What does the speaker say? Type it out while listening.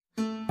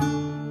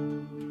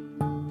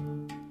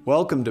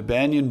Welcome to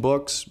Banyan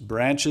Books,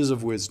 Branches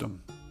of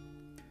Wisdom,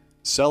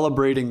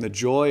 celebrating the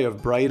joy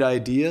of bright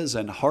ideas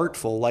and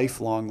heartful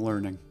lifelong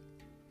learning.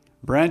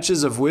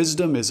 Branches of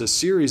Wisdom is a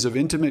series of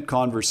intimate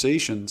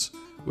conversations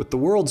with the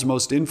world's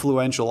most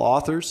influential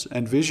authors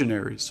and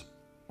visionaries.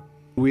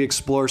 We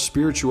explore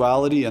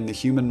spirituality and the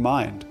human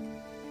mind,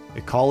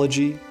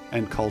 ecology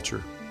and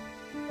culture.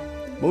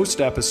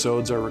 Most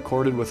episodes are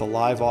recorded with a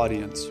live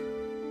audience.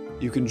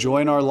 You can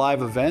join our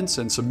live events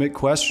and submit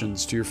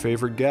questions to your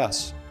favorite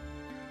guests.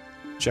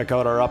 Check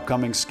out our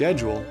upcoming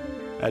schedule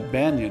at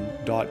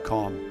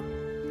banyan.com.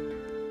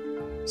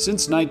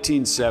 Since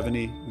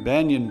 1970,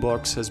 Banyan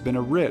Books has been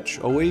a rich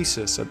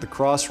oasis at the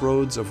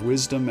crossroads of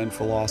wisdom and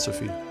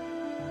philosophy,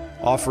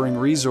 offering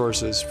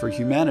resources for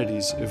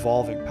humanity's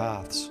evolving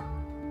paths.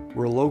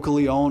 We're a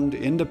locally owned,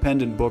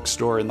 independent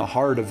bookstore in the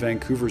heart of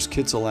Vancouver's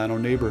Kitsilano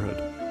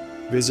neighborhood.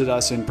 Visit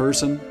us in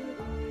person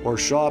or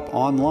shop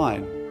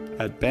online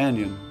at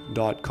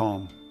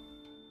banyan.com.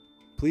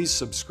 Please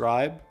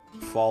subscribe,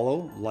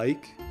 follow,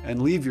 like,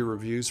 and leave your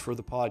reviews for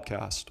the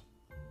podcast.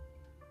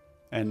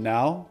 And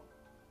now,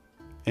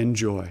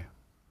 enjoy.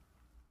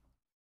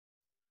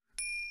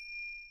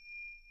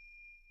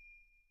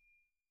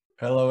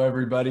 Hello,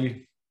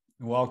 everybody.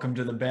 Welcome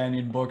to the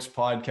Banyan Books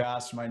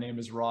podcast. My name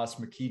is Ross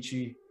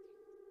McKeechee.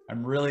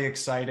 I'm really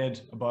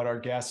excited about our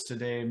guest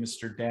today,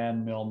 Mr.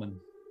 Dan Millman.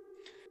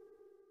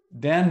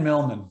 Dan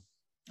Millman,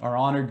 our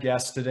honored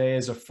guest today,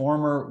 is a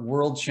former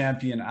world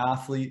champion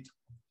athlete,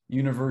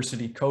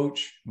 university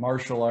coach,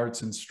 martial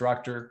arts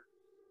instructor,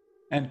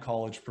 and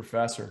college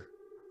professor.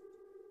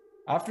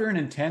 After an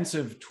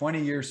intensive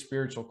 20-year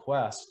spiritual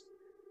quest,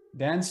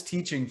 Dan's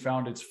teaching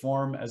found its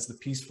form as the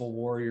Peaceful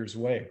Warrior's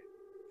Way.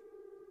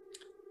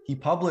 He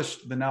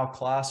published the now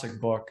classic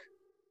book,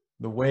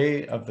 The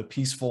Way of the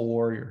Peaceful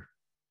Warrior,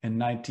 in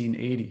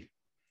 1980.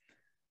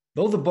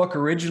 Though the book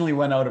originally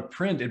went out of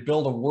print, it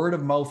built a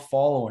word-of-mouth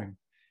following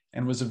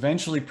and was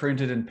eventually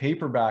printed in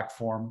paperback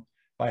form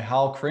by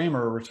Hal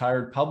Kramer, a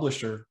retired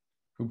publisher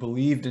who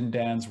believed in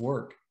Dan's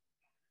work.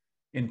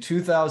 In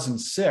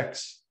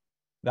 2006,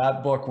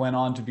 that book went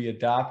on to be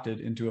adapted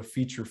into a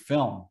feature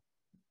film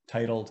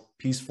titled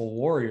Peaceful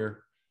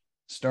Warrior,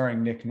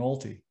 starring Nick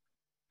Nolte.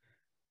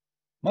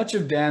 Much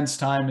of Dan's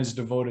time is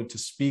devoted to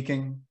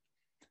speaking.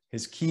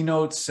 His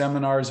keynotes,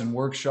 seminars, and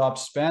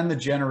workshops span the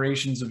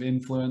generations to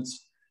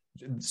influence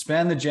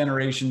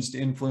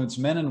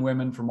men and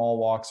women from all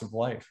walks of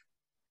life.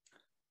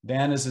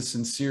 Dan is a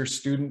sincere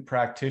student,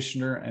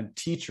 practitioner, and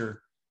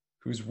teacher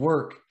whose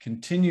work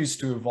continues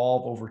to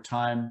evolve over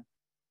time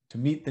to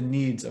meet the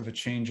needs of a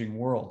changing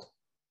world.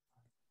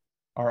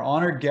 Our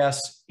honored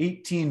guest's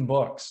 18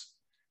 books,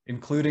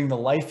 including The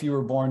Life You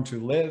Were Born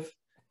to Live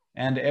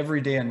and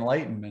Everyday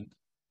Enlightenment,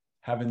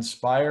 have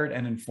inspired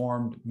and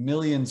informed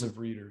millions of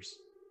readers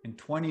in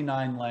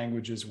 29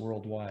 languages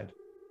worldwide.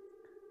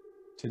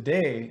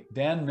 Today,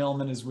 Dan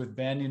Millman is with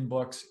Banyan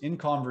Books in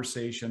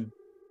conversation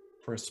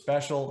for a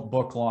special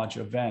book launch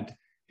event.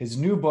 His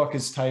new book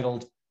is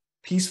titled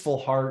Peaceful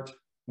Heart,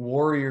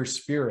 Warrior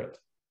Spirit,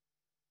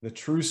 The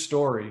True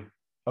Story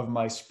of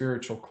My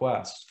Spiritual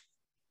Quest.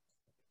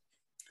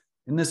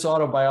 In this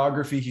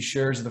autobiography, he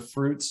shares the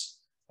fruits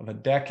of a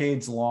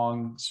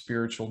decades-long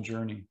spiritual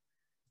journey,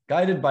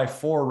 guided by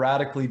 4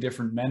 radically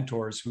different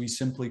mentors who he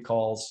simply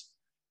calls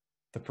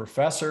the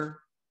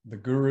professor, the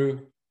guru,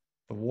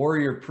 the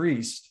warrior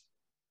priest,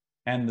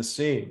 and the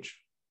sage.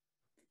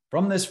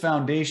 From this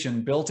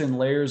foundation, built in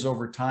layers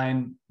over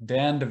time,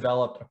 Dan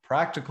developed a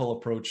practical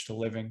approach to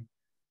living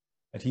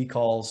that he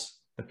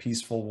calls the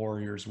Peaceful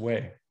Warrior's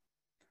Way.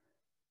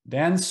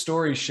 Dan's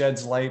story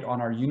sheds light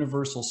on our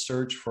universal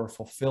search for a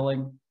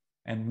fulfilling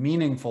and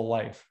meaningful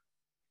life.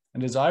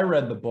 And as I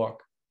read the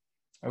book,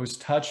 I was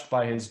touched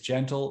by his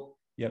gentle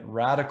yet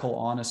radical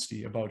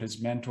honesty about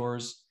his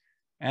mentors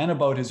and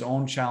about his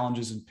own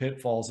challenges and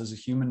pitfalls as a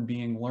human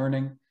being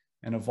learning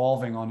and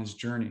evolving on his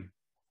journey.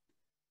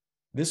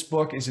 This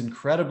book is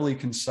incredibly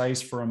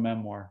concise for a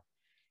memoir,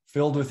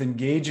 filled with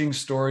engaging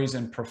stories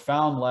and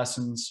profound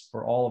lessons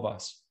for all of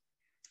us.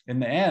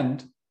 In the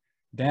end,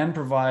 Dan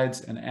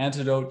provides an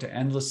antidote to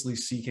endlessly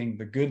seeking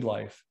the good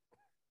life,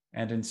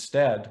 and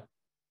instead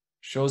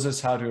shows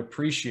us how to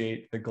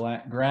appreciate the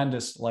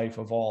grandest life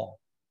of all,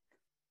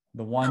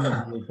 the one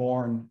that we were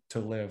born to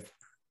live.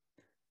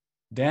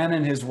 Dan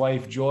and his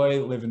wife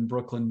Joy live in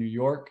Brooklyn, New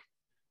York.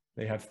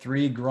 They have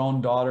 3 grown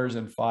daughters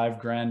and 5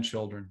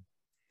 grandchildren.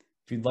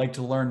 If you'd like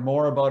to learn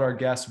more about our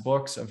guests'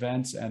 books,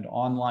 events, and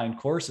online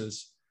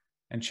courses,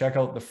 and check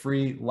out the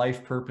free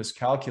Life Purpose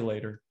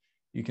Calculator,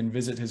 you can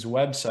visit his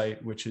website,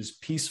 which is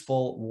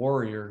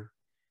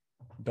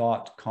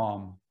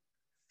peacefulwarrior.com.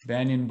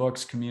 Banyan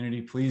Books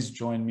community, please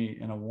join me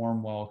in a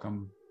warm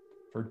welcome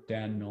for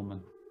Dan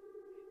Millman.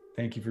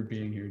 Thank you for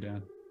being here,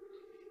 Dan.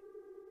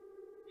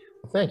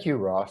 Thank you,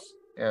 Ross.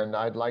 And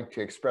I'd like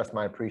to express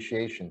my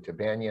appreciation to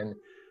Banyan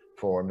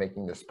for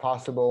making this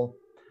possible.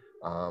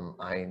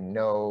 I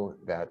know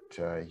that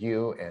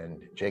you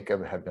and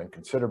Jacob have done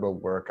considerable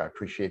work. I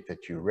appreciate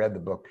that you read the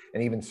book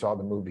and even saw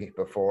the movie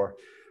before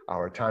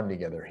our time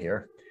together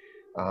here.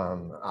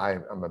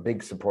 I'm a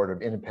big supporter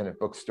of independent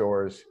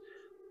bookstores,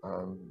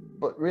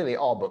 but really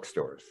all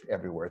bookstores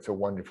everywhere. It's a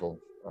wonderful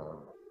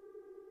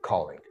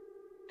calling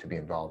to be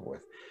involved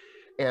with.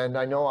 And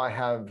I know I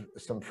have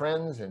some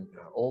friends, and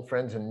old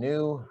friends and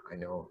new. I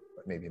know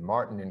maybe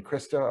Martin and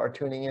Krista are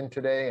tuning in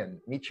today, and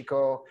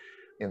Michiko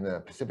in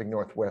the Pacific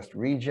Northwest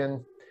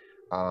region.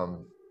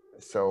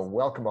 So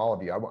welcome all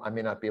of you. I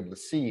may not be able to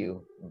see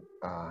you,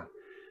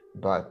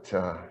 but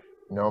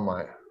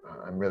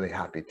I'm really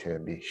happy to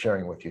be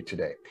sharing with you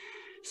today.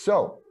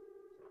 So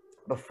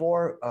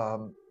before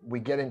we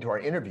get into our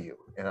interview,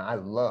 and I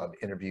love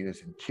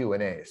interviews and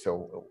Q&A,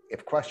 so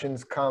if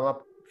questions come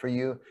up for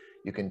you,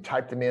 you can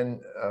type them in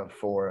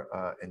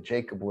and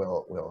Jacob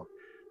will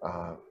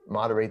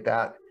moderate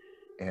that.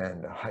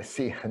 And I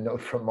see a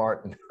note from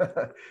Martin.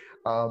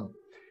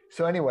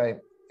 So anyway,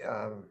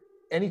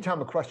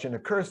 anytime a question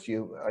occurs to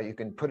you, you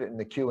can put it in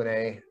the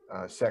Q&A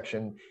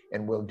section,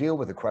 and we'll deal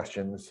with the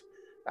questions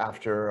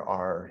after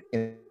our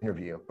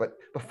interview. But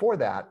before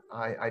that,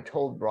 I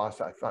told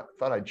Ross I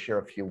thought I'd share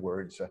a few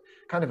words,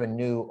 kind of a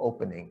new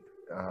opening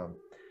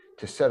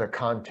to set a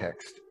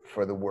context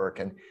for the work.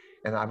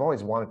 And I've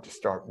always wanted to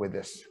start with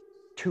this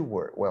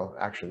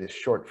this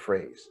short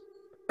phrase.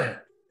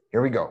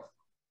 Here we go.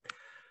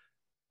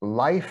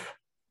 Life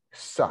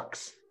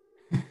sucks.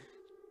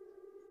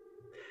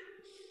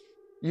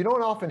 You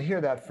don't often hear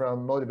that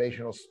from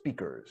motivational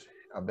speakers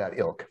of that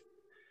ilk,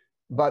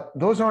 but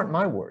those aren't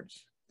my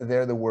words.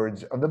 They're the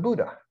words of the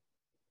Buddha.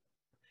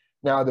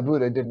 Now, the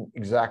Buddha didn't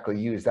exactly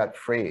use that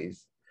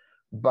phrase,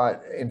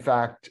 but in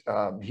fact,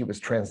 he was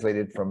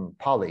translated from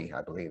Pali,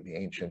 I believe, the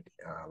ancient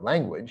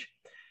language.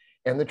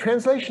 And the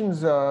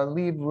translations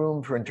leave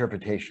room for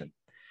interpretation.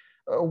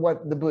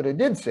 What the Buddha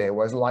did say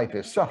was life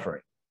is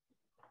suffering.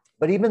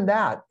 But even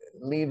that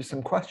leaves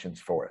some questions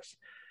for us.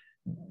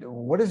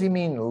 What does he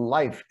mean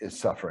life is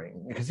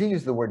suffering? Because he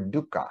used the word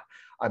dukkha,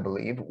 I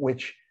believe,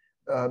 which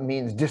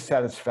means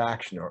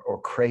dissatisfaction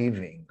or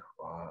craving,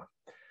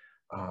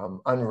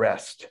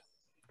 unrest.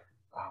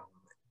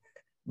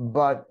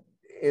 But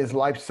is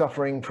life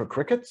suffering for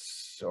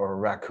crickets or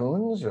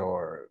raccoons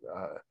or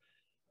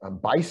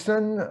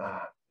bison?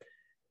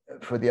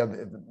 For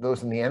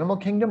those in the animal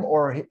kingdom,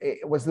 or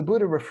was the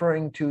Buddha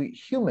referring to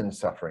human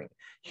suffering,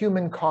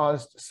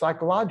 human-caused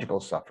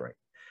psychological suffering,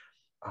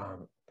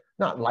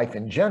 not life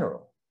in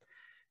general?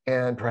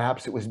 And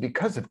perhaps it was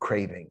because of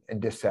craving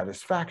and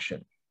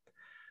dissatisfaction.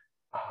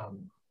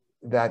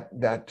 That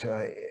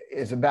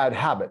is a bad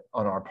habit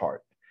on our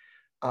part.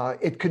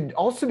 It could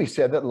also be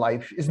said that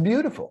life is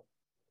beautiful.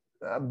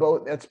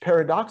 That's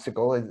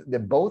paradoxical,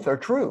 that both are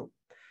true.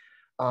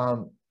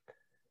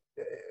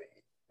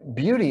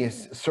 Beauty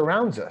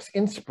surrounds us,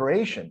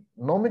 inspiration,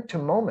 moment to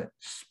moment,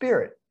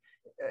 spirit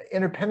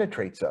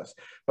interpenetrates us,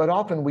 but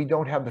often we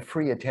don't have the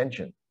free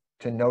attention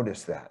to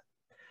notice that.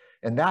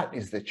 And that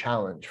is the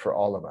challenge for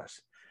all of us,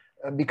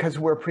 because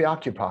we're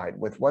preoccupied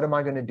with what am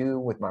I going to do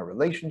with my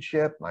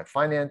relationship, my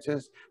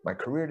finances, my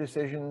career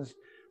decisions,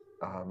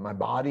 my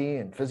body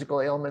and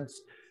physical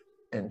ailments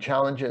and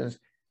challenges.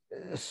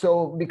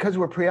 So because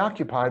we're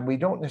preoccupied, we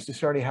don't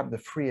necessarily have the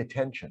free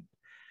attention.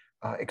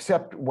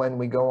 Except when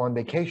we go on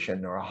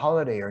vacation or a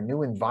holiday or a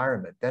new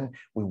environment, then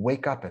we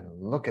wake up and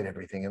look at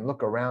everything and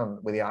look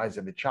around with the eyes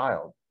of a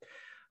child.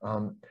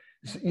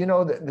 You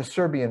know, the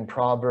Serbian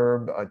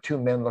proverb, two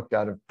men looked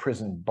out of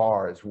prison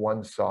bars.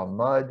 One saw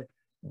mud,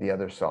 the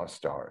other saw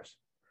stars.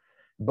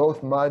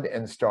 Both mud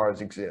and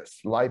stars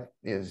exist. Life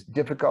is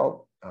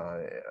difficult,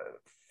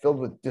 filled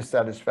with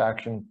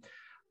dissatisfaction,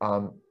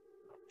 not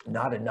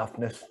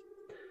enoughness,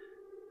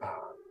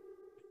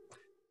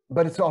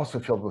 but it's also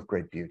filled with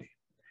great beauty.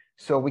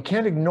 So we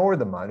can't ignore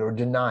the mud or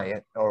deny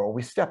it, or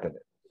we step in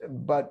it,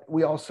 but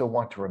we also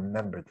want to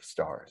remember the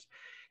stars.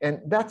 And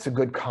that's a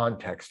good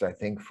context, I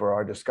think, for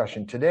our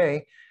discussion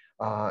today.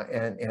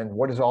 And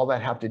what does all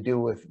that have to do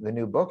with the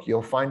new book?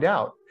 You'll find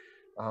out,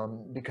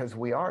 because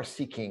we are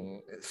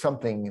seeking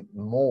something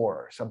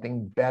more,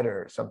 something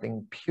better,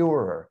 something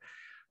purer,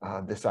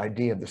 this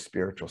idea of the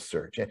spiritual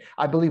search. And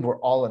I believe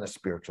we're all in a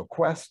spiritual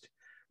quest,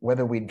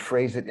 whether we'd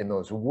phrase it in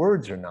those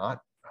words or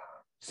not.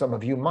 Some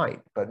of you might,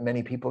 but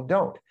many people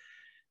don't.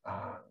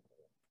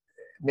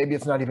 Maybe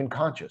it's not even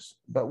conscious,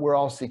 but we're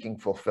all seeking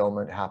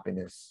fulfillment,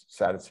 happiness,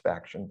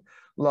 satisfaction,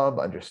 love,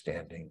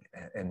 understanding,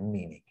 and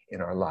meaning in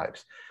our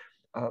lives.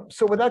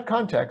 So with that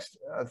context,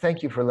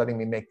 thank you for letting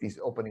me make these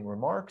opening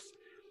remarks,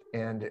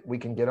 and we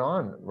can get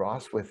on,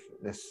 Ross, with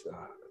this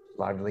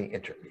lively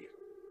interview.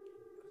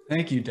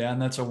 Thank you, Dan.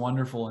 That's a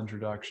wonderful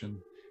introduction.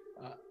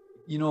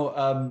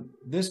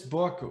 This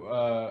book,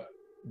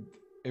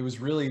 it was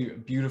really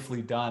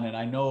beautifully done. And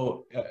I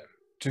know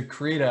to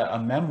create a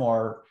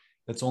memoir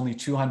that's only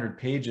 200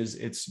 pages,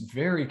 it's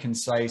very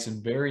concise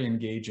and very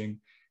engaging.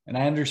 And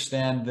I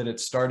understand that it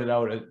started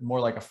out at more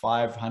like a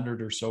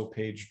 500 or so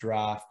page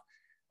draft.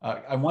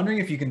 I'm wondering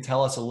if you can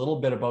tell us a little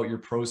bit about your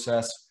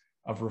process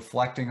of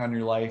reflecting on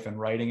your life and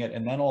writing it,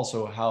 and then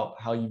also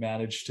how you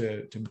managed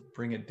to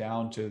bring it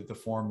down to the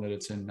form that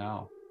it's in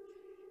now.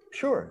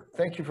 Sure.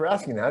 Thank you for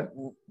asking that.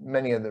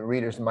 Many of the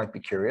readers might be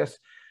curious.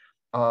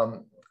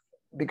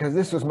 because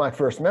this was my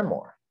first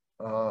memoir.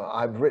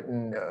 I've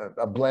written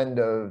a blend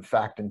of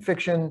fact and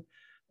fiction,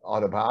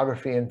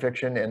 autobiography and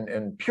fiction,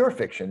 and pure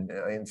fiction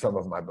in some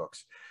of my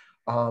books,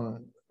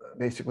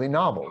 basically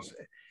novels.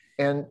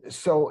 And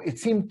so it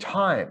seemed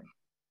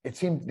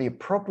the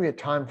appropriate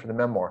time for the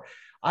memoir.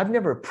 I've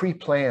never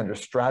pre-planned or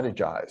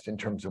strategized in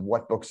terms of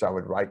what books I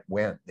would write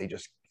when. They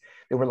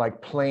were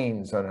like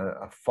planes on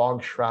a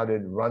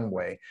fog-shrouded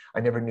runway.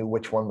 I never knew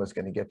which one was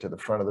going to get to the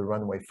front of the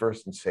runway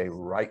first and say,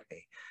 write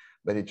me.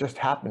 But it just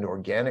happened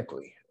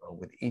organically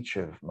with each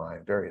of my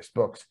various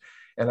books.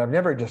 And I've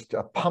never just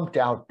pumped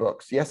out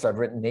books. Yes, I've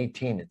written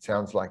 18. It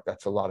sounds like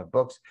that's a lot of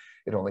books.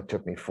 It only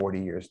took me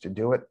 40 years to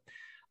do it.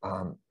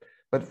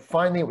 But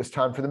finally, it was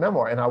time for the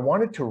memoir. And I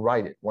wanted to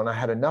write it when I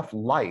had enough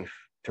life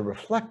to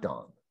reflect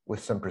on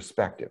with some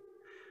perspective.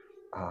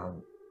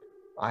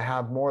 I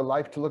have more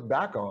life to look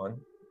back on.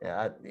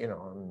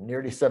 I'm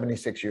nearly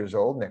 76 years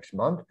old next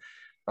month.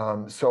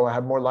 So I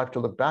have more life to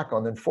look back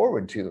on than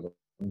forward to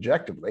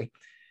objectively.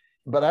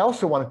 But I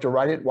also wanted to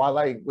write it while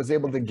I was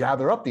able to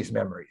gather up these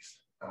memories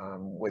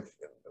with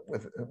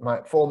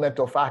my full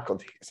mental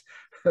faculties.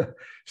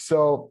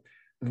 So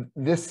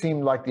this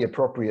seemed like the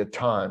appropriate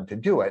time to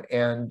do it.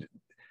 And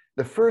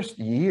the first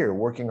year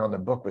working on the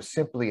book was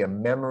simply a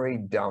memory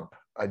dump,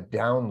 a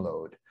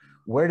download.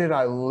 Where did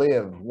I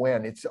live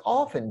when? It's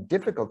often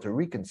difficult to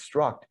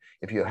reconstruct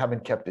if you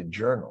haven't kept a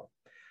journal,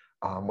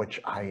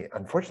 which I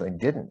unfortunately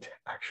didn't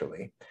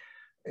actually.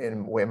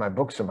 In way my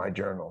books are my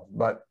journal.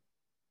 But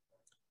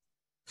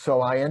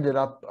so I ended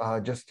up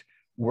just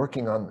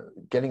working on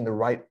getting the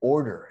right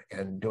order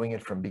and doing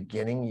it from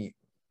beginning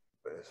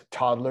as a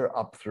toddler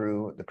up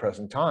through the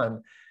present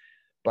time.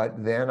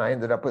 But then I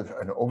ended up with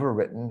an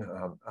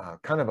overwritten,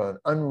 kind of an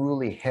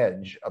unruly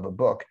hedge of a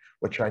book,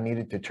 which I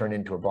needed to turn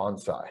into a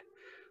bonsai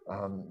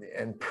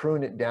and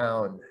prune it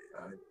down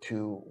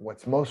to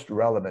what's most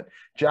relevant.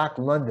 Jack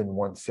London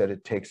once said,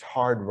 it takes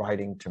hard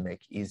writing to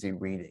make easy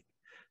reading.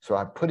 So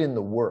I put in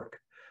the work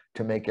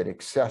to make it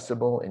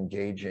accessible,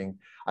 engaging.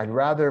 I'd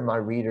rather my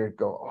reader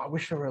go, oh, I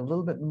wish there were a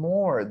little bit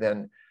more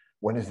than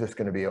when is this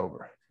going to be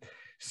over?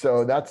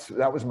 So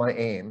that was my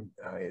aim.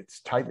 It's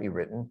tightly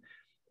written.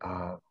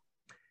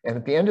 And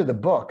at the end of the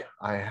book,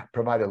 I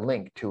provide a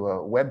link to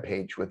a web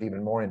page with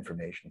even more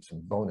information,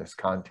 some bonus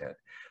content.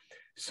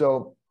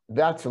 So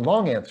that's a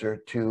long answer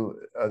to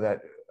that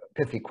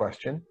pithy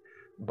question,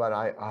 but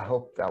I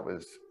hope that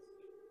was,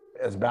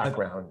 as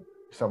background,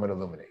 somewhat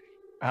illuminating.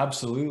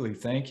 Absolutely.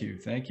 Thank you.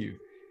 Thank you.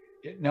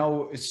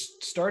 Now,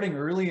 starting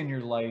early in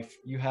your life,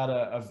 you had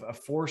a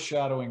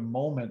foreshadowing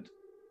moment.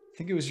 I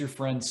think it was your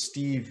friend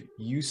Steve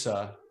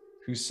Yusa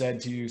who said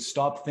to you,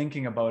 stop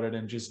thinking about it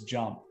and just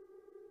jump.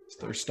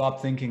 Or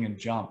stop thinking and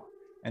jump.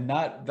 And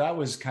that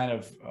was kind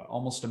of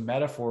almost a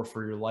metaphor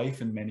for your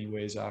life in many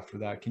ways after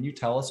that. Can you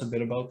tell us a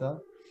bit about that?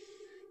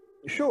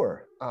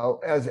 Sure.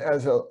 As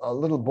a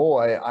little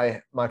boy,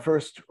 my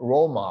first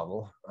role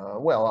model,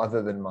 well,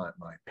 other than my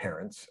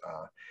parents,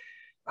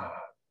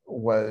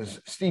 was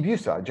Steve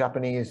Yusa, a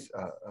Japanese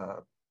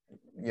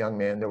young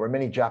man. There were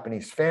many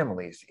Japanese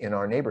families in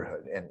our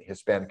neighborhood, and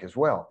Hispanic as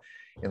well,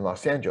 in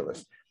Los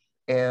Angeles.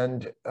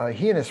 And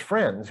he and his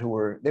friends, they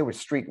were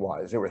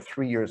streetwise. They were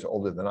 3 years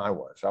older than I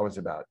was. I was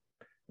about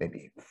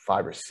maybe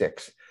 5 or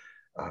 6,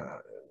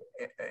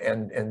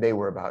 and they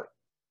were about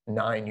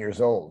 9 years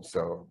old,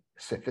 so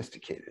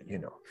sophisticated, you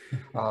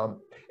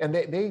know. And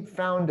they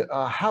found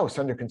a house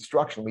under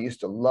construction. We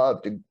used to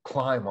love to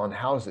climb on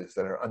houses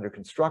that are under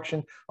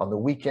construction. On the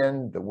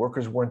weekend, the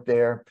workers weren't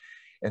there.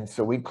 And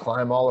so we'd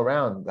climb all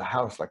around the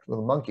house like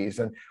little monkeys.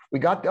 And we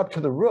got up to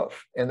the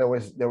roof, and there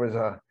was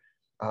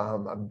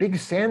a big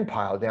sand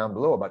pile down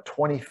below, about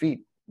 20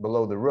 feet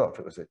below the roof.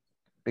 It was a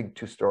big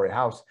 2-story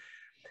house.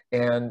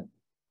 And,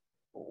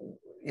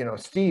 you know,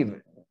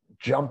 Steve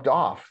jumped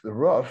off the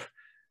roof,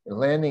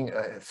 landing,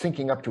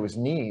 sinking up to his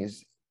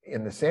knees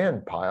in the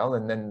sand pile.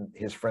 And then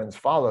his friends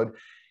followed,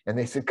 and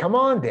they said, come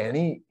on,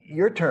 Danny,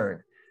 your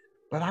turn.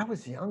 But I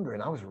was younger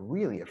and I was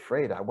really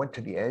afraid. I went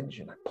to the edge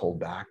and I pulled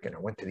back, and I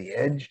went to the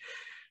edge,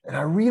 and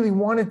I really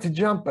wanted to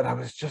jump, but I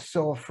was just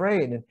so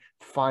afraid. And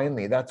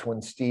finally, that's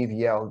when Steve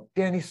yelled,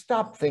 Danny,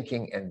 stop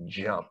thinking and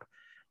jump.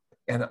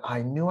 And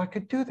I knew I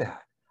could do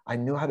that. I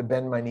knew how to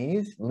bend my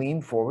knees,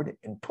 lean forward,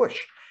 and push.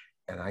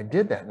 And I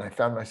did that. And I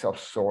found myself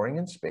soaring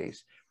in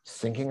space,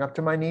 sinking up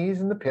to my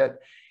knees in the pit.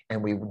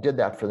 And we did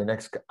that for the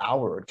next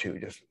hour or two,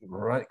 just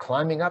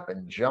climbing up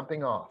and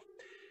jumping off.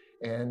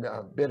 And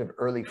a bit of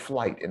early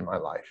flight in my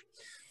life.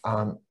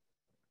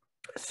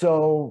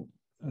 So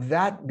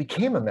that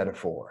became a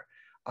metaphor.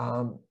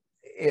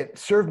 It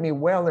served me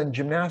well in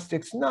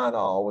gymnastics, not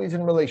always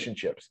in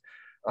relationships,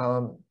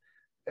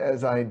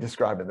 as I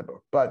describe in the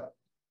book. But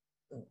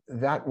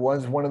that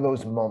was one of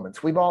those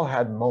moments. We've all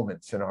had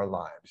moments in our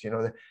lives. You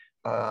know,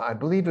 I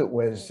believe it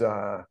was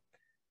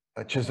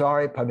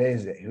Cesare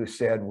Pavese who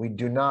said, we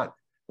do not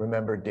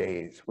remember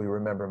days, we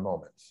remember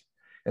moments.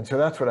 And so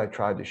that's what I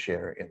tried to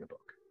share in the book.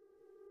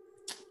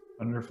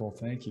 Wonderful.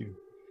 Thank you.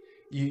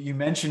 You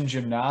mentioned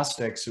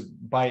gymnastics.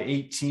 By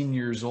 18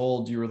 years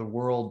old, you were the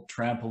world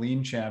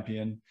trampoline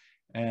champion.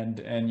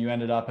 and you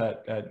ended up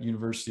at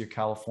University of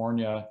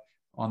California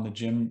on the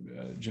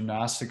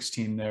gymnastics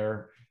team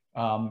there.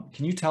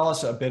 Can you tell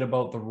us a bit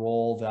about the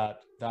role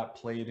that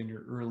played in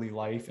your early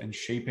life and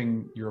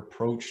shaping your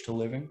approach to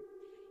living?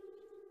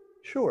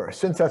 Sure.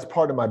 Since that's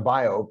part of my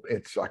bio,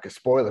 it's like a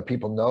spoiler.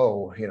 People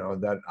know,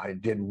 that I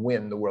did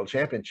win the world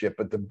championship.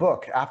 But the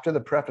book, after the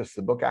preface,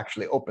 the book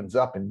actually opens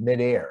up in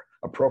midair,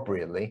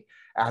 appropriately,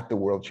 at the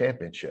world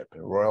championship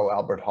at Royal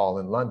Albert Hall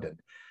in London.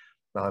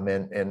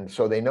 And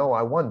so they know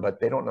I won, but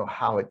they don't know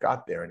how it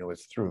got there. And it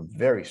was through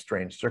very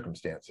strange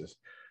circumstances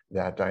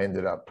that I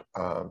ended up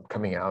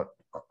coming out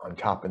on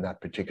top in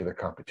that particular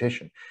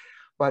competition.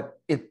 But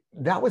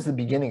that was the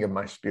beginning of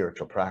my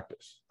spiritual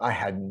practice. I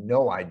had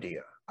no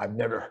idea. I've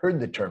never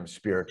heard the term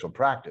spiritual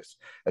practice.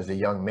 As a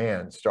young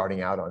man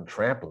starting out on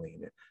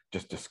trampoline,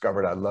 just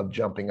discovered I loved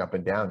jumping up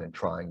and down and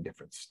trying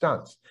different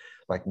stunts,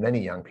 like many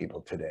young people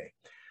today.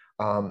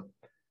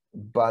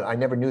 But I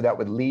never knew that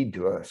would lead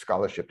to a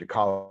scholarship to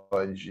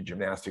college, a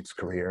gymnastics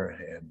career,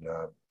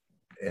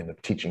 and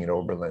teaching at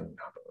Oberlin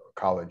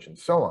College and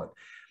so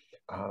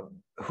on.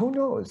 Who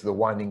knows the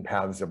winding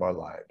paths of our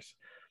lives?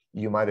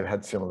 You might have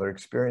had similar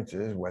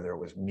experiences, whether it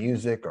was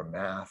music or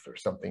math or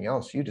something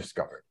else you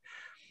discovered.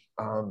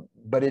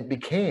 But it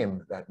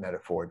became that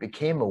metaphor. It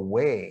became a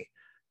way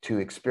to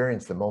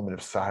experience the moment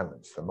of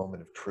silence, the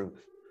moment of truth,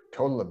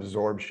 total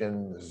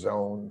absorption,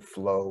 zone,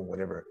 flow,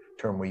 whatever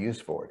term we use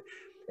for it.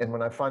 And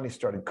when I finally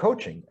started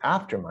coaching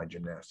after my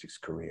gymnastics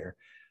career,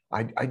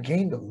 I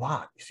gained a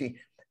lot. You see,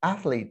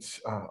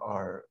 athletes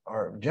are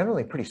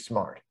generally pretty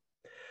smart.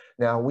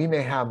 Now, we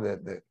may have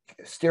the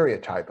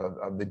stereotype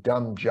of the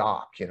dumb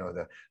jock,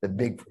 the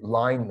big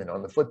lineman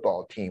on the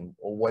football team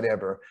or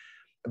whatever.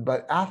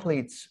 But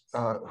athletes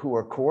who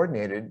are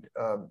coordinated,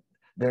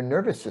 their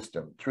nervous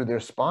system through their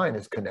spine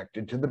is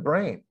connected to the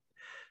brain.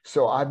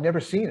 So I've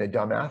never seen a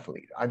dumb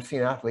athlete. I've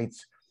seen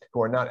athletes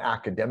who are not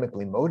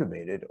academically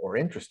motivated or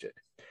interested.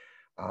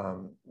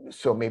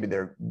 So maybe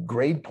their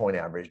grade point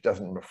average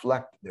doesn't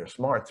reflect their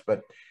smarts,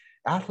 but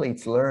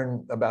athletes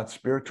learn about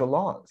spiritual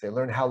laws. They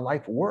learn how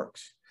life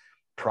works,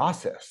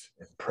 process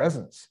and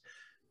presence.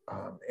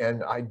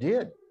 And I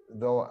did,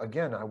 though,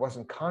 again, I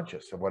wasn't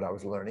conscious of what I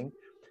was learning,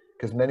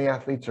 because many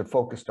athletes are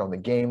focused on the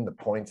game, the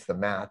points, the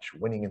match,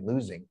 winning and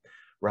losing,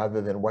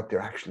 rather than what they're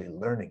actually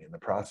learning in the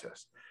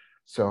process.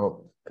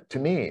 So to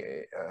me,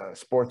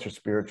 sports are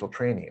spiritual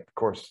training. Of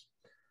course,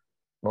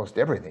 most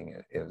everything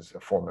is a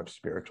form of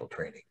spiritual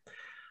training.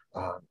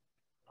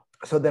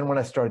 So then when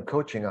I started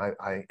coaching,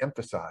 I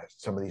emphasized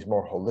some of these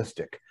more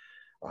holistic,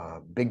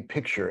 big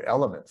picture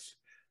elements,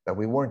 that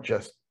we weren't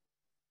just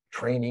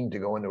training to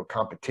go into a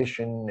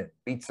competition and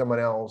beat someone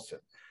else,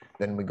 and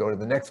then we go to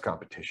the next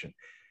competition.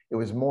 It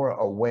was more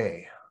a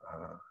way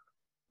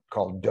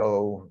called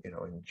Do,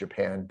 in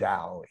Japan,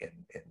 Dao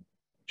in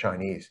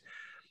Chinese.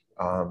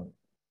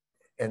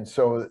 And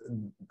so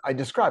I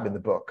describe in the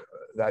book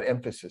that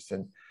emphasis.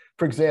 And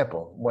for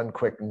example, one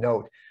quick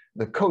note,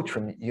 the coach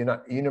from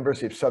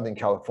University of Southern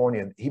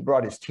California, he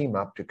brought his team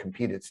up to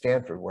compete at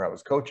Stanford where I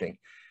was coaching.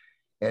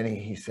 And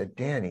he said,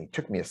 Dan, he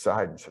took me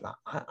aside and said,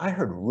 I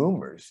heard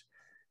rumors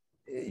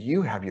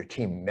you have your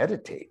team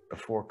meditate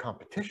before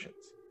competitions.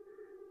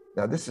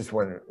 Now, this is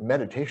when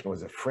meditation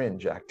was a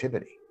fringe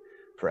activity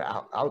for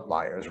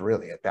outliers,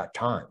 really, at that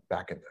time,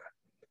 back in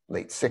the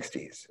late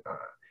 60s.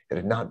 It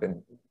had not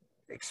been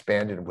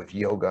expanded with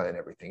yoga and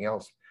everything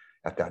else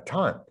at that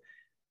time.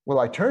 Well,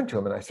 I turned to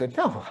him and I said,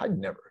 no, I'd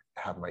never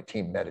have my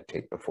team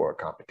meditate before a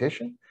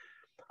competition.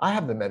 I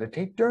have them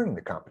meditate during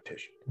the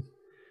competition.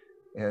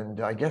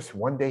 And I guess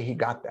one day he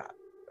got that.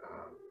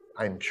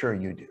 I'm sure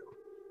you do.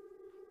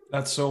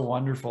 That's so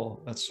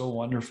wonderful. That's so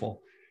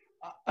wonderful.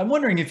 I'm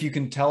wondering if you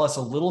can tell us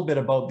a little bit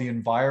about the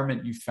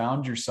environment you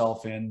found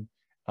yourself in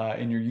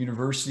your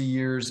university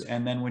years,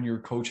 and then when you were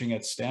coaching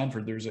at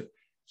Stanford. There's a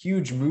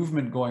huge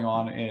movement going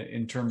on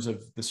in terms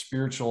of the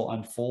spiritual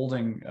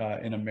unfolding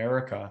in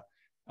America.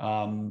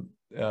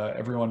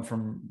 Everyone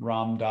from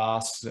Ram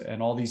Dass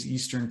and all these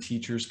Eastern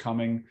teachers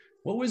coming.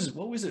 What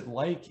was it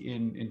like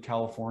in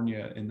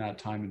California in that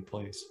time and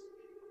place?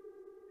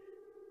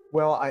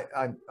 Well,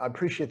 I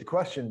appreciate the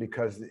question,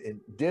 because it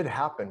did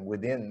happen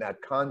within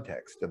that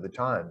context of the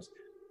times.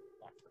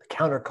 The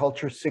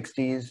counterculture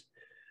 60s,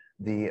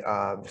 the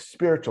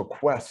spiritual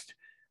quest,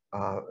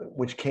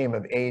 which came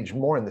of age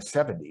more in the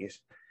 70s,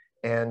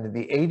 and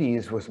the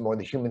 80s was more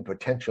the human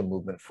potential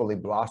movement fully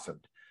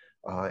blossomed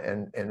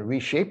and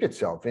reshaped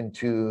itself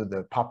into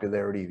the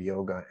popularity of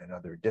yoga and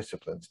other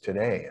disciplines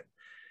today,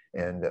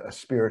 and a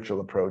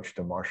spiritual approach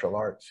to martial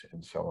arts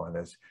and so on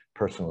as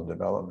personal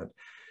development.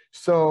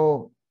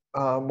 So,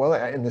 well,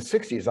 in the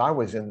 60s, I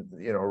was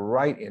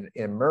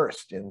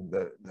immersed in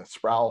the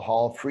Sproul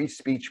Hall free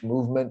speech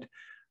movement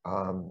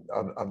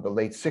of the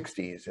late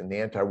 60s and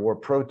the anti-war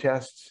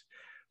protests.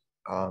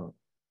 And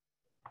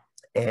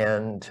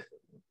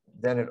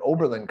then at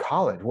Oberlin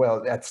College,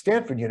 well, at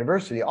Stanford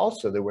University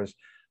also, there was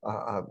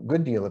a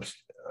good deal of,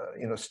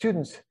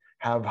 students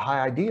have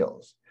high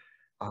ideals.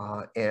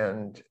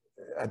 And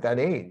at that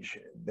age,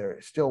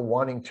 they're still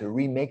wanting to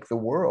remake the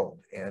world.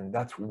 And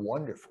that's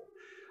wonderful.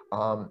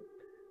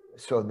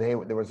 So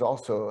there was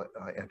also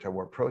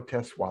anti-war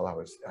protests while I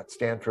was at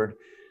Stanford.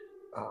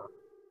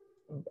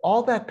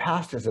 All that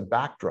passed as a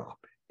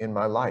backdrop in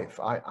my life.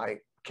 I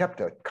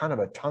kept a kind of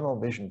a tunnel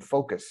vision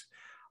focus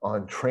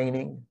on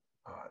training,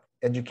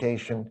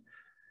 education,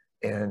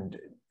 and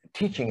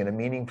teaching in a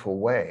meaningful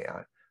way.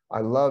 I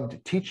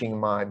loved teaching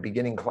my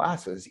beginning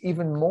classes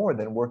even more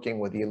than working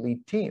with the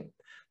elite team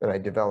that I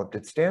developed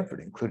at Stanford,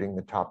 including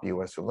the top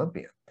US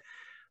Olympian.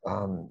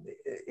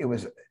 It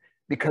was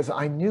because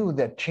I knew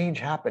that change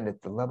happened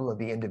at the level of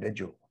the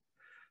individual.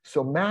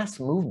 So mass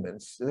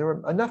movements, there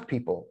were enough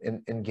people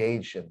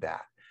engaged in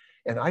that.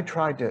 And I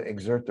tried to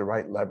exert the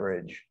right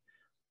leverage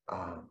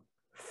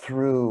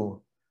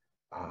through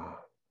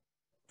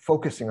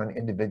focusing on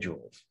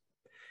individuals.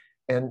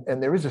 And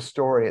there is a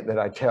story that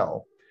I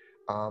tell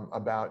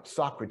about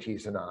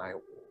Socrates and I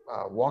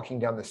walking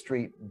down the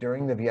street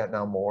during the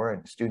Vietnam War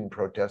and student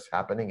protests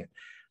happening.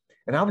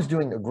 And I was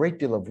doing a great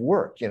deal of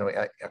work, you know,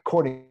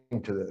 according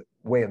to the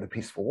way of the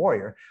peaceful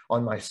warrior,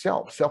 on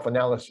myself,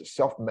 self-analysis,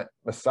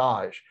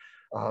 self-massage,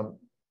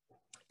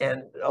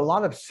 and a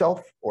lot of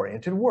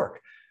self-oriented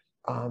work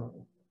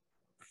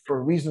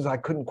for reasons I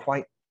couldn't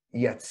quite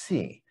yet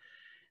see.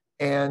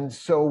 And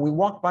so we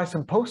walked by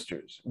some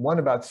posters, one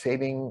about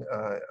saving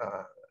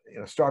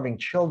starving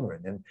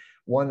children, and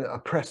one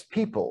oppressed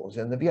peoples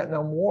and the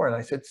Vietnam War. And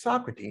I said,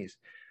 Socrates,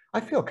 I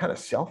feel kind of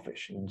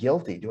selfish and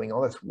guilty doing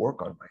all this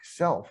work on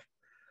myself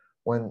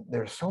when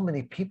there's so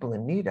many people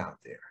in need out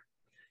there.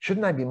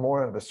 Shouldn't I be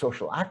more of a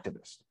social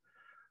activist?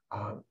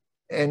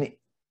 And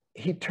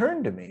he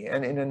turned to me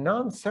and in a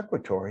non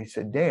sequitur, he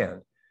said,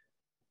 Dan,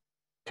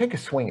 take a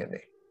swing at me.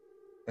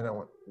 And I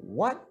went,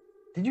 what?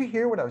 Did you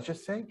hear what I was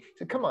just saying? He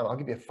said, come on, I'll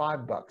give you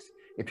 $5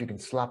 if you can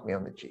slap me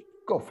on the cheek.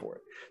 Go for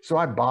it. So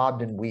I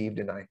bobbed and weaved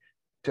and I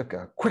took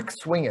a quick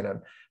swing at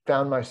him,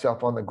 found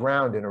myself on the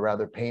ground in a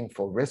rather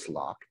painful wrist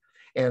lock.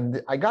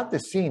 And I got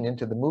this scene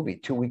into the movie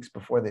 2 weeks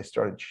before they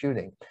started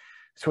shooting.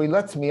 So he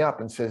lets me up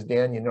and says,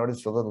 Dan, you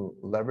notice a little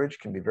leverage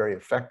can be very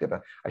effective.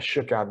 I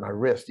shook out my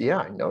wrist. Yeah,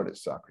 I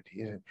noticed,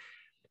 Socrates. And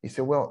he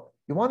said, well,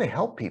 you want to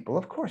help people.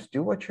 Of course,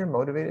 do what you're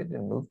motivated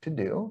and moved to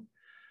do.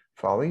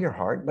 Follow your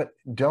heart, but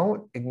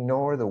don't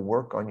ignore the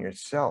work on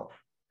yourself.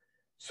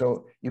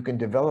 So you can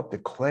develop the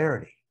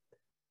clarity,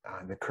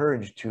 the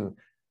courage to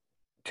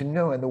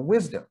know, and the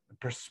wisdom, the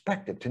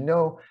perspective, to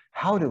know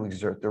how to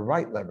exert the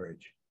right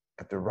leverage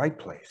at the right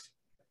place,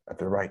 at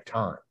the right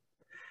time.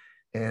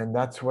 And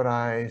that's what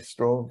I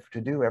strove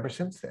to do ever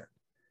since then.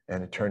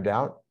 And it turned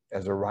out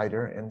as a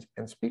writer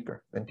and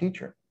speaker and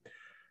teacher.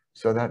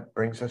 So that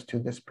brings us to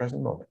this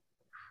present moment.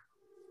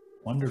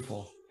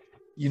 Wonderful.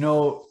 You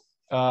know,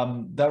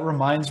 that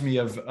reminds me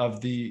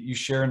of you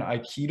share an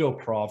Aikido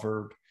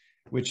proverb,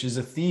 which is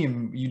a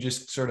theme. You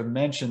just sort of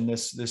mentioned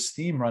this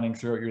theme running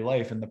throughout your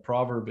life. And the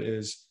proverb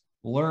is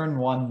learn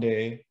one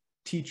day,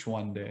 teach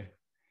one day.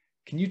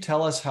 Can you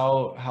tell us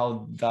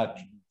how that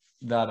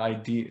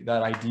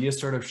idea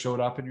sort of showed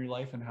up in your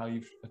life and how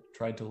you've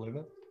tried to live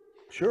it?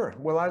 Sure.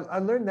 Well, I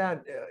learned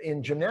that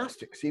in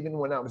gymnastics. Even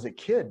when I was a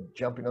kid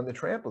jumping on the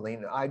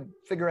trampoline, I'd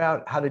figure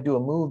out how to do a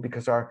move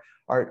because our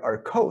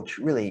coach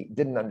really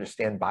didn't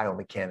understand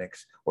biomechanics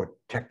or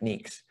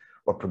techniques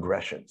or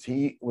progressions.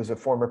 He was a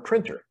former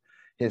printer.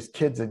 His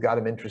kids had got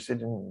him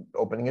interested in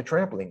opening a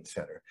trampoline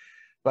center.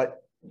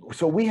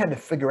 So we had to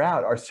figure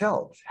out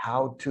ourselves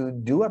how to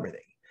do everything.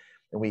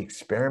 And we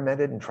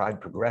experimented and tried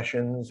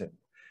progressions.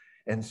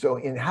 And so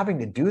in having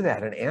to do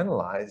that and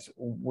analyze,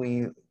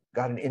 we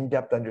got an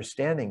in-depth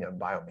understanding of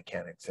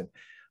biomechanics and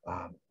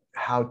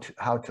how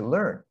to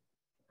learn.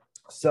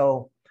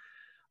 So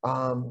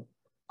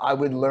I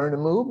would learn a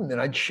move and then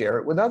I'd share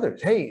it with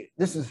others. Hey,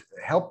 this has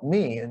helped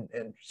me.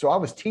 And so I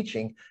was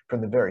teaching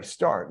from the very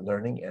start,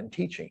 learning and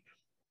teaching.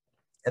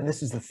 And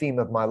this is the theme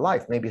of my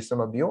life, maybe some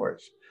of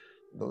yours,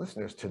 the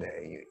listeners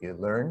today. You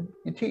learn,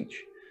 you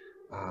teach,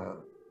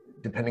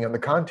 depending on the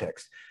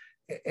context.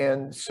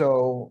 And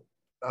so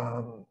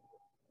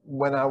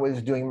when I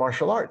was doing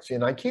martial arts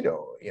in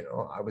Aikido,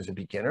 I was a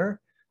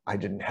beginner. I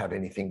didn't have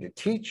anything to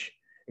teach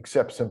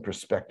except some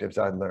perspectives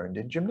I learned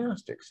in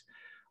gymnastics.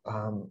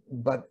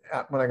 But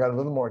when I got a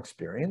little more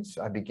experience,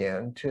 I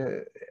began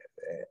to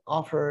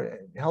offer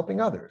helping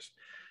others.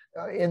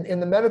 In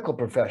the medical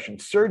profession,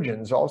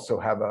 surgeons also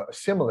have a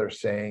similar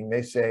saying.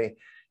 They say,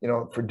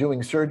 for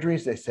doing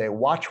surgeries, they say,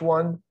 watch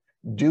one,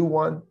 do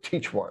one,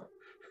 teach one.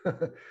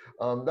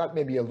 That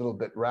may be a little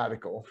bit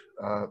radical,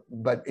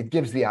 but it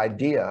gives the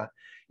idea.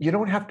 You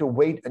don't have to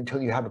wait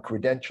until you have a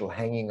credential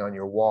hanging on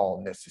your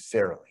wall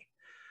necessarily.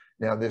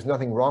 Now, there's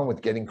nothing wrong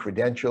with getting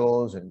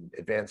credentials and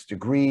advanced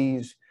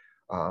degrees.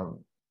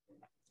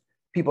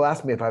 People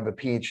ask me if I have a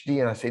PhD,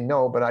 and I say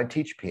no, but I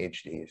teach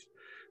PhDs.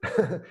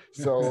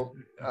 So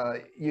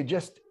you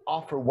just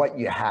offer what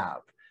you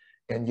have,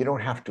 and you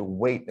don't have to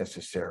wait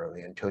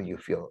necessarily until you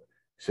feel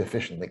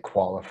sufficiently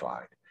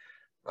qualified.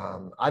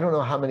 I don't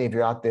know how many of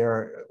you out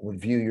there would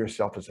view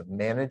yourself as a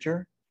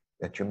manager,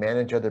 that you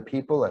manage other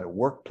people at a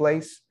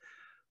workplace.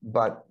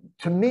 But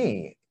to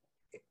me,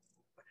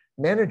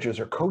 managers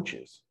are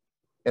coaches,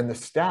 and the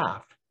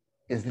staff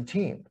is the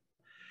team.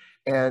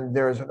 And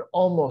there's an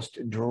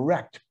almost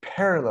direct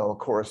parallel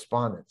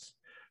correspondence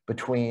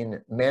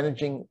between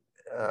managing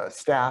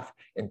staff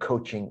and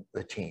coaching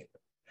the team.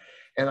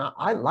 And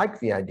I like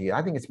the idea.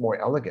 I think it's more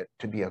elegant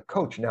to be a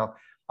coach. Now,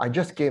 I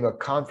just gave a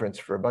conference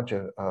for a bunch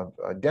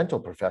of dental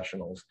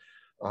professionals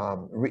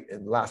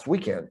last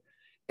weekend.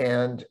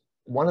 And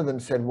one of them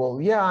said, well,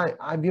 yeah,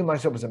 I view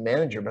myself as a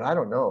manager, but I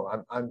don't know.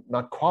 I'm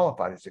not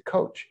qualified as a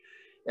coach.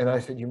 And I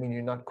said, you mean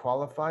you're not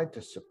qualified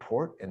to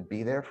support and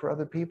be there for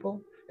other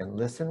people and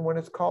listen when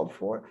it's called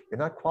for? You're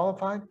not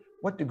qualified?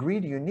 What degree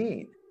do you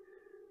need?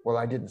 Well,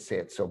 I didn't say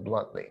it so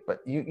bluntly, but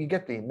you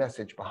get the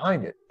message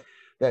behind it,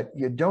 that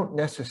you don't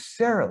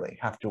necessarily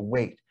have to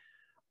wait.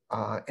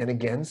 And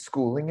again,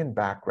 schooling and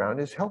background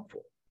is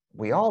helpful.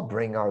 We all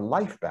bring our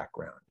life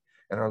background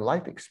and our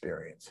life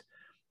experience.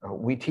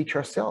 We teach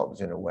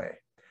ourselves in a way.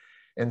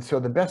 And so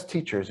the best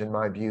teachers, in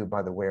my view,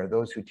 by the way, are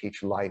those who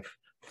teach life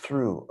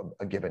through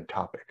a given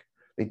topic.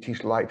 They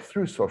teach life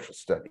through social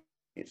studies,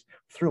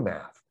 through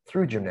math,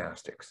 through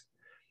gymnastics.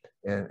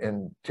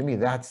 And to me,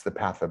 that's the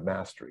path of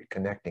mastery,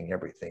 connecting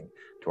everything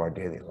to our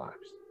daily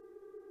lives.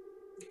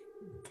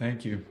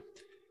 Thank you.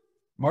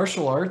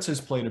 Martial arts has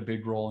played a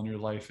big role in your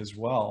life as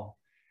well.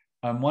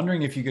 I'm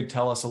wondering if you could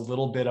tell us a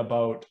little bit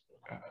about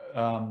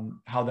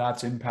how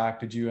that's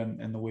impacted you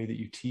and the way that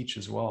you teach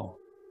as well.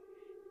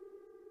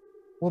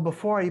 Well,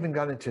 before I even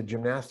got into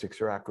gymnastics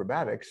or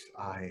acrobatics,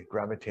 I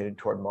gravitated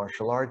toward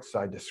martial arts.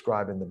 I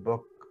describe in the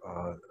book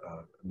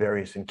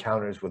various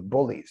encounters with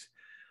bullies.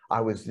 I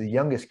was the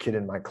youngest kid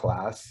in my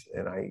class,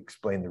 and I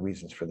explain the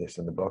reasons for this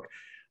in the book,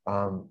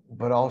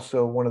 but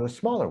also one of the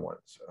smaller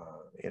ones.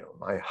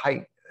 My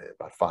height,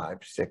 about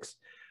 5'6",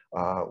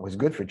 was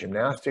good for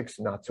gymnastics,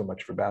 not so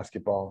much for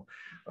basketball.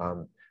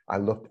 I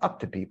looked up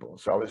to people,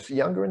 so I was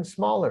younger and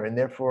smaller, and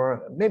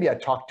therefore maybe I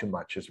talked too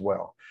much as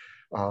well.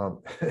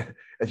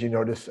 As you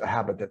notice, a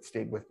habit that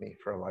stayed with me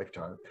for a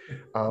lifetime.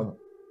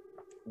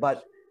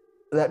 But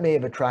that may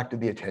have attracted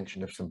the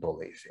attention of some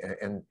bullies,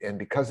 and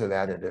because of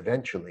that, it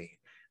eventually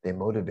they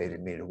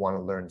motivated me to want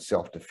to learn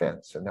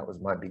self-defense, and that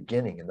was my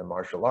beginning in the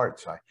martial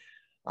arts.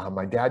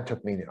 My dad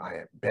took me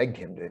I begged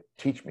him to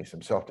teach me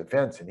some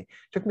self-defense, and he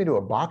took me to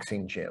a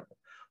boxing gym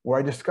where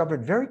I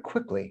discovered very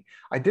quickly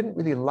I didn't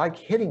really like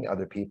hitting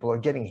other people or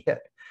getting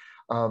hit.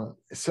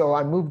 So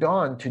I moved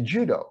on to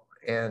judo,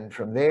 and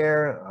from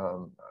there,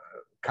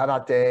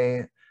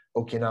 karate,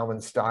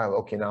 Okinawan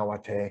style,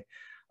 Okinawate,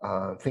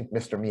 think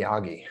Mr.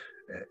 Miyagi.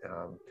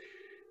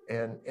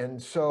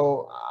 And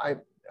so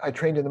I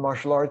trained in the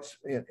martial arts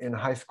in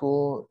high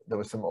school. There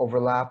was some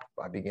overlap.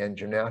 I began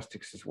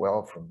gymnastics as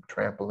well from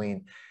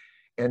trampoline.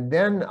 And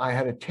then I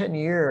had a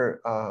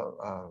 10-year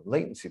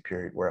latency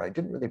period where I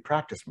didn't really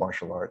practice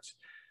martial arts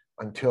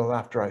until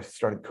after I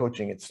started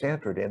coaching at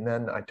Stanford. And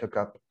then I took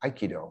up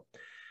Aikido.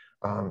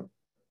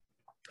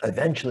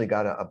 Eventually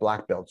got a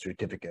black belt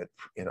certificate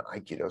in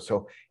Aikido.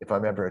 So if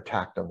I'm ever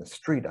attacked on the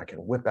street, I can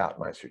whip out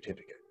my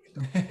certificate.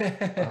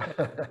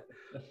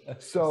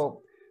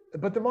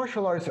 But the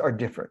martial arts are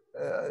different.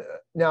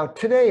 Now,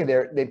 today,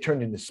 they've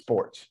turned into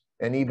sports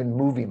and even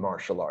movie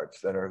martial arts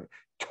that are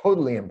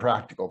totally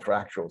impractical for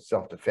actual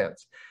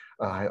self-defense.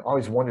 I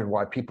always wondered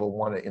why people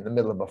want to, in the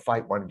middle of a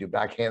fight, want to do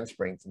back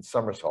handsprings and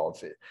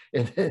somersaults.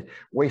 It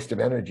waste of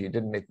energy. It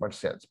didn't make much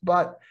sense,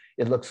 but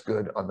it looks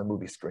good on the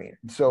movie screen.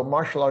 So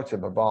martial arts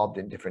have evolved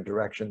in different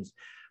directions,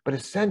 but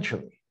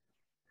essentially,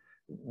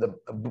 the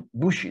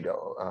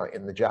Bushido,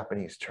 in the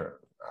Japanese term,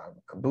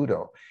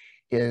 Budo,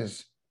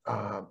 is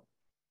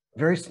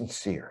very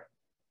sincere,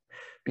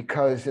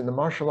 because in the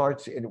martial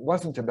arts, it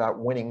wasn't about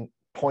winning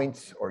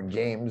points or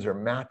games or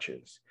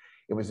matches.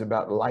 It was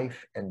about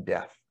life and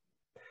death.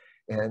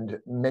 And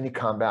many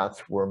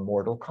combats were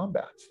mortal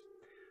combats.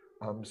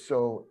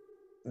 So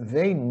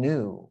they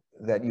knew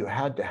that you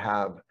had to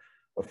have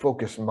a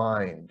focused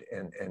mind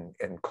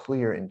and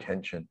clear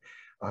intention.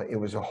 It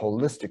was a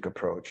holistic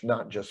approach,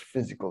 not just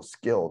physical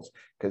skills,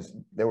 because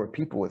there were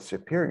people with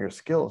superior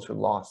skills who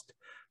lost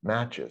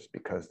matches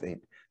because their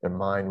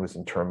mind was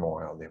in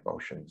turmoil, the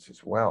emotions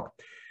as well.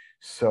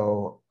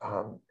 So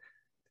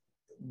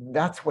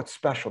that's what's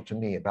special to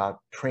me about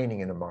training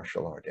in a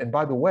martial art. And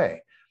by the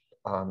way,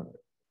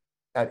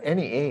 at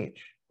any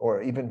age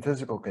or even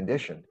physical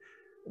condition,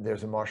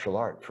 there's a martial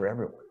art for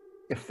everyone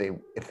if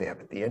they have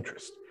the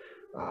interest.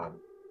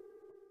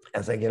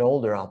 As I get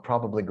older, I'll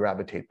probably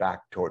gravitate back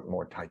toward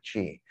more Tai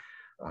Chi.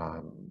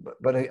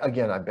 But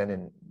again, I've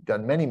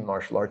done many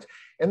martial arts,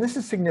 and this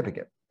is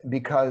significant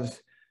because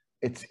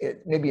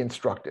it may be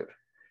instructive,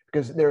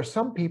 because there are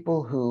some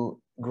people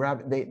who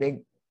they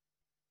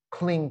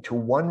cling to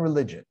one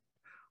religion,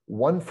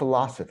 one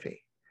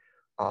philosophy,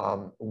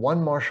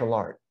 one martial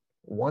art,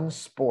 one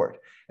sport,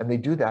 and they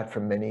do that for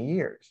many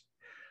years.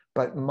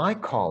 But my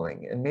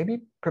calling, and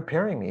maybe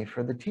preparing me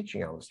for the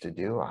teaching I was to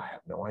do, I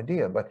have no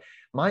idea, but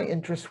my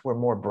interests were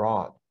more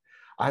broad.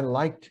 I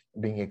liked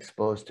being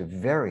exposed to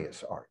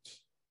various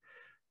arts.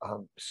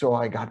 So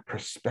I got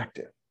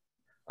perspective.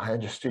 I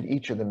understood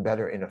each of them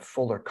better in a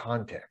fuller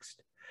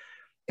context.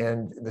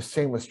 And the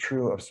same was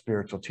true of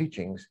spiritual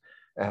teachings.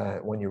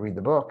 When you read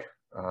the book,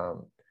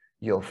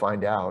 you'll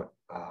find out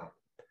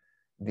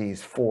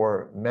these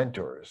 4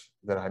 mentors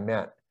that I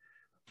met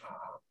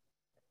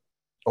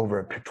over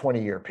a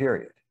 20-year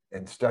period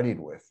and studied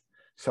with,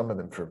 some of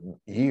them for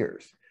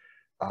years.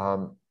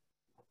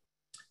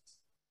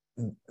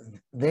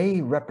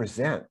 They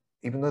represent,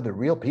 even though they're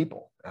real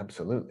people,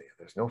 absolutely,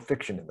 there's no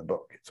fiction in the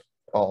book, it's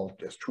all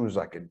as true as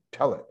I could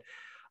tell it.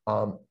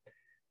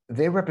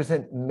 They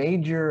represent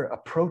major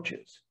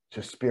approaches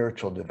to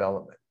spiritual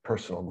development,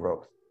 personal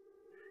growth.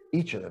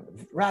 Each of them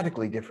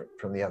radically different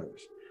from the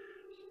others.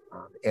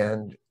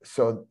 And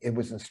so it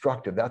was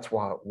instructive. That's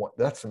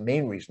the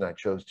main reason I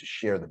chose to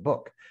share the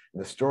book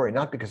and the story,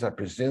 not because I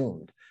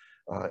presumed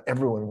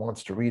everyone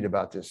wants to read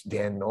about this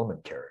Dan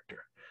Millman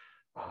character,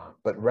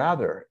 but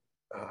rather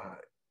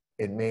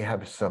it may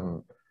have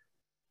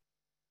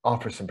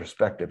offer some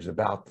perspectives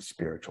about the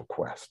spiritual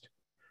quest.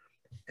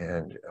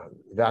 And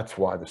that's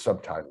why the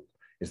subtitle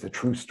is The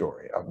True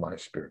Story of My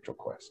Spiritual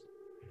Quest.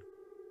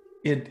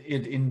 It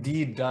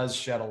indeed does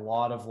shed a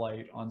lot of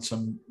light on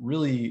some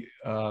really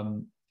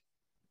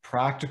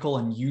practical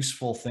and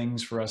useful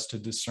things for us to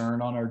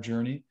discern on our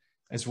journey,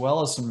 as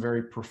well as some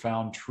very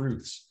profound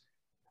truths.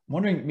 I'm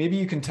wondering, maybe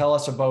you can tell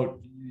us about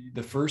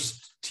the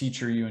first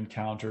teacher you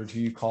encountered,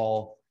 who you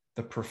call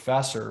the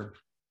professor,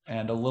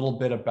 and a little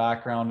bit of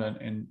background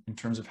in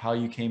terms of how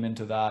you came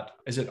into that.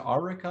 Is it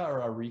Arica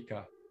or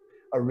Arica?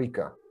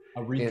 Arica.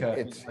 Arica.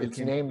 It's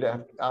named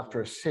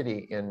after a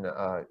city in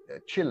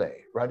Chile,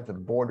 right at the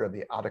border of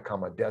the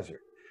Atacama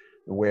Desert,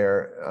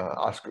 where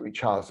Oscar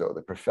Ichazo,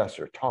 the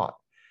professor, taught.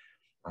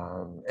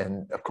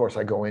 And of course,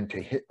 I go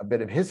into a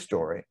bit of his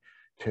story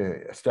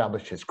to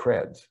establish his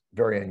creds,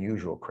 very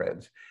unusual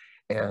creds,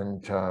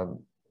 and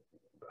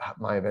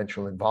my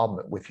eventual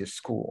involvement with his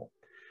school.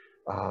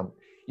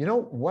 You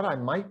know what I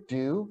might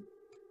do?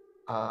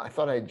 I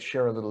thought I'd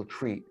share a little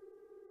treat.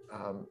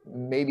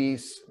 Maybe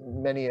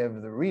many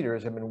of the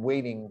readers have been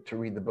waiting to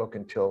read the book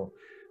until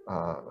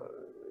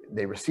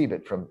they receive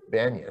it from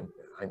Banyan.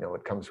 I know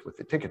it comes with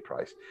the ticket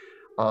price.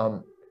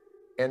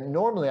 And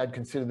normally I'd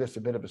consider this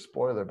a bit of a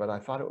spoiler, but I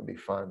thought it would be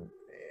fun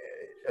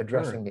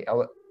addressing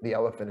the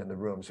elephant in the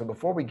room. So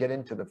before we get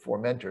into the 4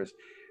 mentors,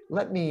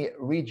 let me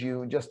read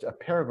you just a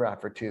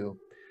paragraph or two,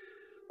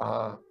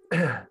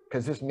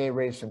 because this may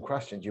raise some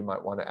questions you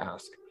might want to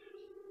ask.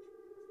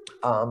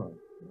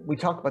 We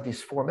talk about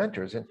these 4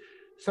 mentors, and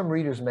some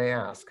readers may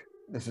ask,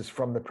 this is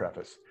from the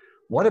preface,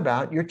 what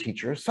about your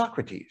teacher,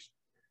 Socrates?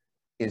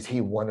 Is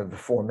he one of the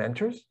 4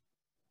 mentors?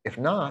 If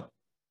not,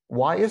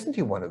 why isn't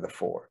he one of the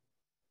 4?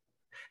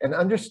 An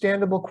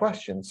understandable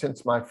question,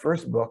 since my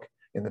first book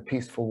in the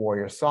Peaceful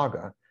Warrior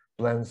saga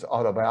blends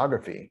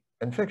autobiography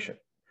and fiction,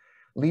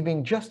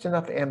 leaving just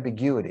enough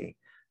ambiguity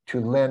to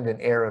lend an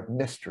air of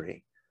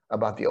mystery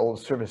about the old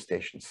service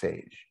station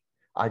sage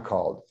I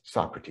called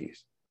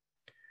Socrates.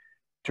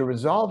 To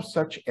resolve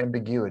such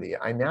ambiguity,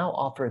 I now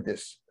offer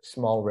this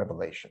small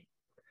revelation.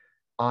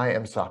 I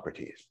am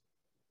Socrates.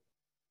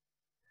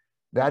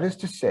 That is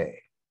to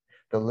say,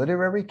 the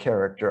literary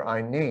character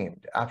I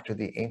named after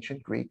the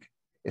ancient Greek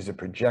is a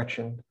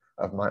projection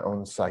of my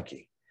own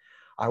psyche.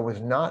 I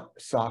was not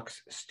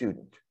Soc's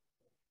student,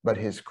 but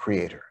his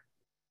creator.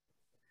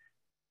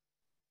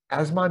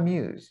 As my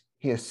muse,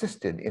 he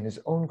assisted in his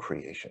own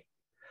creation.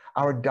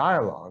 Our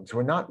dialogues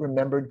were not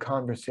remembered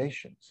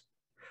conversations,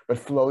 but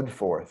flowed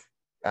forth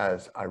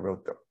as I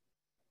wrote them.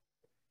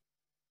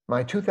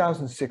 My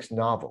 2006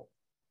 novel,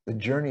 The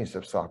Journeys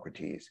of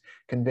Socrates,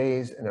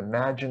 conveys an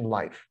imagined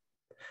life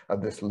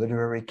of this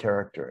literary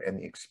character and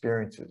the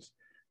experiences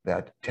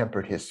that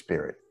tempered his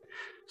spirit.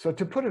 So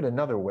to put it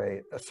another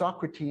way,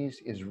 Socrates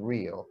is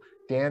real.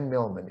 Dan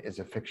Millman is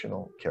a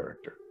fictional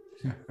character.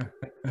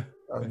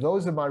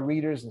 Those of my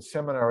readers and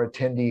seminar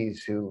attendees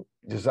who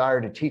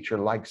desired a teacher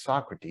like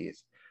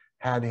Socrates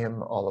had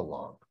him all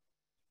along.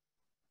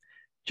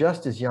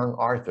 Just as young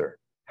Arthur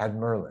had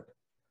Merlin,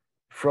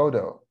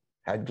 Frodo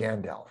had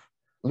Gandalf,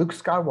 Luke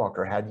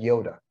Skywalker had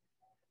Yoda,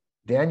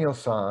 Daniel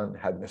San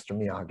had Mr.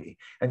 Miyagi,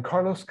 and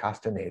Carlos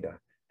Castaneda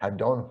had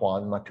Don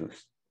Juan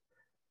Matus.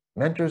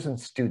 Mentors and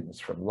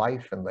students from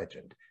life and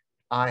legend,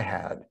 I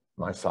had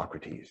my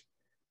Socrates.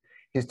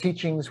 His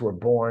teachings were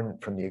born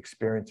from the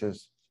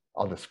experiences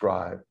I'll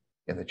describe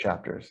in the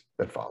chapters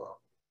that follow.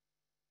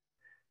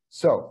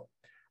 So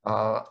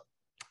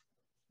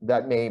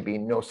that may be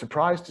no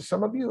surprise to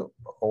some of you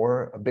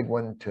or a big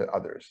one to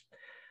others,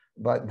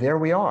 but there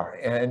we are.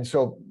 And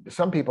so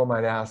some people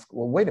might ask,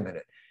 well, wait a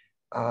minute.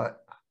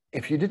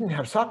 If you didn't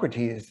have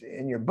Socrates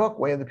in your book,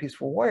 Way of the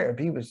Peaceful Warrior, if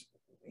he was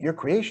your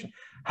creation,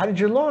 how did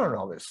you learn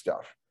all this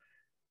stuff?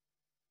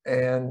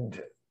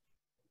 And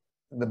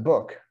the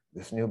book,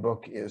 this new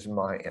book, is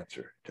my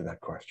answer to that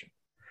question.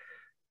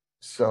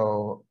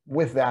 So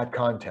with that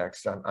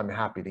context, I'm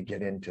happy to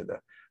get into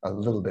a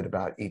little bit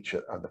about each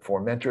of the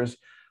 4 mentors,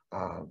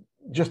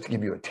 just to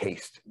give you a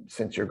taste,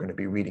 since you're going to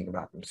be reading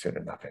about them soon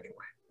enough anyway.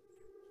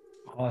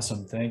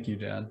 Awesome. Thank you,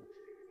 Dan.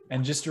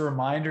 And just a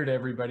reminder to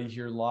everybody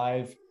here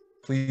live,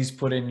 please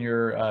put in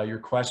your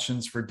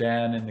questions for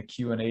Dan in the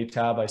Q&A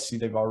tab. I see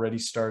they've already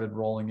started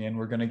rolling in.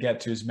 We're going to get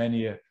to as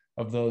many of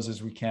of those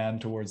as we can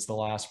towards the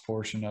last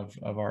portion of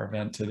our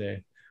event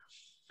today.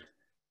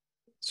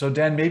 So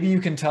Dan, maybe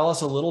you can tell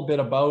us a little bit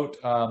about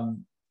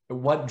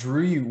what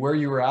drew you, where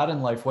you were at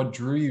in life, what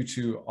drew you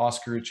to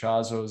Oscar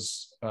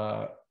Ichazo's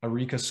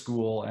Eureka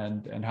School,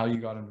 and how you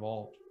got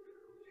involved.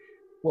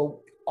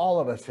 Well, all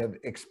of us have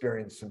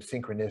experienced some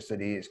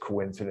synchronicities,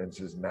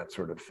 coincidences, and that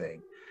sort of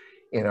thing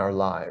in our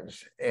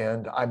lives.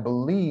 And I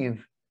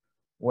believe,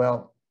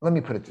 well, let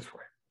me put it this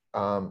way.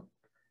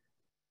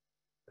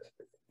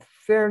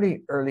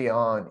 Fairly early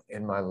on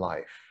in my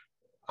life,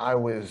 I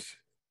was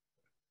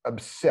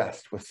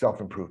obsessed with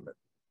self-improvement.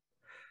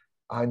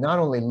 I not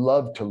only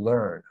loved to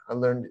learn, I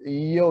learned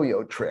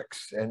yo-yo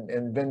tricks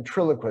and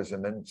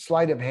ventriloquism and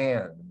sleight of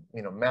hand,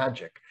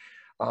 magic.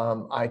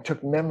 I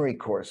took memory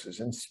courses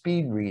and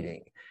speed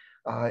reading,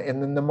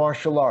 and then the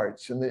martial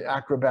arts and the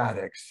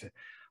acrobatics.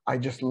 I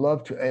just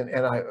loved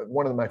to,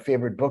 one of my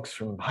favorite books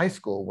from high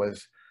school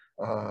was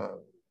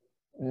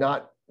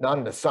not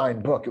an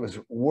assigned book. It was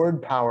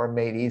Word Power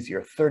Made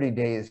Easier, 30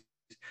 Days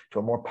to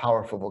a More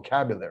Powerful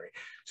Vocabulary.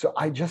 So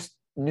I just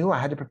knew I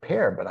had to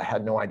prepare, but I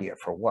had no idea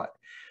for what.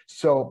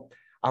 So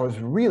I was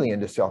really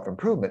into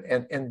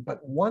self-improvement.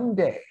 But one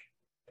day,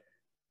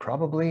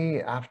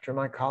 probably after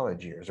my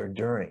college years or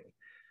during,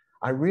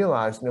 I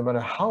realized no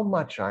matter how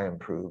much I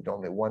improved,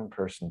 only one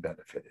person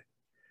benefited.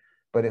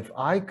 But if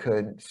I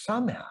could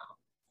somehow,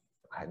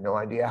 I had no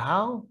idea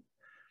how,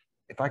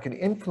 if I could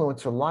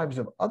influence the lives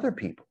of other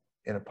people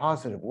in a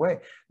positive way,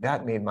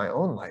 that made my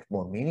own life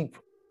more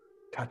meaningful,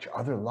 touch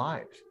other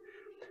lives.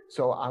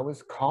 So I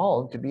was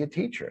called to be a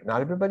teacher.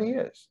 Not everybody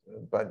is,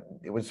 but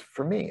it was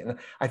for me. And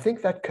I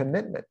think that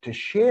commitment to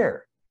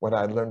share what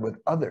I learned with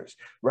others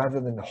rather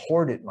than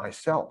hoard it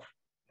myself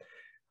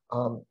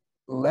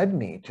led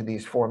me to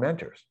these 4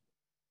 mentors.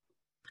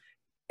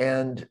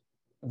 And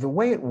the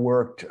way it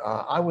worked,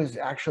 I was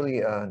actually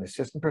an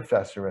assistant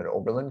professor at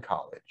Oberlin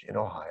College in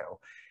Ohio.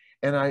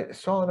 And I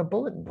saw on a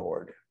bulletin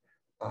board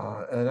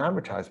an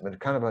advertisement,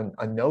 kind of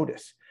a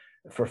notice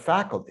for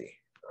faculty,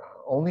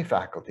 only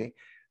faculty.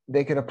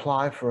 They could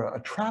apply for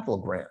a travel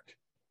grant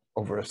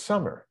over a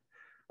summer,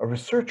 a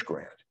research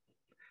grant,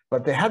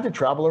 but they had to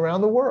travel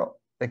around the world.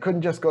 They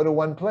couldn't just go to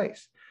one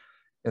place.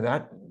 And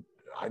that,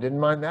 I didn't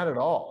mind that at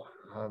all.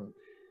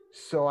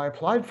 So I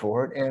applied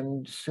for it,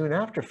 and soon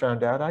after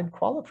found out I'd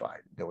qualified.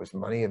 There was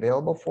money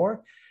available for it.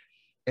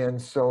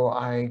 And so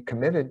I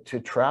committed to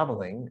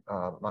traveling.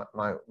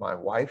 My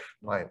wife,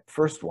 my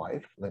first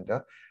wife,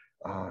 Linda,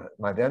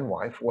 my then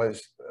wife,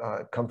 was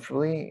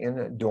comfortably in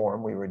a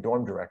dorm. We were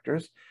dorm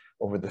directors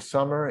over the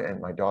summer, and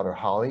my daughter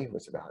Holly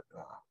was about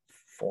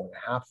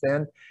 4.5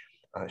 then.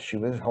 She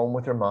was home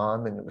with her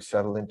mom and was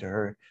settled into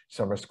her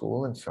summer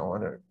school and so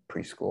on, or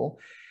preschool.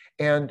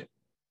 And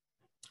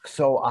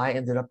so I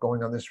ended up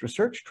going on this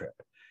research trip.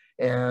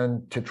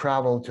 And to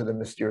travel to the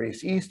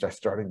mysterious East, I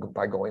started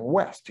by going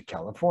west to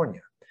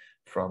California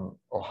from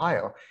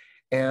Ohio.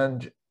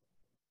 And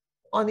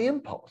on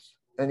impulse,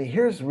 and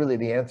here's really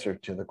the answer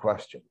to the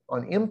question,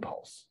 on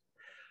impulse,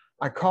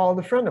 I called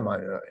a friend of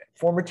mine, a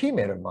former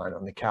teammate of mine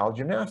on the Cal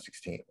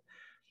gymnastics team.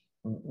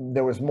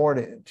 There was more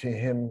to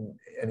him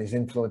and his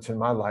influence in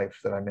my life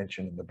that I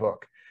mentioned in the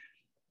book.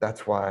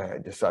 That's why I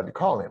decided to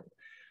call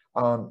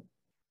him.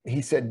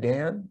 He said,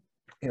 Dan,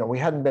 we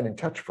hadn't been in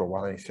touch for a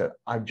while, and he said,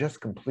 I've just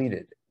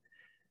completed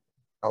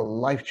a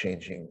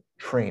life-changing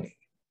training.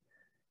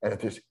 And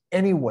if there's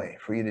any way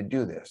for you to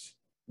do this,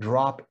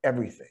 drop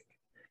everything,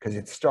 because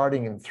it's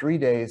starting in 3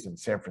 days in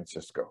San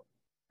Francisco.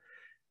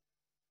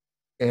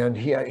 And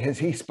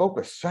he spoke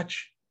with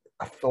such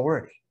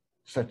authority,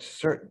 such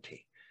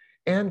certainty,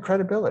 and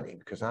credibility,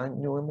 because I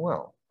knew him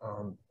well,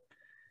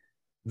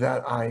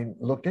 that I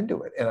looked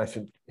into it. And I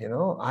said,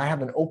 I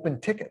have an open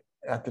ticket.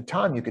 At the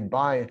time, you could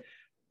buy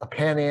a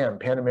Pan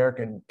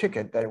American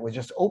ticket that was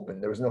just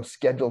open. There was no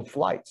scheduled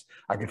flights.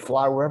 I could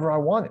fly wherever I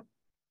wanted,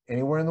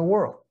 anywhere in the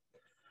world.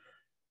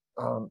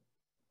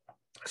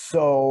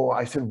 So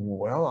I said,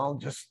 well, I'll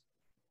just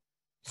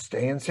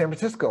stay in San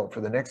Francisco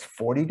for the next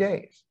 40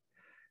 days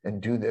and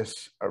do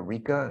this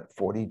Eureka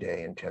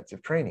 40-day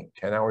intensive training,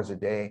 10 hours a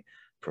day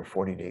for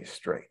 40 days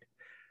straight.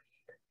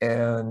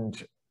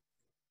 And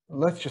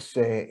let's just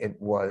say it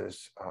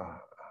was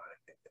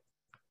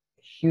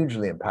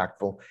hugely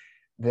impactful.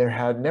 There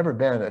had never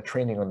been a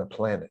training on the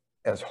planet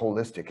as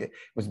holistic. It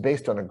was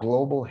based on a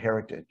global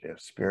heritage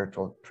of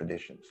spiritual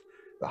traditions,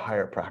 the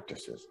higher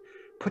practices,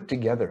 put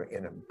together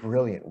in a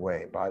brilliant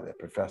way by the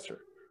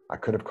professor. I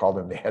could have called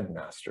him the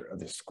headmaster of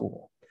this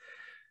school.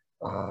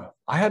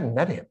 I hadn't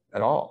met him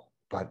at all,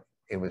 but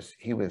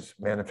he was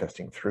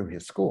manifesting through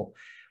his school.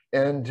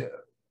 And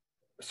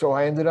so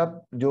I ended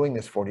up doing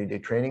this 40-day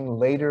training,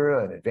 later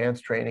an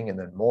advanced training, and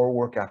then more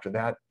work after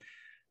that.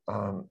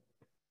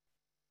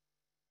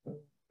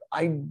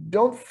 I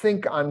don't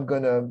think I'm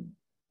going to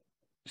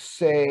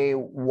say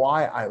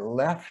why I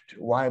left,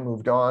 why I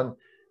moved on.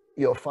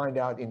 You'll find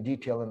out in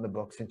detail in the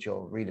book, since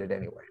you'll read it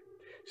anyway.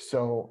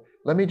 So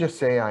let me just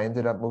say I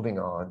ended up moving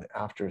on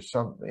after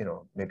some,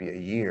 maybe a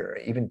year,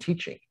 even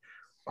teaching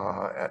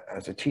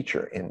as a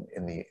teacher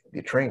in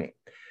the training.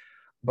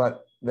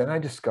 But then I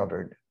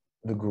discovered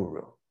the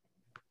guru,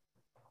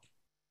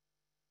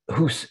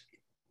 who's,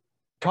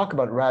 talk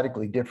about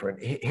radically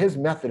different. His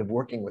method of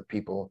working with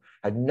people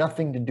had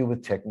nothing to do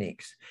with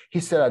techniques. He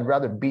said, I'd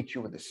rather beat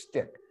you with a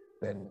stick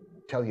than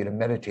tell you to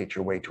meditate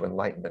your way to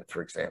enlightenment,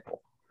 for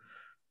example,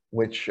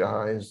 which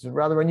is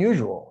rather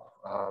unusual.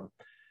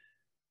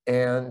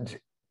 And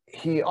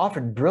he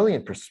offered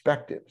brilliant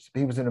perspectives.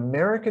 He was an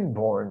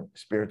American-born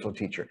spiritual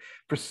teacher.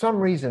 For some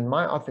reason,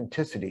 my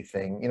authenticity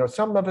thing, you know,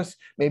 some of us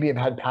maybe have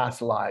had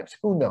past lives,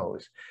 who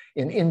knows,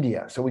 in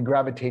India. So we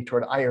gravitate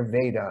toward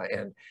Ayurveda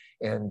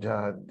and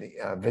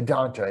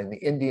Vedanta and the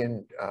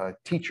Indian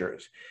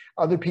teachers.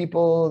 Other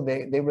people,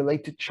 they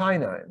relate to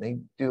China and they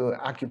do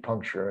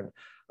acupuncture and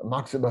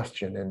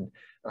moxibustion and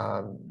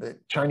the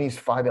Chinese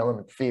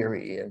 5-element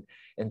theory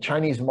and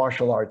Chinese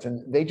martial arts,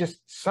 and they just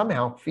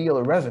somehow feel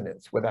a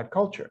resonance with that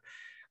culture.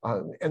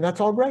 And that's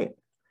all great.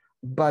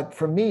 But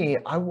for me,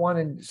 I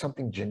wanted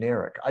something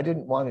generic. I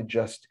didn't want to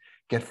just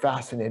get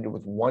fascinated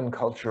with one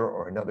culture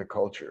or another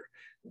culture.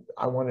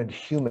 I wanted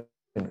human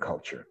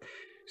culture.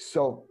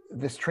 So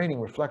this training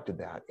reflected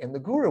that. And the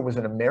guru was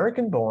an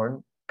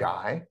American-born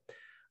guy,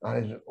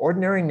 his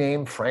ordinary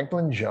name,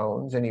 Franklin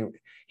Jones, and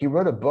he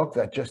wrote a book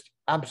that just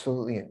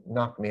absolutely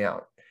knocked me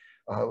out.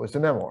 It was a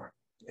memoir,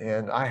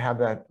 and I have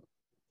that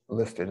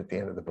listed at the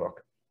end of the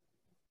book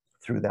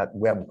through that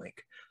web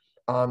link.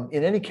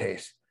 In any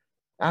case,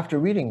 after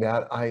reading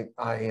that, I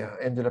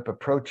ended up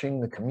approaching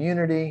the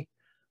community,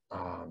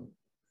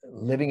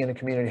 living in a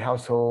community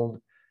household.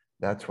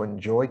 That's when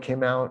Joy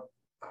came out.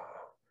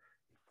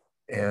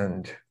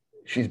 And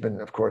she's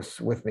been, of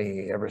course, with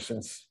me ever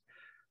since,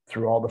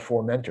 through all the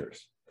 4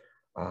 mentors.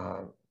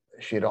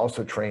 She had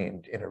also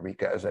trained in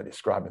Eureka, as I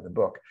describe in the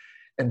book.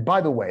 And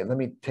by the way, let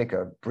me take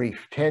a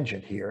brief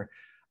tangent here.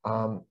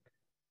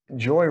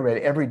 Joy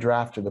read every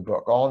draft of the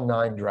book, all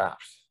 9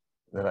 drafts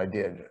that I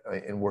did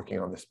in working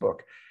on this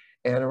book.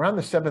 And around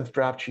the 7th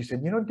draft, she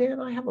said, you know, Dan,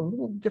 I have a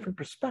little different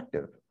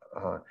perspective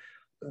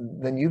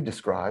than you've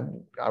described.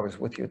 I was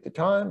with you at the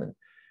time,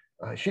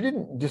 and she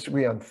didn't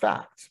disagree on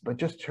facts, but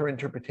just her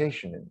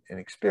interpretation and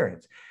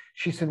experience.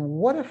 She said,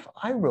 what if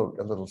I wrote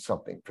a little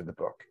something for the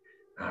book?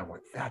 And I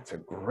went, that's a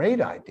great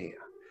idea.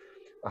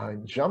 I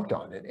jumped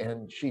on it,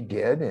 and she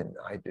did, and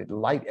I did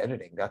light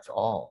editing, that's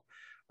all.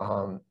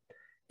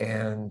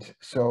 And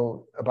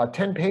so about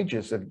 10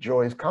 pages of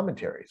Joy's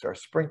commentaries are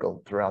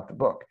sprinkled throughout the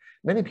book.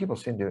 Many people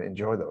seem to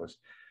enjoy those.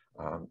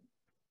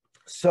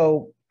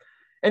 So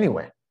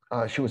anyway,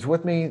 she was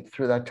with me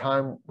through that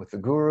time with the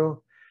guru,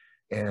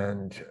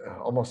 and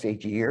almost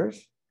 8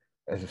 years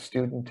as a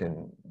student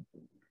and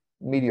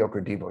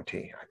mediocre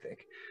devotee, I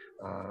think.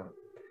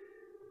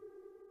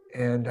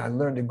 And I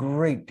learned a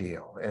great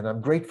deal, and I'm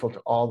grateful to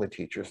all the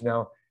teachers.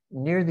 Now,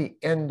 near the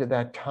end of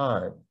that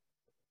time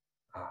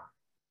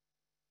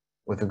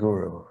with the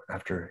guru,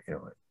 after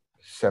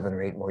 7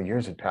 or 8 more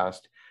years had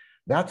passed,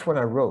 that's when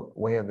I wrote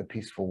Way of the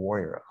Peaceful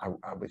Warrior.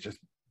 I was just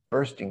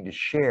bursting to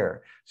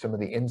share some of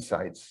the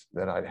insights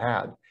that I'd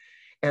had.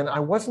 And I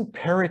wasn't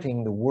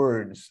parroting the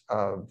words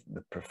of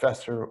the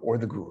professor or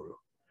the guru,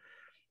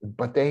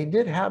 but they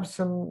did have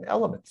some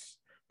elements.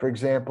 For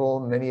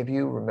example, many of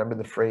you remember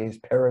the phrase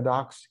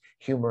paradox,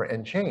 humor,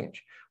 and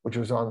change, which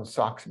was on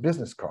Sachs'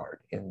 business card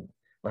in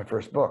my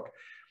first book.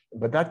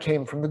 But that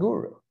came from the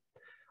guru.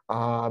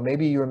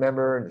 Maybe you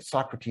remember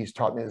Socrates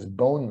taught me this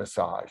bone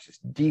massage, this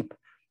deep,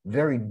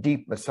 very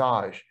deep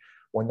massage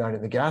one night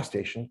in the gas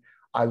station.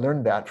 I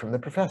learned that from the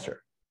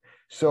professor.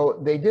 So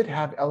they did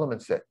have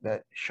elements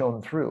that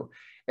shone through.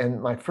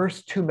 And my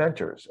first 2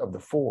 mentors of the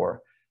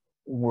 4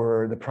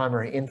 were the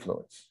primary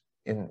influence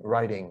in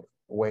writing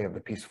Way of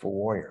the Peaceful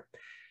Warrior.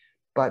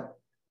 But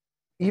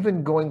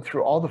even going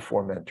through all the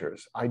 4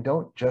 mentors, I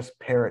don't just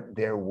parrot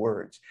their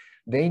words.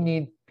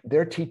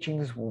 Their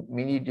teachings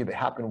need to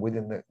happen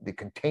within the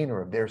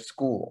container of their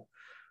school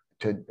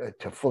to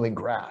fully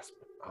grasp.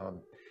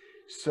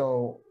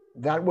 So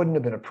that wouldn't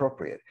have been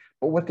appropriate.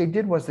 But what they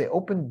did was they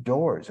opened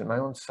doors in my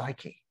own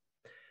psyche,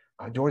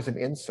 doors of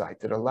insight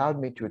that allowed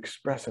me to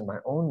express in my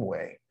own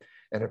way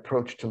an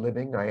approach to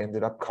living I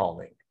ended up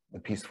calling the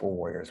Peaceful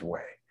Warrior's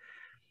Way.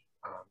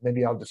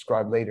 Maybe I'll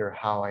describe later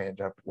how I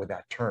end up with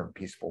that term,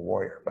 Peaceful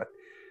Warrior. But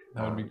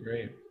that would be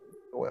great.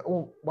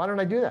 Well, why don't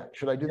I do that?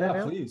 Should I do that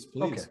now? Please.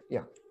 Okay,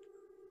 yeah.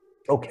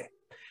 Okay.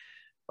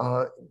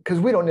 Because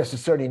we don't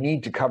necessarily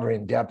need to cover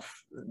in depth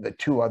the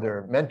 2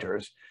 other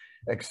mentors,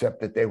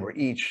 except that they were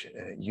each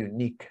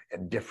unique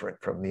and different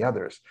from the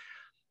others.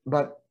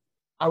 But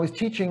I was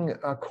teaching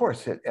a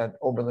course at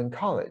Oberlin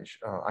College.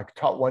 I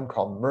taught one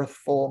called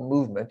Mirthful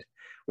Movement,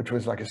 which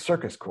was like a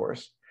circus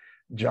course,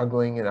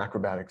 juggling and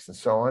acrobatics and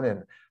so on.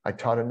 And I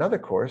taught another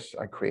course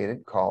I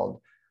created called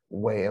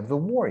Way of the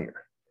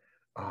Warrior.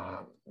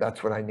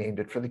 That's what I named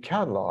it for the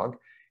catalog.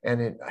 And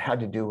it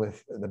had to do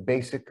with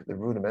the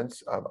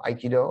rudiments of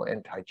Aikido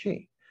and Tai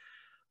Chi.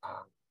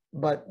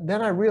 But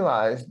then I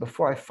realized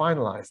before I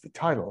finalized the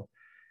title,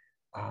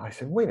 I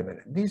said, wait a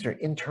minute, these are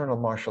internal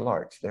martial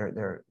arts.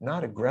 They're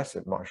not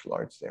aggressive martial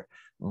arts. They're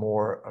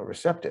more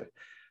receptive,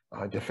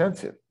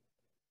 defensive.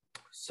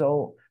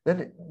 So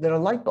then a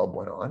light bulb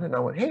went on, and I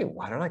went, hey,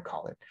 why don't I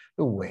call it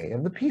The Way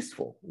of the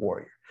Peaceful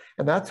Warrior?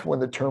 And that's when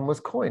the term was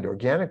coined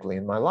organically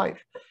in my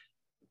life.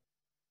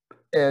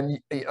 And,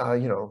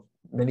 you know,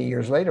 many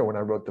years later, when I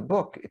wrote the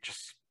book, it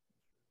just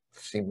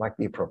seemed like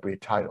the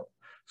appropriate title.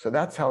 So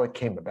that's how it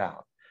came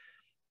about.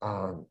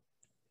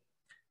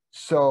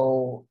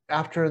 So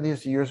after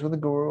these years with the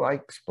guru, I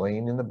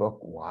explained in the book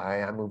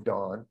why I moved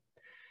on,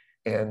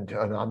 and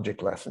an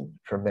object lesson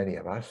for many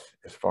of us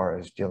as far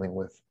as dealing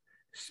with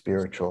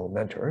spiritual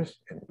mentors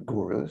and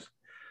gurus,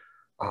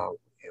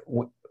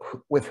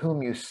 with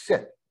whom you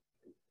sit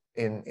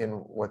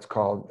in what's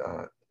called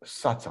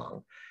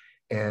satsang,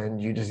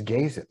 and you just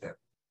gaze at them,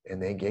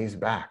 and they gaze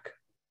back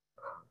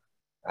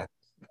at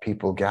the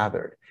people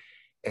gathered,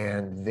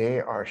 and they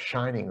are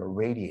shining or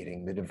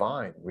radiating the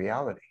divine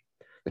reality,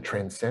 the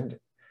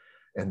transcendent.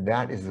 And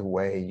that is the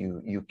way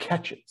you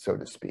catch it, so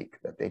to speak,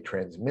 that they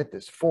transmit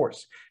this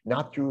force,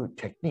 not through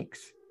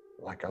techniques,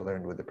 like I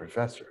learned with the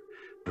professor,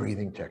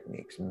 breathing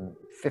techniques,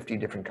 50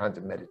 different kinds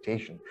of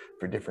meditation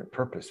for different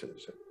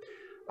purposes,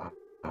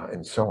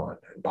 and so on,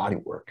 body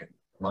work and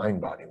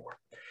mind-body work.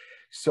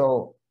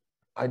 So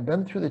I'd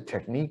been through the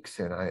techniques,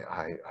 and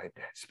I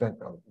spent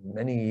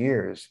many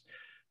years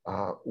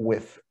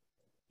with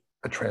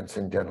a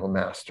transcendental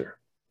master.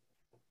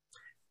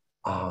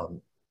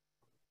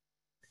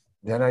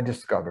 Then I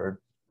discovered,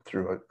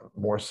 through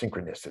more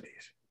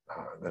synchronicities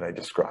that I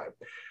described,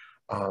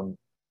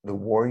 the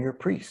warrior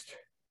priest.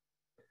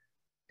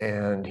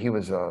 And he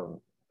was a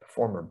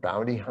former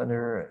bounty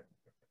hunter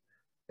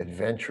and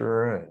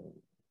adventurer and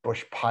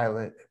bush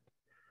pilot,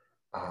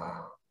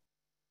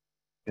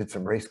 did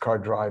some race car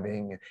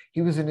driving.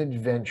 He was an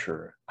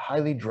adventurer,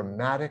 highly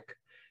dramatic,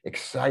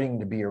 exciting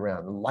to be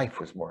around.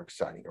 Life was more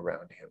exciting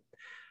around him.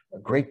 A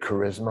great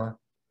charisma.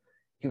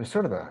 He was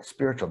sort of a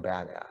spiritual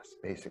badass,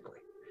 basically.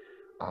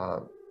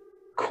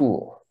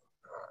 Cool,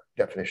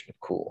 definition of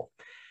cool.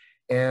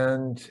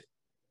 And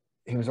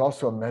he was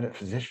also a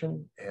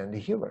metaphysician and a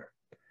healer,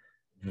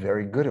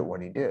 very good at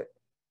what he did.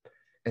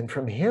 And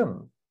from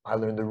him, I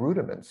learned the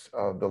rudiments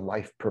of the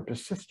life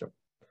purpose system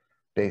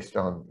based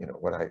on, you know,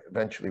 what I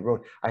eventually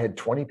wrote. I had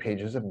 20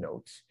 pages of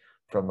notes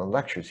from the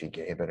lectures he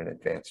gave at an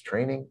advanced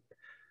training.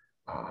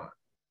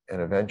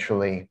 And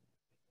eventually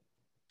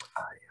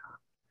I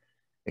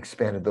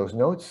expanded those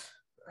notes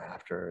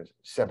after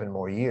 7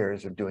 more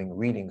years of doing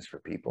readings for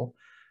people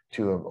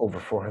to an over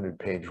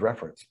 400-page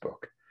reference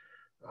book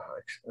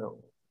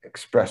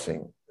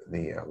expressing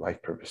the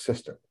life purpose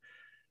system.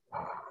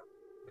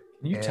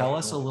 Can you tell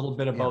us a little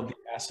bit about the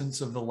essence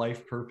of the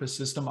life purpose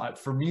system?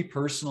 For me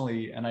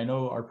personally, and I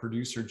know our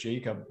producer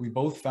Jacob, we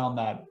both found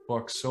that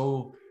book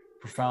so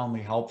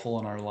profoundly helpful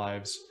in our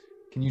lives.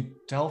 Can you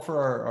tell for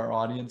our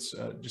audience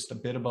just a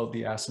bit about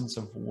the essence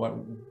of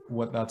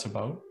what that's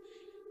about?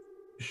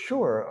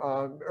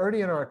 Sure.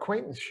 Early in our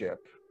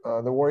acquaintanceship,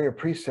 the warrior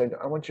priest said,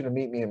 I want you to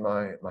meet me in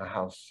my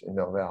house in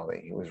Mill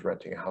Valley. He was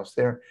renting a house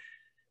there.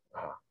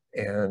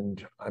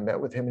 And I met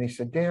with him, and he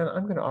said, Dan,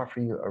 I'm going to offer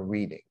you a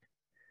reading.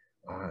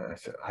 I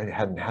said, I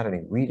hadn't had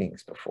any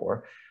readings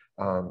before.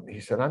 He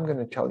said, I'm going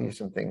to tell you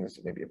some things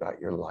maybe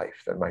about your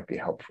life that might be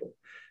helpful,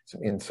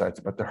 some insights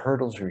about the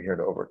hurdles you're here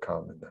to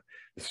overcome and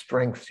the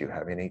strengths you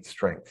have, innate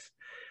strengths.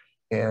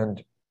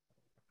 And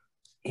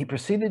he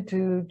proceeded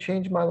to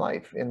change my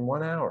life in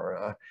 1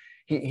 hour.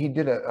 He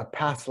did a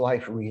past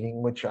life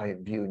reading, which I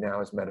view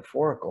now as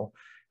metaphorical,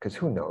 because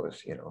who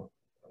knows, you know,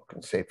 I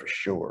can say for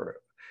sure,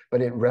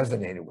 but it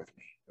resonated with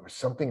me. There was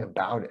something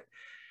about it.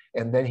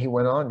 And then he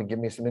went on to give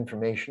me some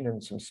information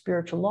and some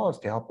spiritual laws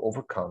to help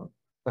overcome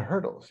the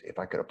hurdles. If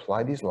I could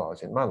apply these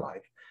laws in my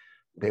life,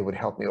 they would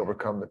help me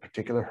overcome the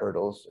particular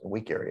hurdles and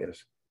weak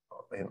areas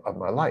of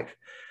my life.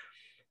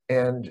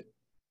 And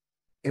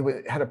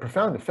it had a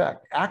profound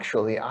effect.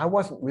 Actually, I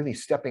wasn't really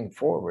stepping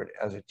forward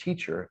as a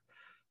teacher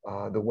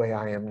the way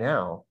I am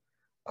now.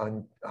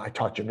 I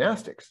taught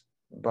gymnastics,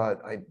 but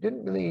I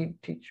didn't really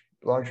teach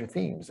larger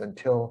themes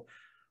until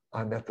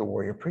I met the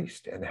warrior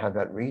priest and had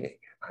that reading.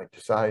 I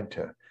decided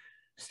to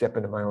step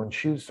into my own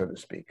shoes, so to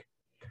speak.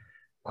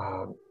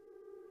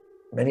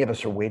 Many of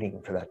us are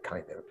waiting for that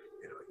kind of,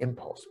 you know,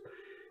 impulse.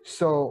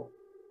 So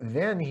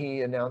then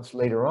he announced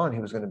later on he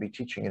was going to be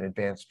teaching an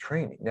advanced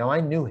training. Now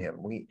I knew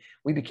him. We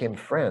became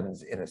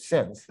friends in a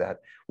sense that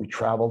we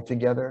traveled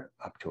together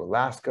up to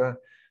Alaska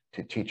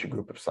to teach a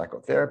group of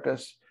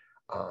psychotherapists.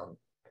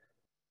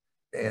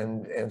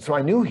 And so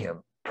I knew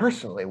him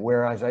personally,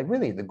 whereas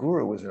the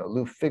guru was an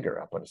aloof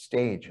figure up on a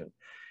stage,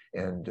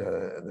 and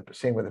the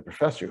same with the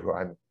professor who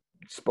I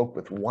spoke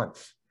with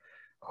once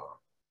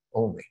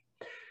only.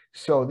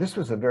 So this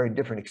was a very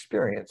different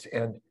experience.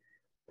 And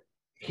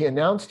he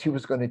announced he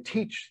was going to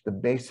teach the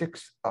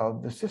basics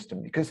of the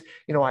system because,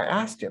 you know, I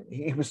asked him,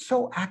 he was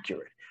so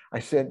accurate. I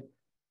said,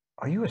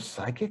 are you a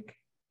psychic?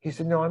 He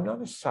said, no, I'm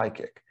not a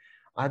psychic.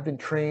 I've been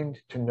trained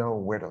to know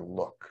where to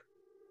look.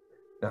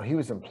 Now he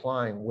was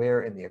implying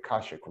where in the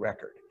Akashic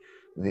record,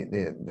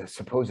 the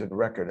supposed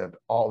record of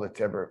all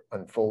that's ever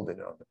unfolded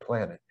on the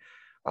planet,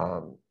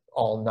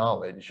 all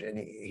knowledge, and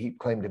he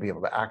claimed to be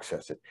able to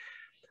access it.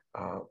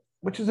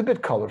 which is a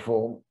bit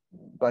colorful,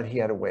 but he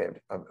had a way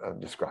of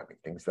describing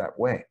things that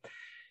way.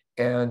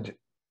 And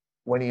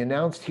when he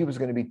announced he was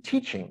going to be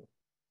teaching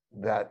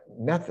that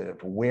method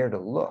of where to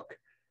look,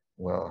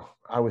 well,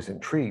 I was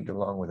intrigued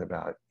along with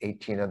about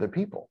 18 other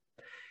people.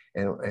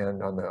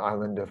 And on the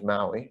island of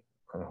Maui,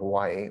 on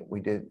Hawaii,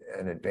 we did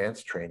an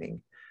advanced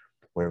training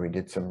where we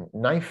did some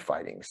knife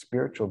fighting,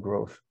 spiritual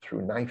growth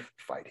through knife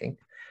fighting,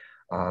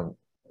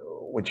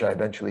 which I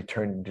eventually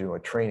turned into a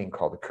training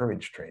called the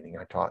Courage Training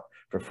I taught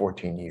for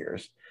 14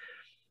 years.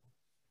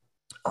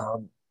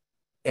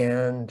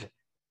 And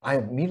I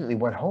immediately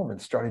went home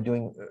and started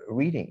doing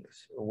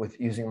readings with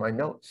using my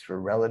notes for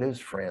relatives,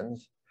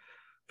 friends,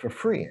 for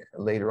free.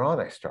 Later on,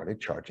 I started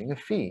charging a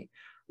fee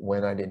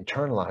when I'd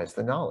internalized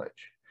the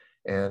knowledge.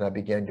 And I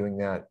began doing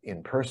that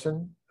in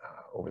person,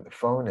 over the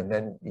phone, and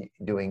then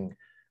doing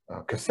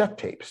cassette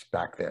tapes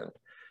back then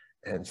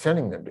and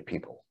sending them to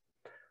people.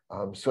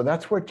 So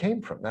that's where it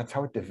came from. That's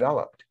how it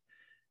developed.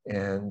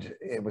 And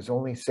it was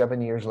only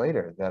 7 years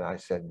later that I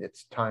said,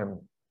 it's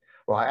time.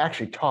 Well, I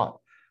actually taught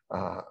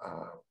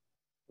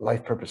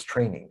life purpose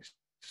trainings,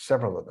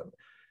 several of them,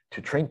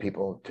 to train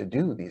people to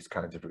do these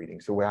kinds of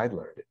readings the way I'd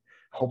learned it,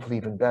 hopefully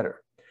even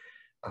better.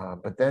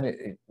 But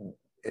then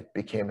it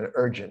became an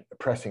urgent,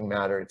 pressing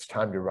matter. It's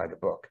time to write a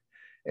book.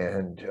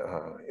 And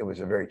it was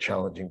a very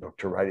challenging book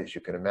to write, as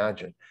you can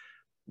imagine.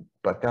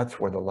 But that's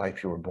where The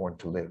Life You Were Born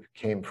to Live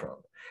came from.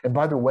 And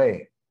by the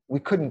way, we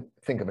couldn't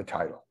think of a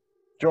title.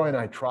 Joy and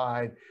I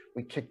tried,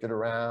 we kicked it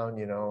around,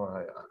 you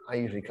know, I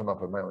usually come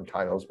up with my own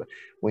titles, but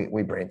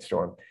we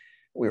brainstormed.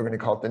 We were going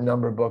to call it The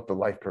Number Book, The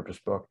Life Purpose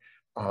Book.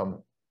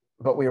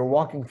 But we were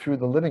walking through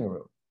the living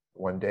room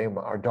one day,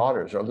 our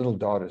daughters, our little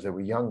daughters, they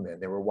were young then,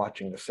 they were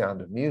watching The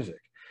Sound of Music.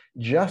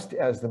 Just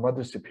as the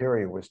Mother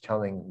Superior was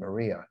telling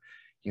Maria,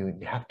 you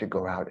have to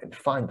go out and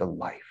find the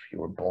life you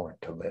were born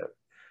to live.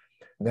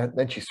 And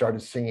then she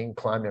started singing,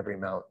 Climb Every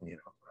Mountain, you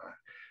know,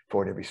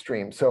 Ford Every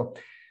Stream. So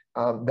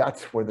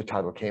that's where the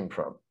title came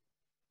from.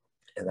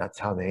 And that's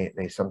how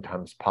they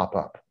sometimes pop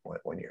up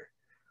when you're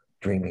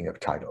dreaming of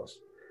titles.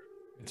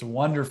 It's a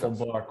wonderful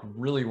book,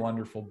 really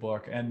wonderful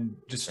book. And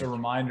just a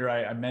reminder,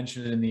 I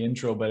mentioned it in the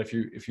intro, but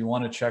if you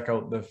want to check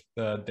out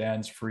the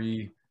Dan's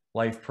free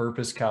life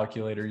purpose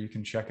calculator, you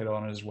can check it out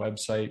on his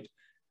website,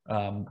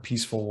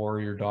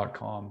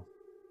 peacefulwarrior.com.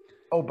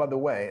 Oh, by the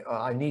way,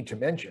 I need to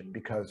mention,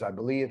 because I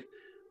believe,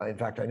 in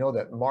fact, I know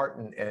that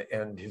Martin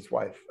and his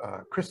wife,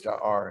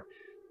 Krista, are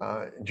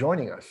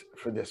joining us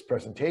for this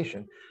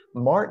presentation.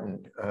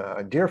 Martin,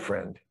 a dear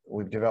friend,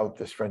 we've developed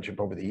this friendship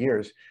over the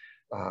years.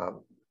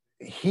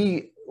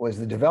 He was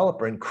the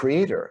developer and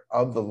creator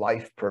of the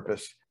Life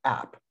Purpose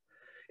app.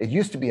 It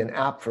used to be an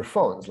app for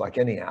phones, like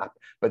any app,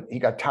 but he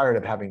got tired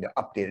of having to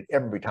update it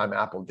every time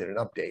Apple did an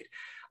update.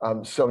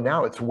 So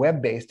now it's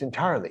web-based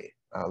entirely,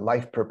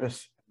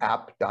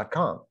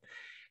 lifepurposeapp.com.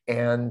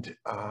 And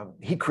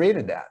he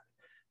created that.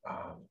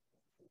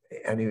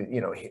 And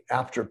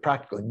after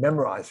practically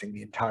memorizing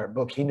the entire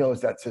book, he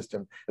knows that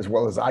system as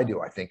well as I do,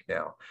 I think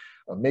now,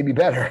 maybe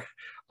better.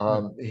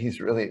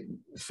 He's really,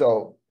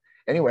 so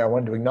anyway, I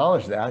wanted to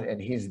acknowledge that,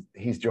 and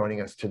he's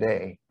joining us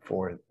today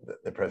for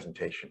the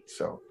presentation.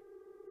 So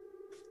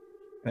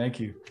thank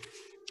you.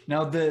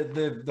 Now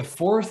the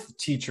fourth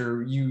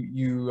teacher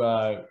you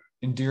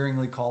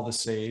endearingly call the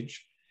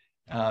sage.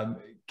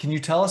 Can you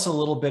tell us a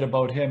little bit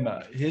about him?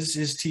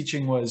 His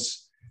teaching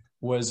was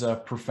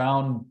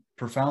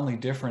profoundly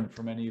different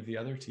from any of the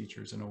other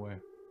teachers in a way.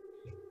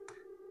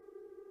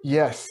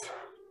 Yes.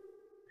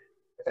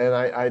 And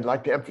I'd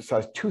like to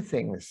emphasize two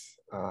things.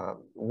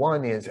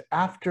 One is,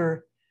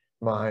 after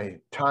my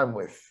time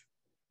with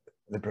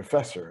the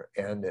professor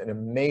and an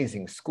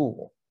amazing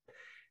school,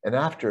 and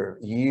after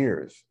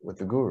years with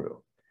the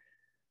guru,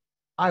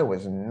 I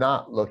was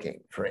not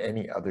looking for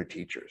any other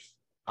teachers.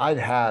 I'd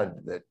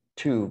had the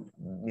two,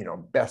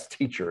 best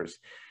teachers.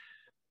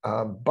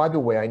 By the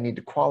way, I need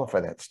to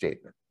qualify that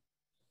statement.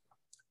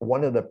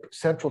 One of the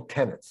central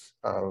tenets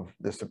of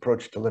this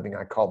approach to living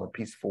I call the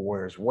Peaceful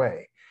Warrior's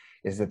Way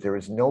is that there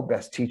is no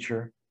best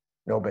teacher,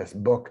 no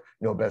best book,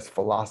 no best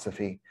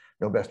philosophy,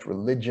 no best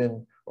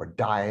religion or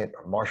diet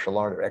or martial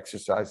art or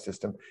exercise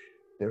system.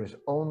 There is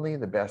only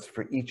the best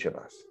for each of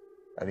us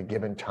at a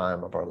given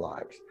time of our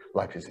lives.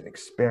 Life is an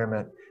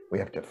experiment. We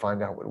have to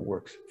find out what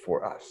works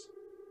for us.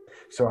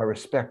 So I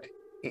respect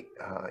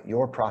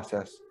your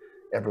process,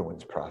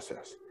 everyone's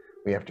process.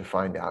 We have to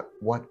find out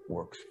what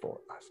works for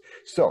us.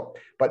 So,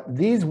 but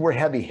these were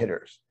heavy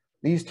hitters.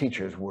 These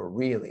teachers were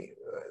really,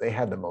 they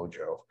had the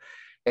mojo.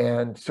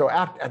 And so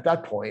at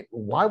that point,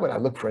 why would I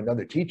look for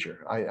another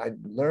teacher? I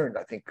learned,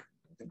 I think,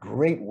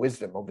 great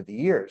wisdom over the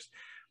years.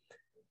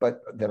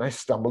 But then I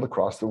stumbled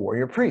across the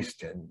Warrior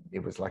Priest, and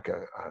it was like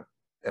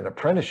an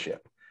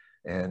apprenticeship,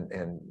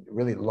 and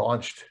really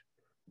launched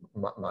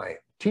my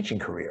teaching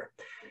career.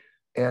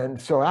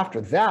 And so after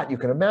that, you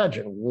can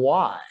imagine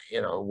why,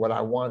 would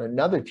I want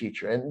another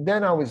teacher? And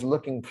then I was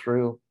looking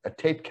through a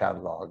tape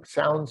catalog.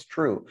 Sounds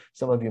True.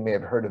 Some of you may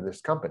have heard of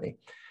this company,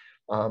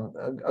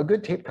 a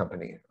good tape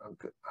company,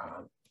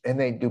 and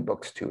they do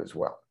books too as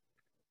well.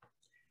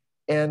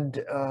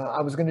 And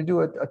I was going to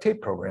do a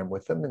tape program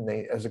with them. And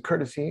they, as a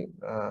courtesy,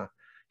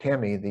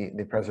 Tammy,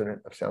 the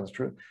president of Sounds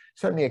True,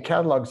 sent me a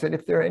catalog, said,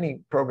 if there are any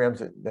programs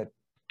that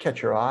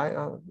catch your eye,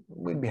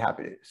 we'd be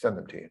happy to send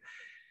them to you.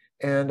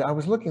 And I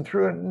was looking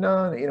through it.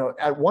 No, you know,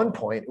 at one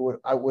point,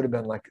 I would have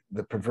been like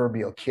the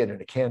proverbial kid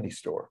in a candy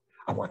store.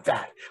 I want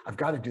that. I've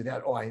got to do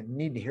that. Oh, I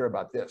need to hear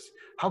about this.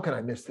 How can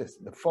I miss this?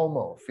 The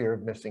FOMO, fear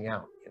of missing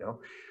out, you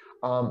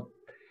know?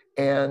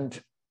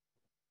 And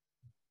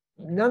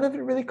none of it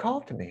really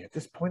called to me at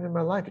this point in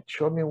my life. It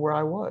showed me where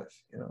I was,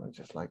 you know, it's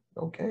just like,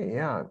 okay,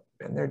 yeah, I've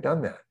been there,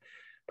 done that.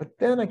 But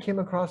then I came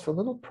across a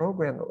little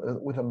program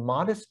with a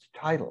modest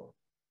title.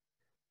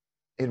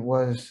 It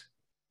was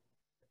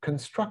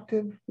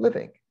Constructive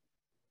Living.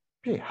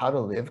 Gee, how to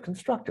live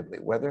constructively,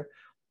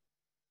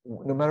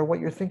 no matter what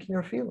you're thinking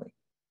or feeling.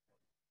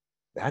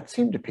 That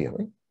seemed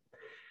appealing.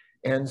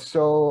 And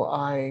so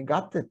I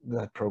got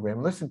that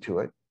program, listened to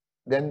it,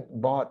 then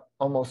bought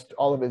almost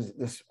all of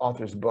this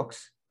author's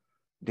books.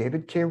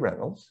 David K.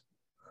 Reynolds,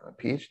 a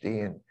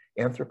PhD in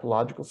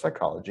anthropological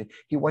psychology.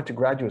 He went to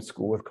graduate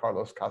school with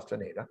Carlos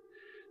Castaneda.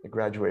 They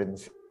graduated in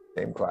the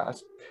same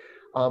class.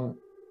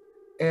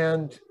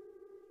 And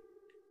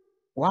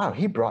wow,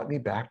 he brought me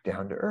back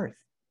down to earth.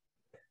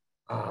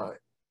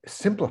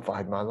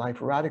 Simplified my life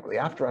radically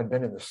after I'd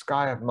been in the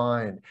sky of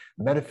mind,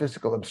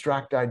 metaphysical,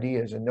 abstract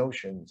ideas and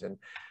notions, and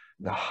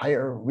the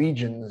higher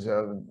regions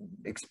of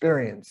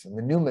experience, and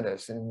the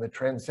numinous and the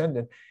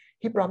transcendent.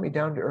 He brought me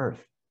down to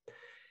earth.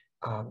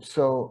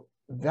 So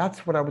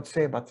that's what I would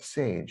say about the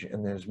sage,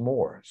 and there's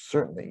more.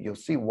 Certainly, you'll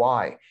see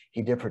why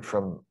he differed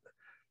from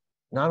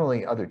not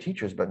only other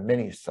teachers, but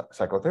many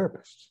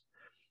psychotherapists.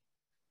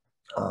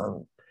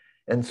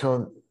 And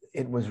so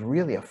it was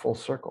really a full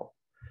circle.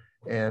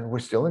 And we're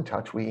still in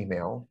touch. We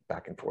email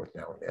back and forth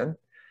now and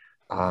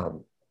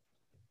then.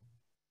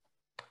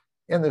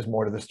 And there's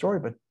more to the story,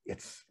 but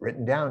it's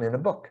written down in a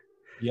book.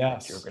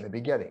 Yes. That you're going to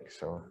be getting.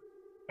 So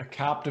a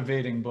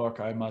captivating book,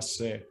 I must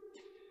say.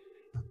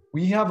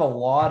 We have a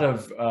lot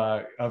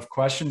of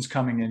questions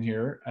coming in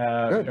here.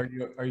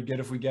 Are you good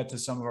if we get to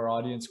some of our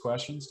audience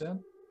questions, Dan?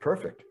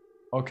 Perfect.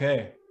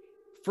 Okay.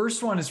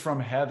 First one is from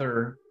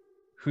Heather,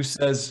 who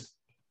says,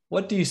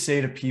 what do you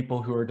say to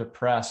people who are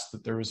depressed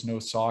that there was no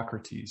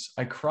Socrates?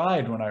 I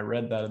cried when I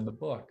read that in the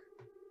book.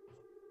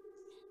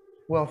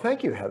 Well,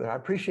 thank you, Heather. I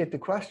appreciate the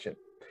question.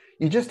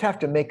 You just have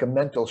to make a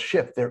mental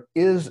shift. There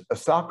is a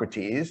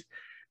Socrates,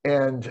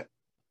 and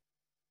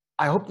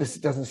I hope this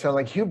doesn't sound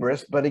like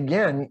hubris, but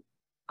again,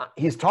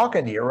 he's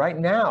talking to you right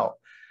now.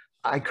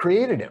 I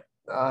created him.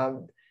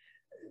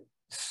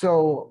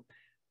 So,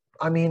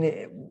 I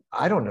mean,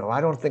 I don't know.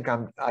 I don't think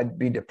I'd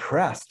be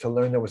depressed to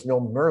learn there was no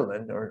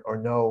Merlin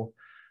or no,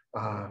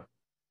 I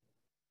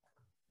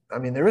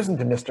mean, there isn't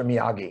a Mr.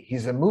 Miyagi.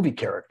 He's a movie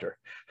character.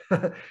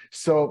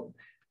 So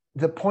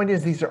the point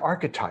is, these are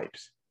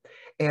archetypes.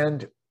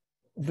 And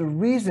the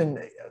reason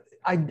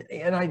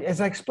as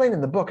I explained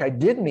in the book, I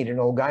did meet an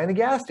old guy in a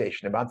gas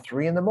station about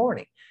 3 in the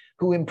morning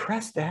who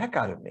impressed the heck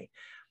out of me.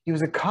 He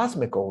was a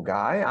cosmic old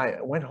guy.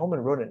 I went home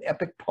and wrote an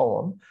epic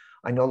poem.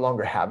 I no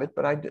longer have it,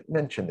 but I did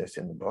mention this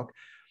in the book.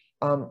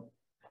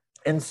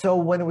 And so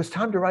when it was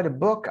time to write a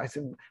book, I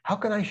said, how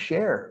can I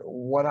share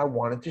what I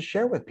wanted to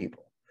share with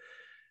people?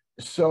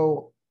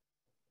 So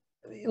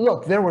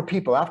look, there were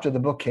people after the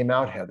book came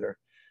out, Heather,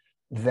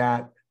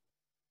 that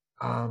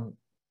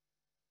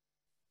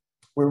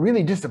were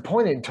really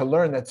disappointed to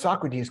learn that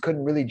Socrates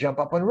couldn't really jump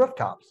up on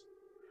rooftops.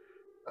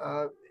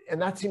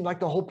 And that seemed like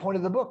the whole point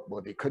of the book. Well,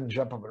 if he couldn't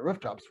jump up on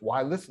rooftops,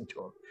 why listen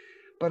to him?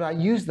 But I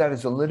used that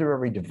as a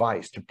literary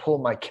device to pull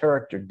my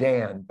character,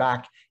 Dan,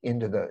 back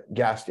into the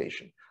gas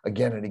station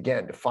again and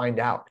again to find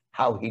out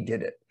how he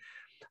did it.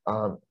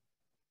 Well,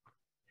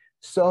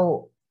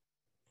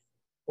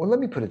 let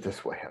me put it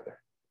this way, Heather.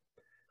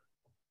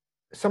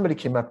 Somebody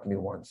came up to me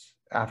once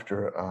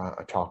after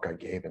a talk I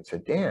gave and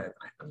said, Dan,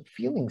 I'm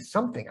feeling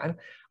something.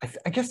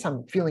 I guess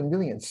I'm feeling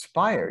really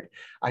inspired.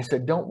 I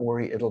said, don't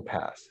worry, it'll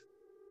pass.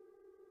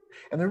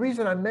 And the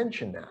reason I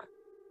mention that,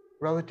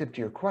 relative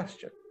to your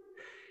question,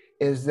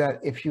 is that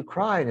if you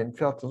cried and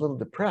felt a little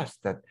depressed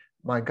that,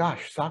 my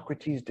gosh,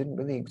 Socrates didn't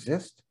really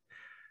exist,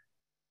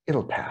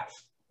 it'll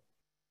pass.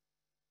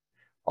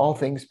 All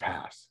things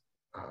pass.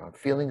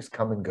 Feelings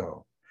come and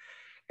go.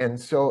 And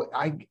so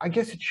I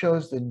guess it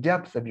shows the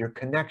depth of your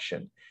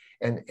connection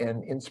and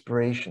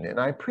inspiration. And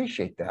I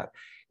appreciate that.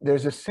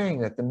 There's a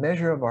saying that the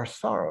measure of our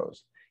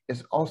sorrows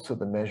is also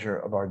the measure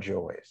of our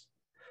joys.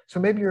 So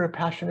maybe you're a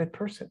passionate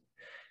person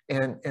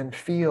and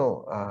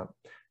feel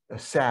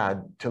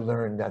sad to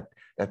learn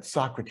that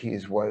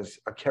Socrates was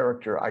a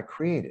character I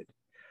created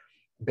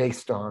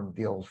based on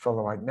the old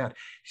fellow I'd met.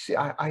 See,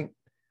 I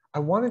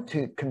wanted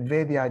to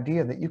convey the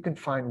idea that you can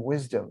find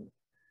wisdom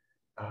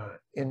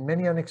in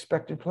many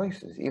unexpected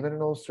places, even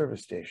an old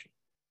service station.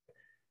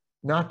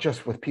 Not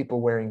just with people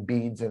wearing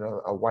beads in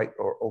a white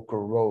or ochre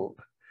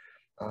robe,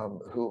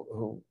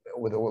 who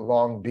with a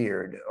long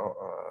beard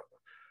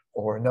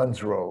or a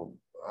nun's robe.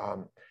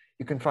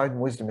 You can find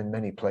wisdom in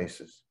many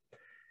places.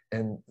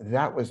 And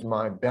that was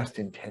my best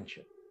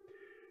intention.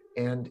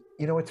 And,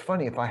 you know, it's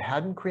funny, if I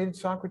hadn't created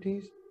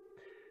Socrates,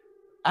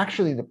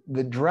 actually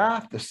the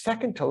draft, the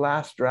second to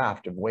last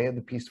draft of Way of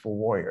the Peaceful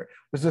Warrior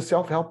was a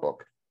self-help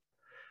book.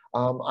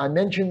 I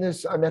mentioned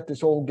this, I met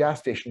this old gas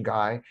station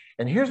guy,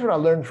 and here's what I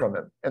learned from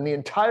him. And the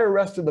entire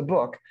rest of the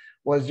book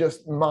was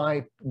just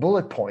my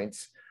bullet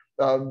points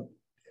of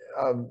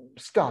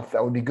stuff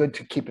that would be good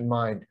to keep in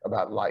mind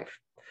about life.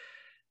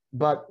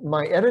 But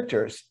my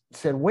editors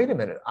said, wait a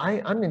minute,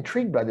 I'm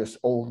intrigued by this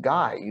old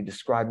guy you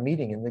described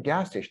meeting in the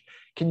gas station.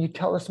 Can you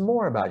tell us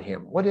more about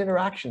him? What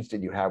interactions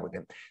did you have with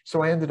him?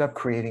 So I ended up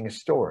creating a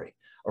story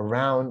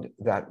around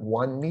that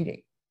one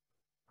meeting.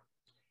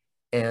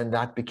 And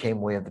that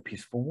became Way of the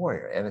Peaceful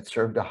Warrior, and it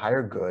served a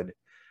higher good.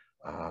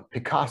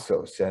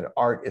 Picasso said,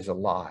 art is a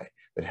lie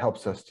that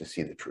helps us to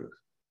see the truth.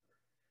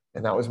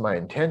 And that was my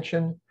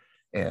intention.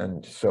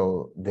 And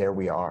so there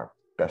we are.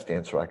 Best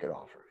answer I could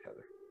offer,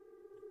 Heather.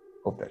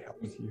 Hope that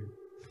helps. Thank you.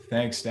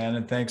 Thanks, Dan,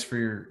 and thanks for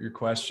your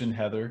question,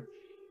 Heather.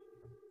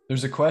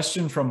 There's a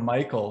question from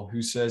Michael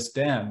who says,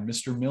 Dan,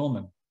 Mr.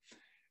 Millman,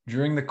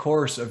 during the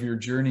course of your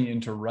journey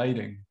into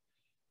writing,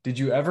 did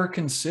you ever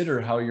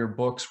consider how your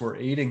books were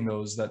aiding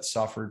those that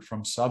suffered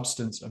from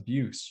substance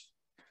abuse?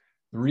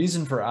 The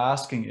reason for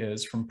asking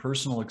is, from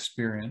personal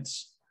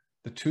experience,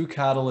 the two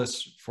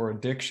catalysts for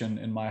addiction,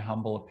 in my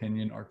humble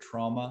opinion, are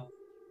trauma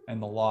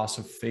and the loss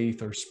of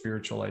faith or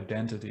spiritual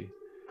identity.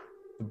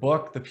 The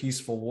book, The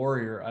Peaceful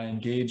Warrior, I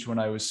engaged when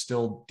I was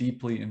still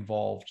deeply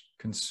involved,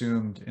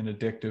 consumed in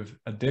addictive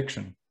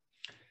addiction.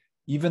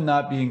 Even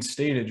that being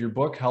stated, your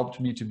book helped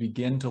me to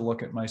begin to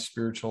look at my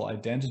spiritual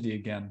identity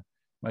again,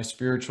 my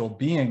spiritual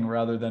being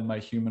rather than my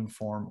human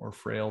form or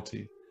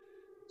frailty.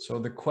 So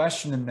the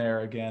question in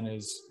there again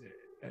is,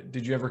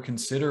 did you ever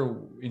consider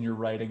in your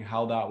writing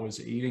how that was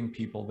aiding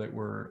people that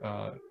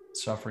were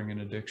suffering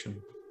an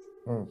addiction?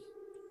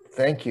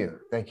 Thank you.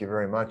 Thank you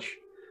very much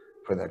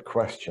for that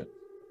question.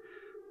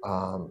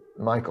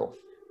 Michael,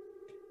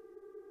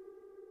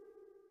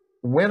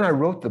 when I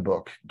wrote the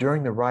book,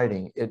 during the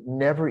writing, it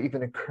never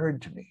even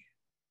occurred to me.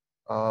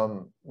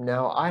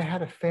 Now, I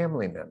had a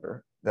family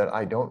member that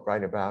I don't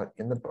write about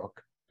in the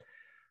book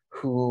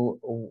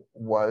who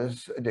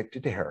was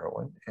addicted to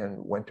heroin and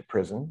went to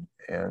prison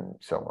and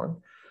so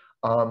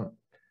on.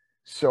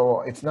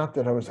 So it's not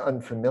that I was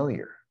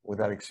unfamiliar with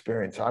that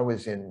experience. I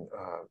was in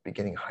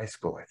beginning high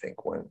school, I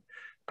think, when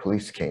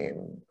police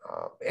came.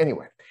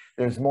 Anyway,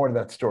 there's more to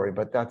that story,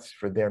 but that's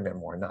for their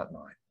memoir, not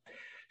mine.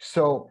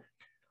 So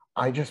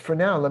for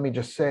now, let me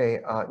just say,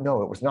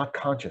 no, it was not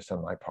conscious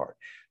on my part.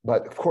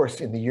 But of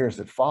course, in the years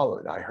that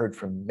followed, I heard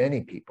from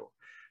many people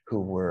who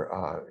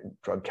were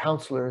drug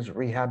counselors,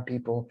 rehab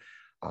people,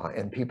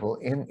 and people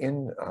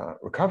in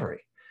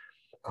recovery.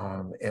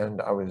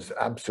 And I was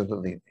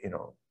absolutely,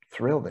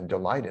 thrilled and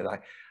delighted.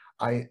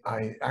 I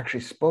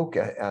actually spoke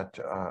at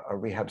a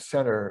rehab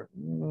center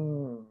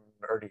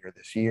earlier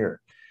this year,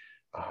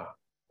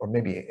 or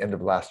maybe end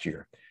of last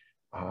year,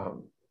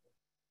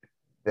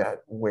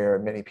 where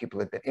many people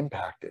had been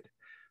impacted.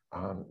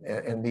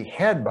 And the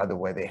head, by the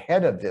way, the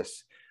head of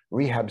this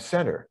rehab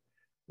center,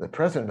 the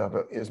president of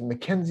it, is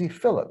Mackenzie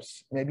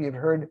Phillips. Maybe you've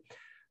heard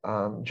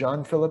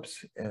John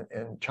Phillips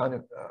and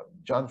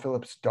John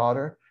Phillips'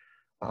 daughter.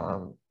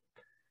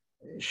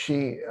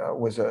 She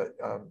was an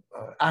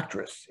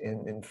actress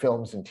in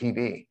films and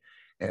TV,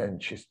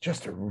 and she's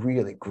just a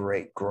really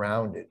great,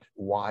 grounded,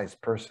 wise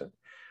person.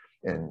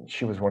 And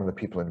she was one of the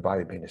people who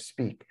invited me to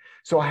speak.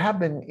 So I have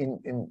been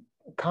in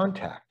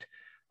contact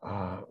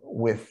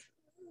with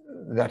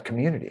that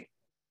community.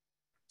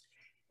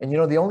 And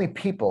the only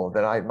people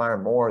that I admire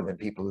more than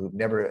people who've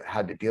never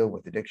had to deal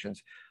with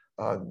addictions,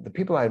 the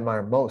people I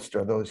admire most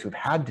are those who've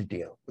had to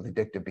deal with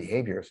addictive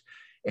behaviors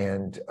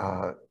and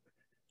are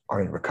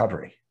in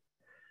recovery.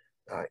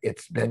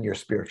 It's been your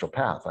spiritual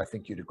path. I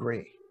think you'd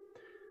agree.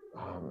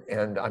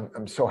 And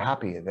I'm so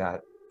happy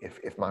that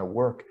if my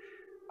work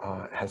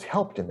has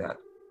helped in that.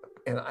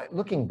 And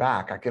looking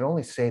back, I can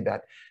only say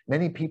that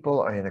many people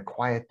are in a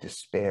quiet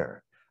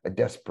despair, a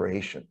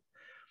desperation.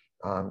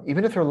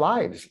 Even if their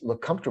lives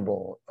look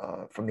comfortable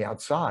from the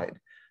outside,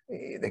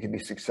 they can be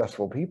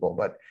successful people,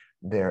 but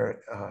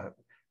they're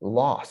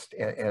lost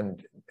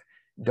and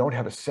don't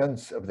have a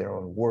sense of their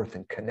own worth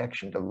and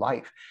connection to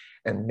life.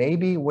 And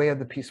maybe Way of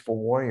the Peaceful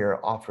Warrior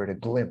offered a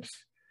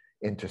glimpse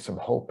into some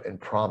hope and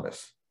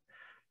promise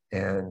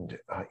and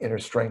inner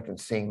strength in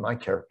seeing my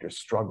character's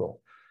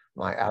struggle,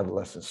 my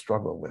adolescent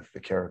struggle with the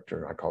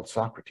character I called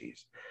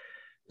Socrates.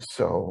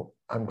 So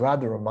I'm glad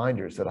the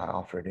reminders that I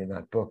offered in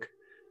that book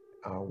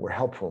were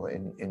helpful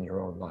in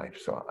your own life.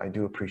 So I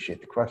do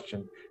appreciate the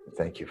question, and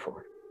thank you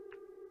for it.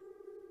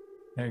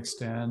 Thanks,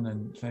 Dan,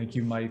 and thank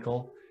you,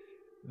 Michael.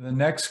 The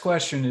next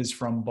question is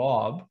from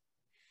Bob,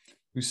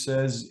 who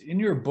says, in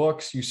your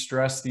books, you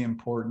stress the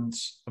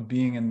importance of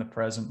being in the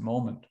present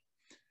moment.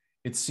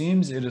 It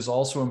seems it is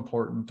also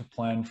important to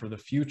plan for the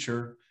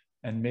future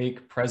and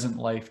make present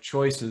life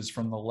choices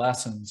from the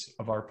lessons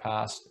of our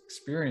past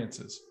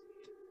experiences.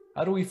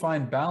 How do we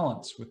find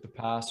balance with the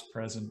past,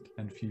 present,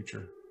 and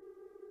future?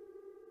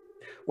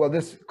 Well,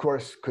 this, of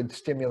course, could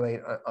stimulate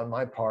on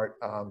my part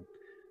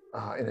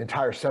an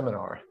entire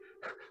seminar.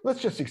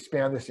 Let's just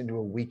expand this into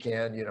a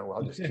weekend.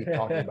 I'll just keep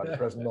talking about the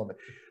present moment.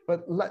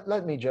 But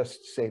let me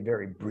just say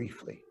very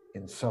briefly,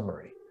 in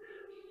summary,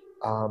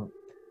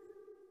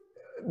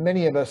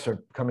 many of us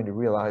are coming to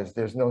realize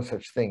there's no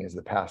such thing as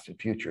the past and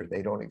future.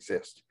 They don't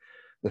exist.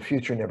 The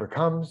future never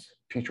comes.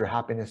 Future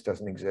happiness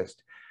doesn't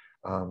exist.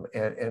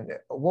 And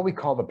what we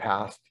call the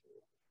past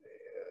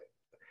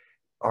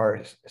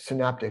are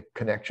synaptic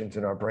connections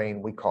in our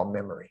brain we call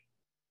memory.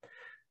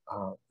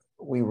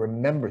 We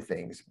remember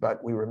things,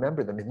 but we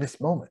remember them in this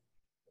moment.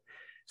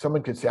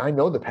 Someone could say, I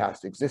know the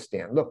past exists,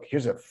 Dan. Look,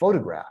 here's a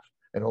photograph,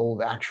 an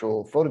old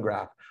actual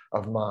photograph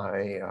of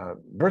my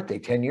birthday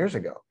 10 years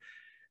ago.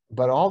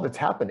 But all that's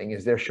happening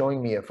is they're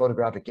showing me a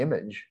photographic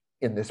image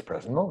in this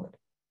present moment.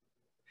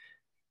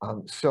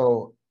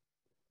 So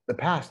the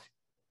past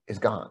is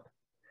gone,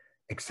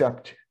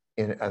 except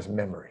as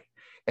memory.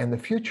 And the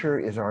future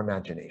is our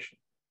imagination.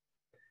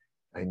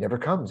 It never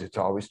comes. It's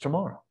always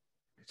tomorrow.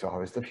 It's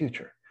always the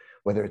future.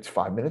 Whether it's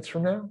 5 minutes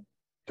from now,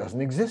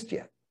 doesn't exist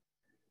yet.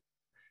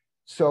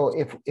 So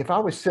if I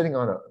was sitting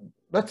on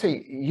let's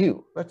say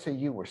you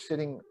were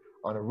sitting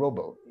on a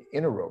rowboat,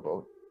 in a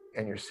rowboat,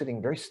 and you're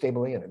sitting very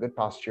stably in a good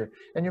posture,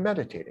 and you're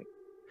meditating,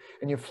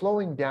 and you're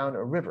flowing down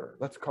a river,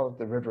 let's call it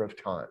the river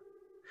of time.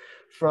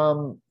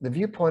 From the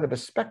viewpoint of a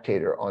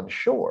spectator on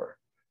shore,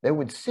 they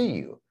would see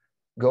you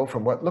go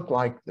from what looked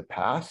like the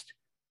past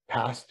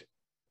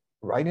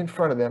right in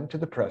front of them to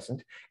the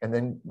present, and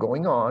then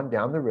going on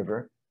down the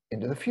river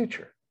into the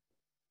future.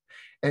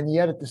 And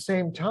yet at the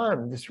same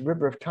time, this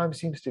river of time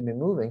seems to be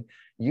moving.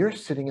 You're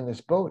sitting in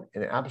this boat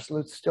in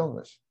absolute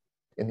stillness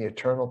in the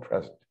eternal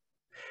present.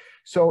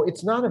 So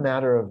it's not a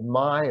matter of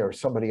my or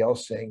somebody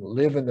else saying,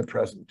 live in the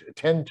present,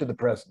 attend to the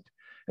present.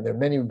 And there are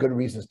many good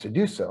reasons to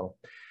do so,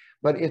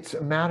 but it's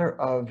a matter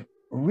of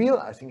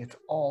realizing it's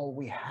all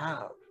we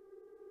have.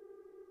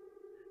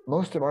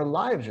 Most of our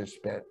lives are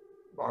spent,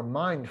 our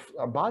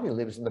body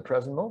lives in the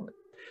present moment,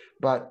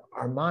 but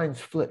our minds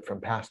flit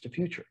from past to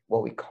future,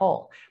 what we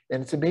call,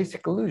 and it's a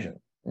basic illusion.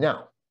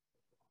 Now,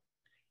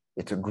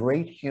 it's a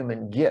great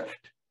human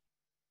gift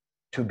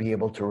to be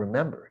able to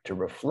remember, to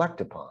reflect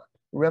upon,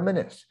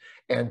 reminisce,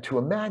 and to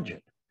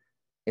imagine,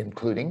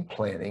 including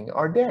planning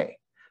our day,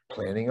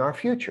 planning our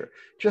future.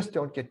 Just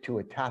don't get too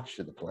attached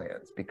to the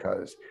plans,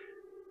 because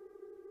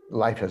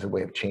life has a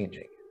way of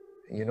changing.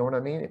 You know what I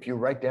mean? If you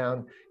write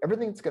down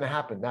everything that's going to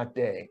happen that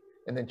day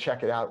and then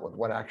check it out with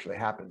what actually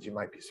happens, you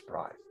might be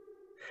surprised.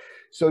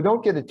 So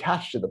don't get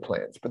attached to the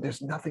plans, but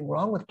there's nothing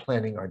wrong with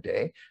planning our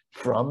day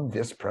from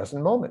this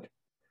present moment.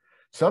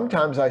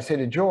 Sometimes I say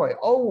to Joy,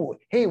 oh,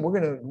 hey, we're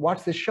going to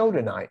watch this show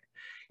tonight.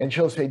 And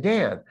she'll say,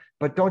 Dan,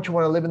 but don't you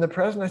want to live in the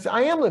present? I say,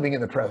 I am living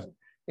in the present.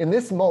 In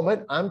this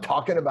moment, I'm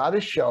talking about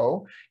a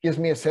show, gives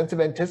me a sense of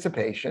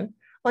anticipation,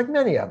 like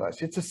many of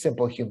us. It's a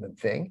simple human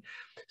thing.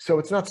 So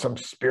it's not some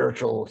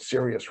spiritual,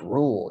 serious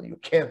rule. You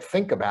can't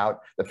think about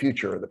the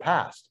future or the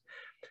past.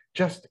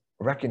 Just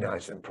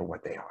recognize them for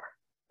what they are.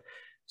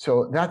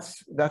 So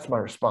that's my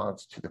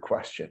response to the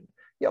question.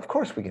 Yeah, of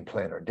course we can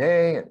plan our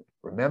day and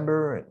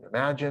remember and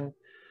imagine,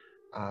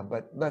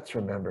 but let's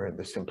remember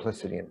the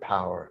simplicity and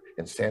power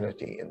and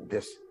sanity in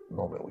this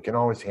moment. We can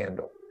always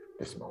handle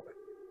this moment.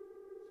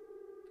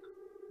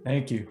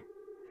 Thank you.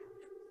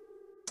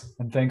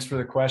 And thanks for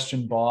the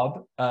question,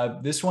 Bob.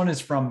 This one is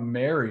from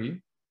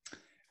Mary,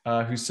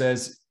 who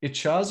says,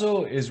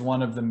 Ichazo is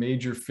one of the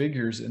major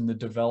figures in the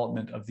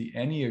development of the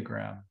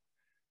Enneagram.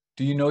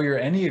 Do you know your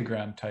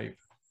Enneagram type?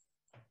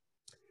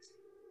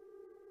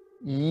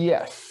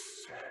 Yes,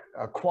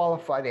 a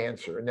qualified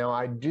answer. Now,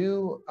 I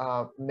do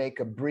make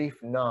a brief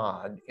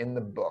nod in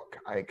the book.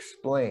 I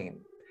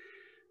explain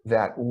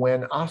that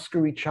when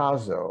Oscar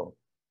Ichazo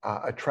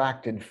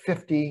attracted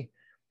 50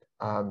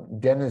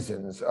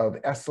 denizens of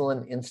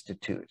Esalen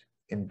Institute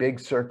in Big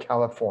Sur,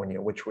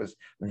 California, which was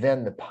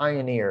then the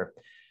pioneer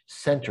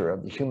center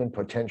of the human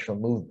potential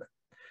movement,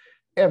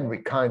 every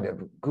kind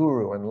of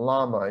guru and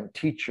lama and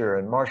teacher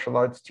and martial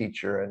arts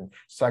teacher and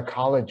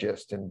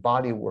psychologist and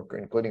body worker,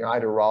 including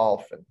Ida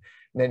Rolf and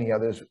many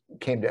others,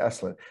 came to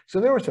Esalen.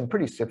 So there were some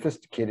pretty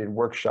sophisticated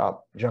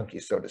workshop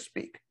junkies, so to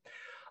speak.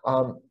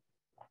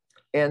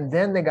 And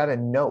then they got a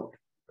note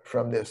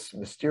from this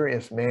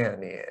mysterious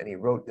man, and he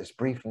wrote this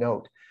brief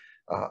note,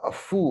 a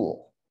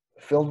fool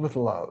filled with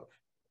love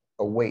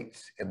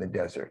awaits in the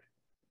desert.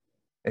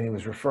 And he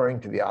was referring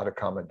to the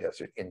Atacama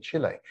Desert in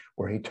Chile,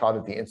 where he taught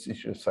at the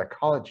Institute of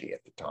Psychology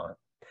at the time.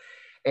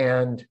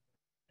 And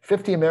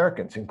 50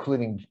 Americans,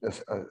 including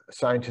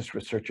scientist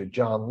researcher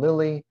John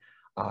Lilly,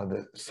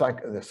 the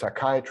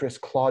psychiatrist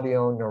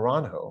Claudio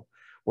Naranjo,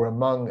 were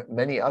among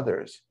many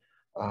others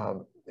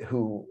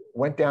who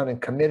went down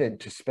and committed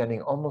to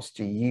spending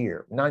almost a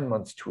year, 9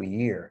 months to a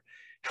year,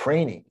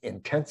 training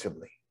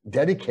intensively,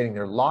 dedicating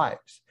their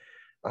lives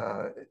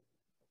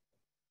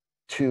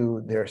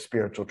to their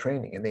spiritual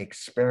training. And they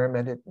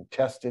experimented and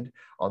tested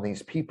on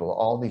these people,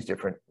 all these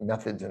different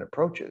methods and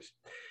approaches.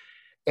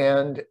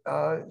 And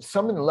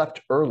someone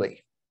left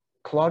early.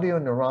 Claudio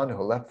Naranjo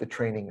left the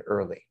training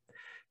early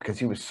because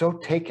he was so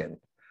taken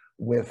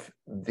with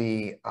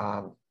the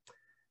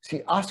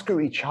See, Oscar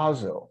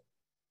Ichazo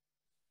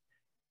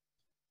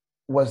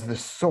was the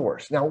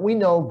source. Now, we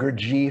know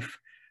Gurdjieff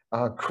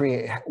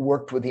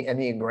worked with the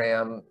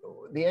Enneagram.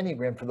 The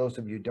Enneagram, for those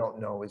of you who don't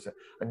know, is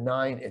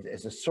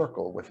is a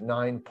circle with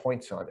 9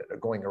 points on it or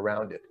going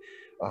around it.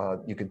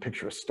 You can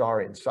picture a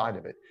star inside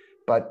of it.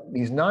 But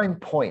these 9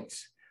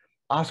 points,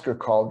 Oscar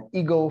called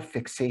ego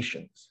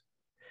fixations.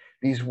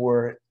 These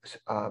were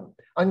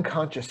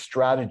unconscious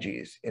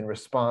strategies in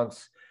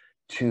response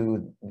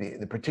to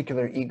the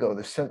particular ego,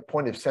 the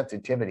point of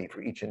sensitivity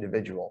for each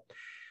individual.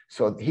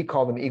 So he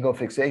called them ego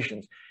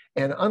fixations.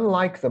 And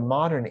unlike the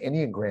modern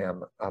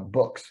Enneagram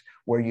books,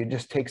 where you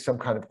just take some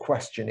kind of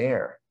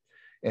questionnaire,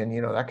 and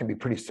that can be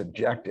pretty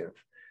subjective,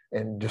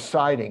 and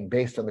deciding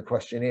based on the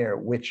questionnaire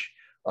which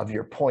of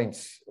your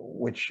points,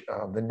 which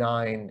of the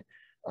 9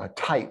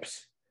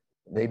 types,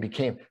 the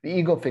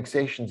ego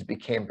fixations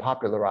became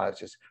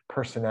popularized as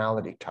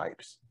personality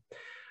types.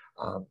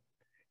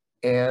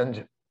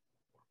 And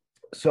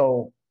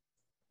so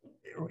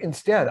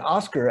instead,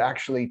 Oscar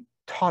actually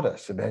taught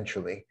us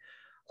eventually,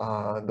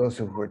 those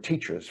who were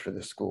teachers for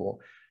the school,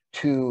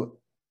 to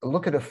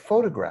look at a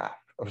photograph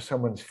of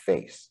someone's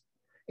face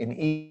in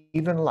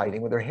even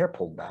lighting with their hair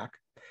pulled back,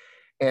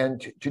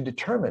 and to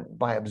determine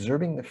by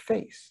observing the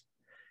face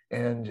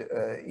and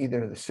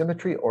either the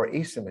symmetry or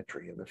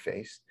asymmetry of the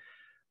face,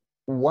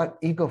 what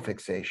ego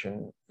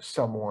fixation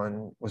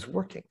someone was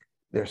working,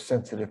 their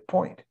sensitive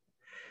point.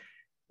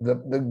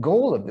 The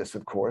goal of this,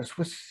 of course,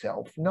 was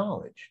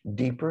self-knowledge,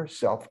 deeper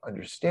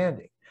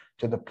self-understanding,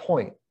 to the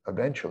point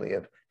eventually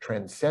of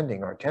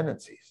transcending our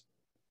tendencies.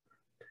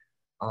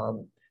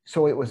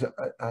 So it was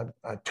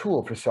a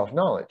tool for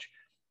self-knowledge.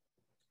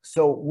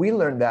 So we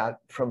learned that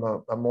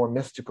from a more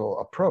mystical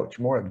approach,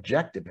 more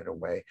objective in a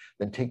way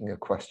than taking a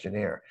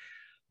questionnaire.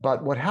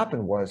 But what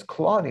happened was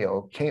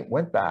Claudio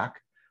went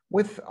back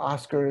with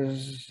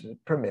Oscar's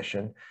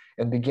permission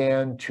and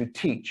began to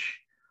teach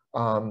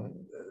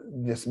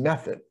this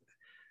method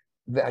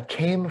that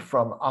came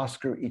from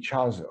Oscar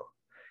Ichazo.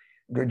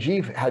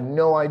 Gurdjieff had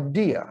no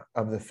idea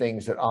of the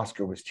things that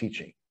Oscar was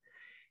teaching.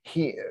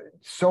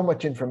 So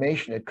much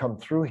information had come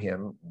through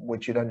him,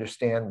 which you'd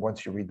understand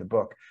once you read the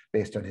book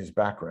based on his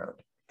background.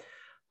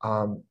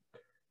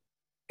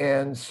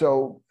 And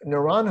so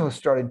Naranjo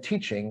started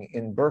teaching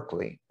in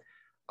Berkeley,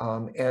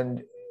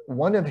 and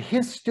one of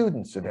his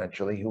students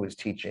eventually who was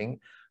teaching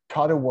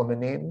taught a woman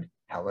named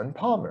Helen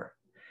Palmer.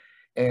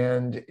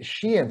 And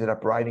she ended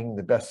up writing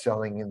the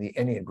best-selling in the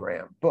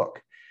Enneagram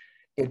book.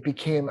 It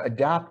became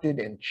adapted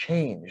and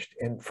changed.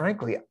 And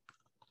frankly,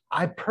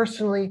 I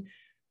personally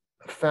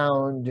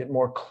found it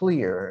more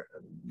clear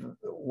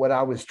what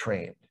I was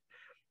trained.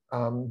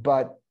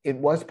 But it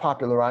was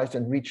popularized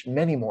and reached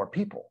many more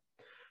people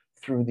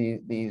through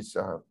these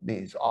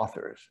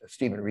authors,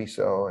 Stephen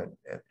Riso.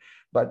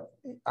 But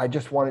I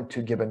just wanted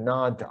to give a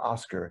nod to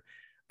Oscar.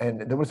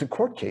 And there was a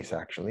court case,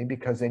 actually,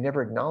 because they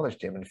never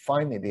acknowledged him. And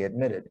finally, they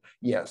admitted,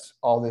 yes,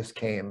 all this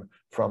came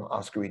from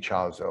Oscar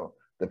Ichazo,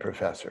 the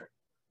professor.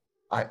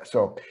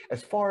 So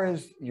as far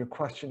as your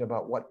question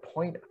about what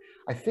point,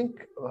 I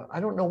think, I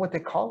don't know what they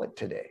call it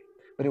today,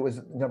 but it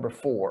was number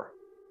 4.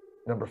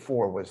 Number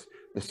 4 was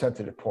the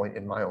sensitive point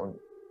in my own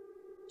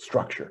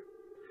structure.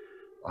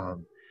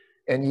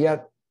 And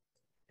yet,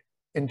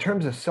 in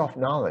terms of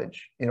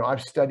self-knowledge,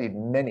 I've studied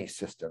many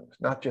systems,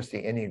 not just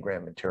the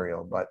Enneagram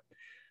material, but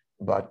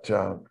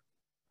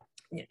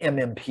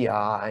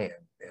MMPI,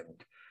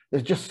 and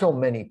there's just so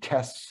many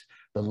tests,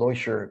 the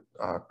Leuscher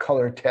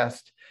color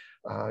test,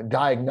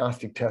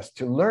 diagnostic test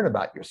to learn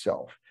about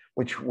yourself,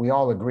 which we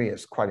all agree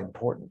is quite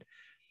important.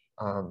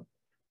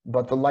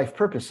 But the life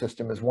purpose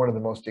system is one of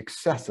the most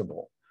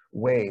accessible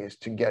ways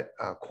to get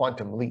a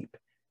quantum leap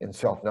in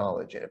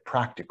self-knowledge, and a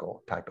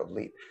practical type of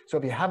leap. So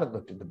if you haven't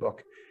looked at the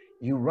book,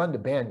 you run to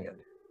Banyan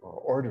or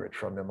order it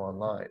from him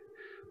online.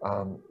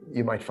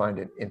 You might find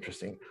it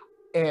interesting.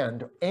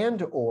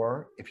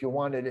 Or if you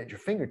want it at your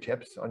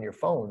fingertips on your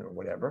phone or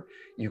whatever,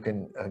 you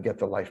can get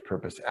the Life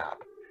Purpose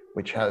app,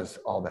 which has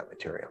all that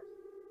material.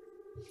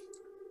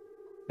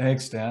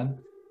 Thanks, Dan.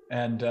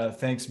 And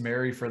thanks,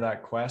 Mary, for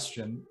that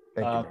question.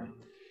 Thank you.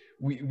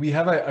 We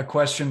have a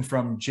question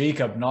from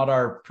Jacob, not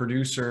our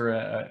producer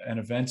and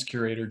events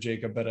curator,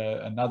 Jacob, but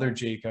another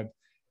Jacob,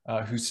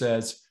 who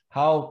says,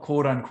 how,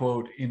 quote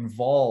unquote,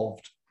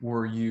 involved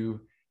were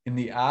you in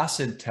the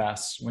acid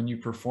tests when you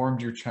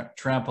performed your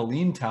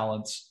trampoline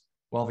talents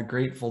while the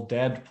Grateful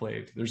Dead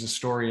played? There's a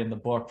story in the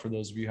book, for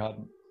those of you who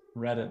hadn't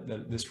read it,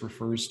 that this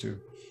refers to.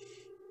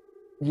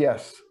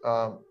 Yes.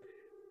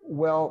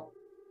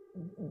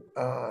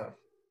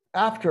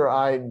 After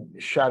I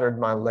shattered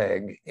my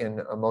leg in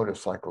a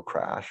motorcycle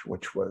crash,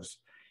 which was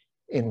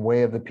in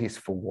Way of the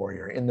Peaceful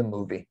Warrior, in the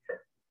movie,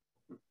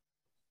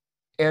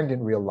 and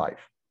in real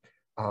life,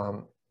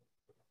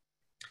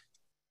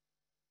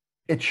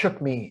 it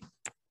shook me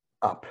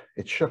up.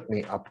 It shook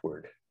me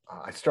upward.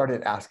 I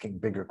started asking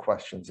bigger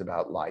questions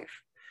about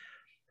life.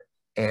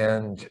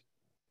 And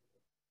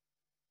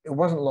it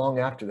wasn't long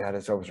after that,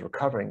 as I was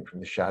recovering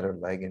from the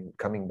shattered leg and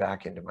coming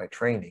back into my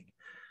training,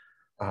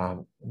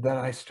 that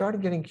I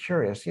started getting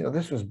curious. You know,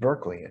 this was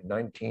Berkeley in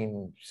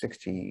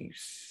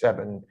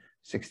 1967,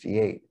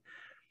 68.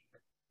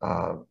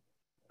 I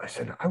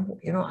said,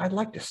 I'd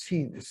like to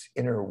see this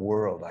inner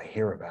world I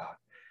hear about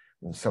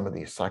in some of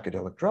these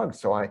psychedelic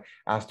drugs. So I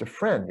asked a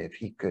friend if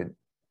he could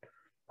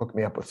hook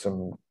me up with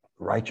some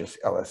righteous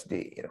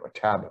LSD, you know, a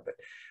tab of it.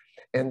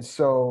 And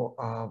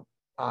so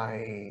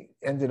I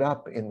ended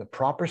up in the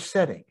proper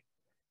setting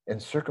and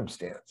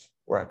circumstance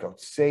where I felt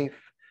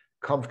safe,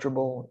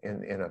 comfortable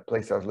in a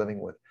place I was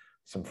living with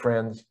some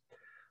friends.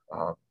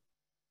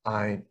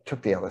 I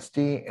took the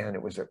LSD, and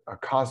it was a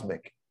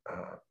cosmic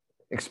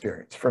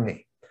experience for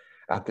me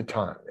at the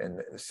time. And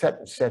the set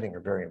and setting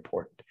are very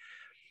important.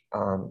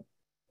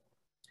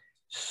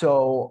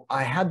 So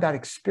I had that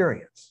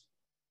experience.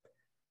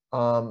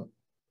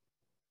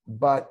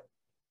 But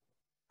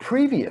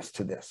previous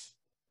to this,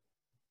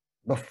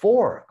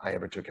 before I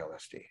ever took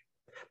LSD,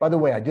 by the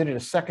way, I did it a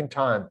second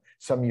time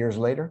some years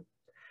later,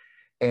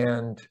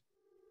 and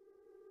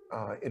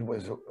it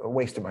was a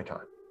waste of my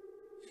time.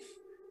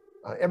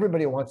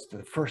 Everybody wants to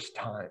the first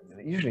time.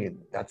 Usually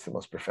that's the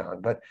most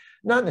profound, but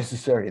not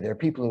necessarily. There are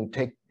people who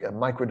take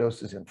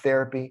microdoses in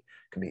therapy,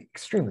 can be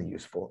extremely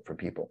useful for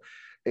people.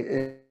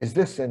 Is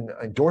this an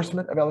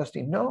endorsement of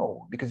LSD?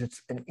 No, because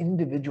it's an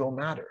individual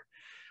matter.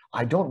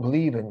 I don't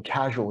believe in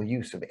casual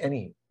use of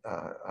any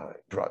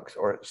drugs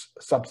or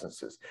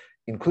substances,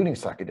 including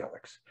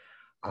psychedelics,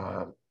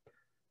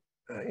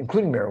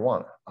 including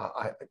marijuana.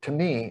 To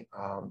me,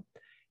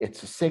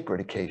 it's a sacred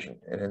occasion,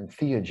 an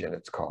entheogen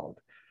it's called,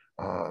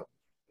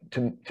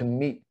 to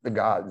meet the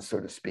gods,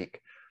 so to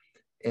speak.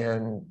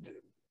 And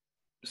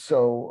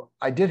so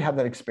I did have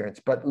that experience,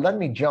 but let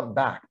me jump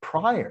back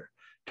prior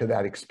to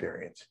that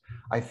experience.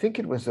 I think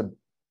it was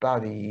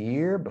about a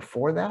year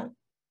before that,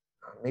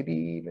 maybe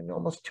even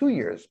almost 2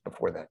 years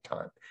before that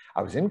time.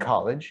 I was in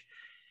college,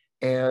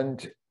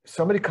 and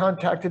somebody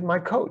contacted my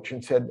coach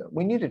and said,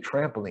 we need a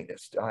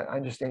trampolinist. I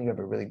understand you have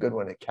a really good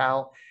one at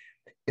Cal.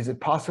 Is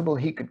it possible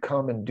he could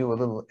come and do a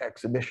little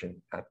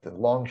exhibition at the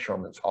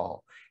Longshoremen's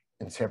Hall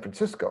in San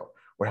Francisco?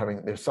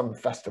 There's some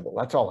festival.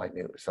 That's all I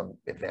knew, some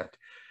event.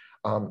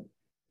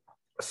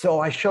 So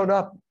I showed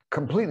up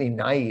completely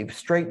naive,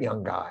 straight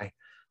young guy,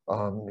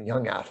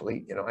 young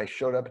athlete. You know, I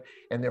showed up,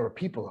 and there were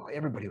people,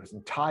 everybody was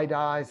in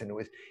tie-dyes, and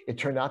it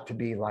turned out to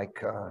be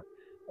like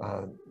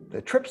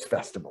the Trips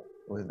Festival.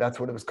 That's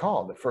what it was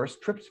called, the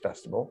first Trips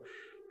Festival,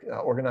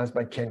 organized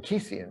by Ken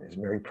Kesey and his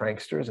Merry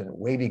Pranksters, and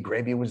Wavy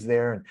Gravy was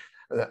there, and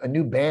a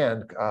new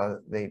band,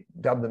 they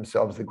dubbed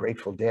themselves the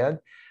Grateful Dead.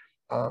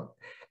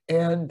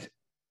 And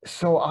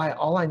so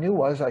all I knew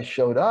was I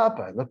showed up,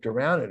 I looked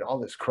around at all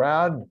this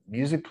crowd,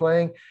 music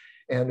playing,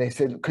 and they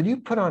said, could you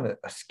put on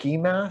a ski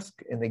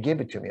mask? And they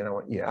gave it to me, and I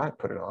went, yeah, I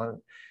put it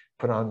on,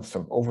 put on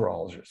some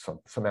overalls or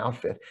some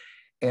outfit.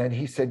 And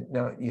he said,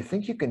 now, you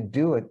think you can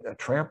do a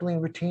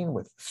trampoline routine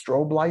with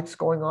strobe lights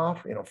going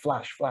off? You know,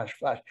 flash, flash,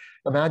 flash.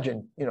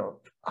 Imagine,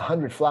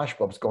 100 flash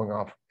bulbs going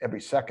off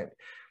every second.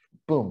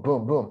 Boom,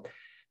 boom, boom.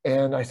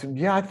 And I said,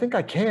 yeah, I think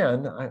I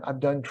can. I've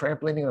done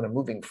trampolining on a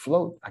moving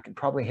float. I can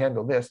probably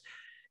handle this.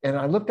 And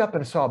I looked up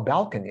and saw a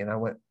balcony, and I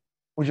went,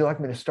 would you like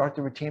me to start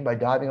the routine by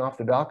diving off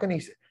the balcony?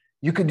 He said,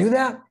 you could do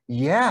that?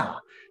 Yeah.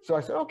 So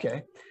I said,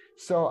 okay.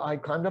 So I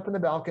climbed up in the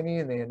balcony,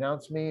 and they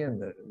announced me, and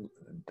the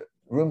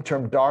room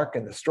turned dark,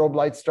 and the strobe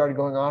lights started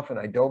going off, and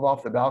I dove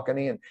off the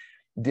balcony and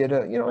did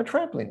a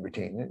trampoline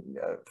routine,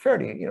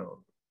 fairly,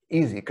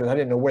 easy, because I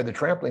didn't know where the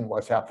trampoline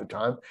was half the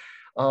time.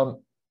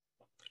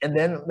 And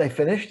then they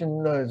finished,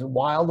 and there was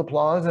wild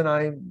applause, and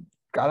I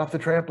got off the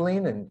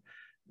trampoline and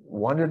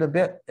wandered a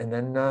bit, and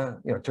then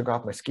took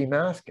off my ski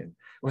mask, and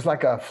it was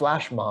like a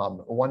flash mob,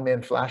 a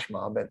one-man flash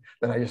mob, and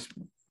then I just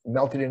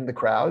melted into the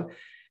crowd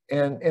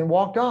and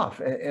walked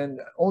off.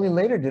 And only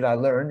later did I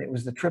learn it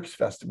was the Trips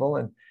Festival,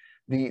 and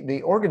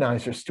the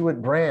organizer,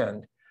 Stuart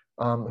Brand,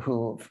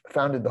 who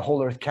founded the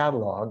Whole Earth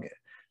Catalog,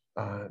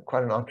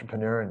 quite an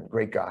entrepreneur and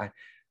great guy,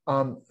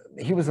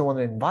 he was the one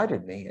that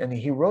invited me, and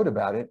he wrote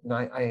about it, and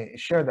I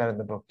shared that in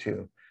the book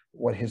too,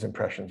 what his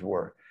impressions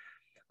were.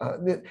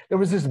 There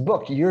was this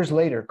book years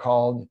later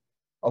called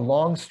A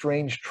Long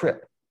Strange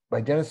Trip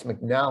by Dennis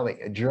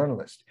McNally, a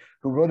journalist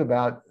who wrote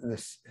about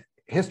this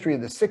history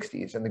of the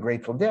 60s and the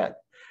Grateful Dead.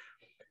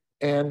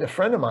 And a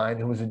friend of mine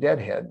who was a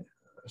Deadhead,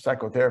 a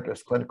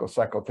psychotherapist, clinical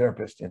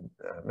psychotherapist in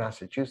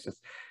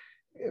Massachusetts,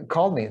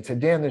 called me and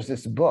said, Dan, there's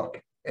this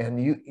book,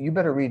 and you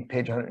better read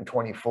page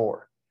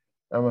 124.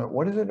 I went,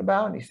 what is it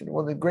about? And he said,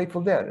 well, the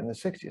Grateful Dead in the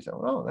 60s. I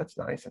went, oh, that's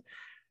nice. And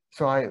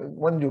so I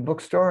went to a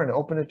bookstore and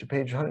opened it to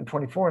page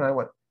 124, and I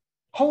went,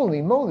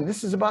 holy moly,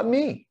 this is about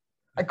me.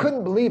 I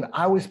couldn't believe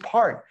I was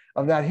part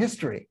of that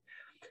history.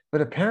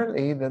 But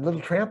apparently the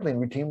little trampoline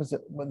routine was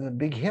a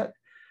big hit.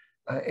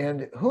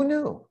 And who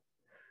knew?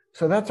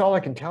 So that's all I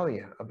can tell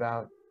you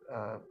about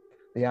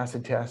the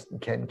acid test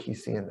and Ken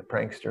Kesey and the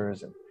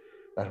pranksters and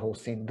that whole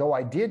scene. Though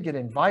I did get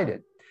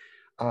invited.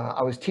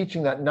 I was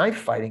teaching that knife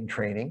fighting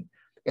training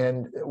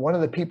And one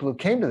of the people who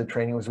came to the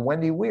training was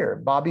Wendy Weir,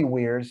 Bobby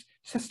Weir's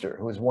sister,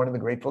 who was one of the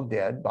Grateful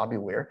Dead, Bobby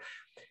Weir.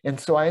 And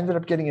so I ended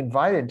up getting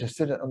invited to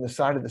sit on the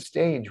side of the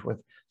stage with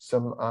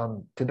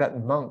some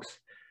Tibetan monks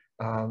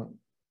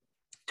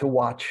to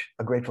watch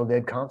a Grateful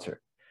Dead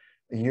concert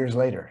years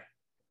later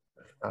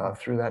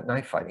through that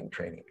knife fighting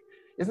training.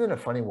 Isn't it a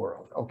funny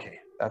world? Okay,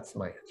 that's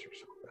my answer.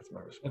 So that's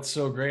my response. That's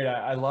so great.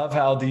 I love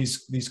how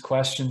these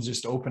questions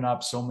just open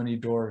up so many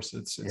doors.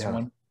 It's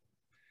one.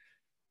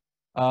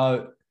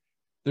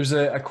 There's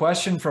a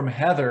question from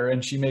Heather,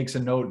 and she makes a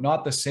note,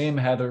 not the same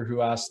Heather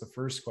who asked the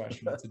first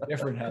question. It's a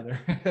different Heather.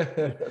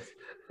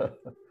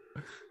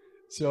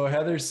 So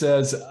Heather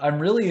says, I'm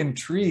really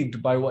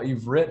intrigued by what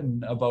you've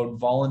written about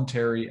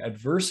voluntary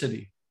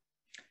adversity.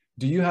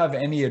 Do you have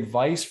any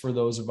advice for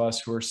those of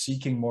us who are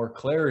seeking more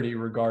clarity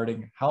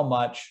regarding how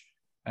much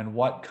and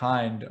what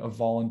kind of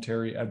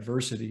voluntary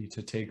adversity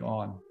to take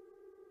on?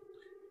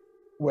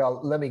 Well,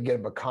 let me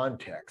give a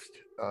context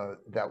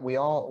that we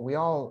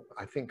all,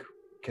 I think,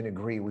 can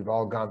agree we've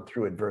all gone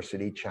through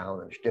adversity,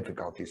 challenge,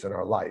 difficulties in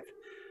our life,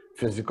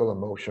 physical,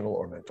 emotional,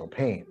 or mental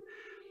pain.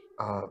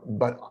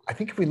 But I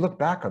think if we look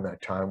back on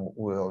that time,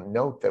 we'll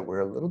note that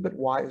we're a little bit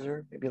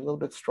wiser, maybe a little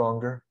bit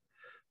stronger,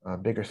 a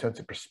bigger sense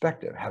of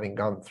perspective, having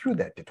gone through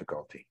that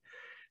difficulty.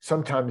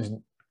 Sometimes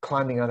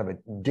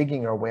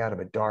digging our way out of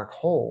a dark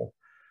hole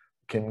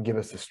can give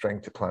us the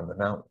strength to climb the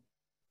mountain.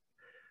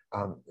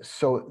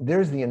 So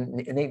there's the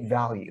innate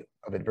value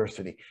of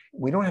adversity.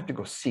 We don't have to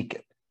go seek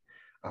it.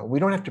 We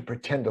don't have to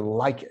pretend to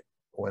like it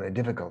when a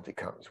difficulty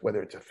comes,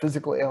 whether it's a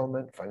physical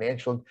ailment,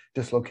 financial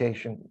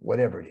dislocation,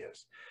 whatever it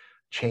is,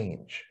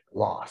 change,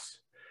 loss.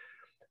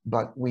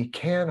 But we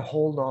can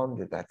hold on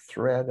to that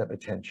thread of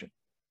attention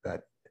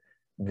that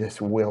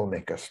this will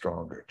make us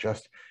stronger.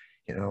 Just,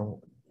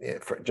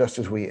 just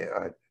as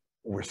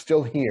we're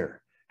still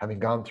here, having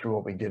gone through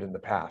what we did in the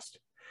past.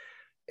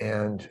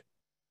 And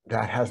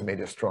that has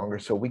made us stronger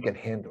so we can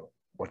handle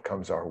what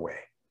comes our way.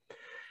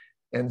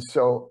 And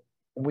so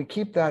we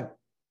keep that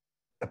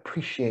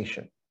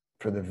appreciation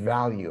for the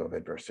value of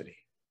adversity.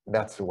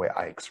 That's the way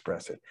I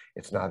express it.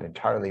 It's not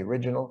entirely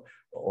original,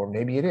 or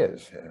maybe it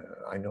is.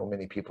 I know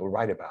many people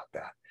write about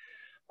that.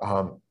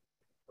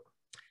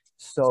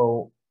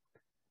 So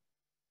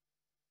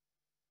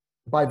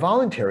by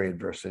voluntary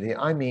adversity,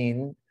 I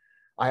mean,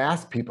 I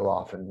ask people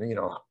often,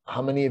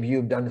 how many of you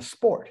have done a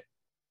sport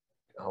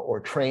or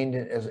trained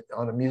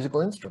on a musical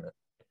instrument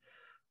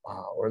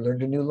or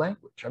learned a new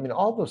language? I mean,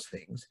 all those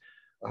things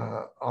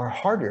are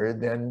harder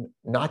than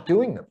not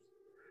doing them.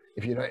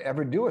 If you don't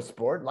ever do a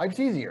sport, life's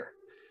easier,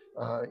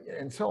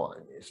 and so on.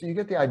 So you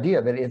get the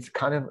idea that it's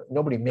kind of,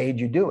 nobody made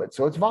you do it,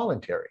 so it's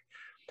voluntary.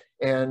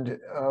 And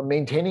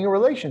maintaining a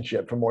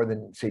relationship for more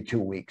than, say, 2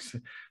 weeks,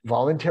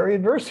 voluntary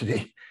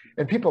adversity.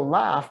 And people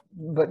laugh,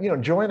 but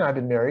Joy and I have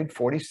been married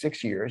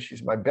 46 years.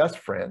 She's my best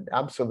friend,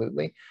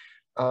 absolutely.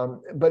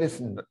 But it's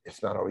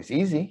not always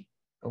easy.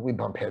 We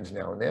bump heads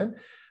now and then.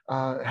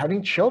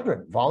 Having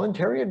children,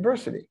 voluntary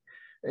adversity.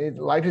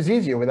 Life is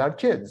easier without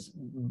kids,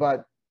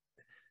 but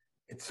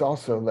it's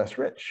also less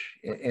rich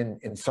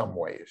in some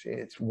ways.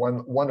 It's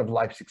one of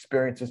life's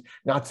experiences,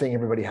 not saying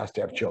everybody has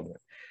to have children.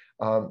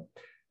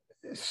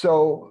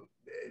 So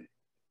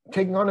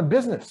taking on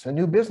a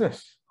new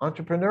business,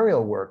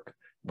 entrepreneurial work,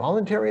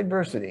 voluntary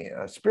adversity,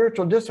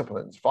 spiritual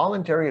disciplines,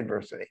 voluntary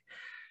adversity.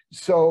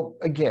 So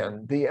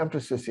again, the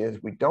emphasis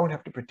is we don't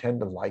have to pretend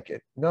to like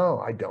it. No,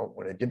 I don't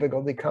when a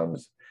difficulty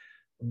comes,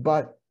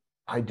 but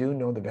I do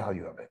know the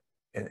value of it.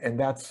 And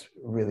that's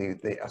really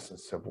the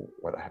essence of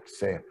what I have to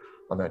say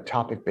on that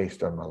topic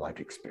based on my life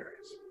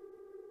experience.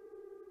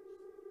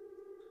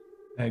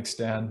 Thanks,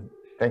 Dan.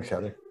 Thanks,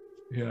 Heather.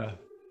 Yeah.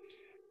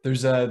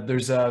 There's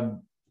a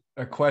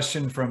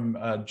question from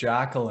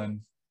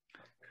Jacqueline,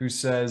 who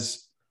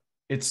says,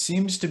 it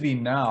seems to be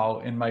now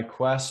in my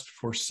quest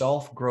for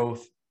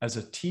self-growth as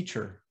a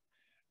teacher,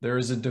 there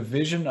is a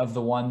division of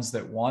the ones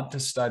that want to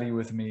study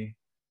with me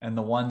and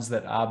the ones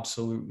that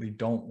absolutely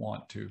don't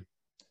want to.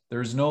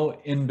 There's no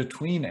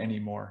in-between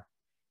anymore.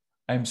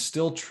 I'm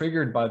still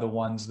triggered by the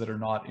ones that are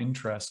not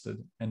interested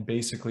and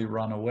basically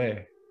run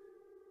away.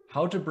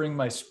 How to bring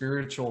my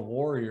spiritual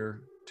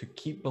warrior to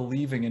keep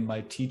believing in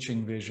my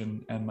teaching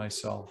vision and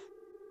myself?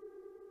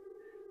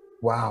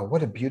 Wow,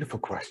 what a beautiful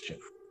question.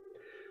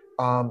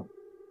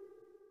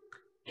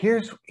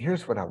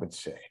 Here's what I would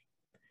say.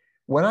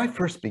 When I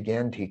first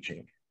began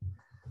teaching,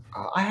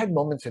 I had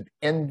moments of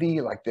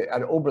envy, like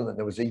at Oberlin,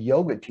 there was a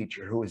yoga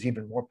teacher who was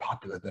even more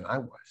popular than I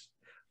was.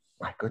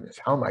 My goodness,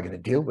 how am I going to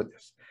deal with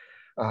this?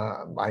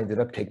 I ended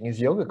up taking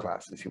his yoga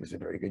classes. He was a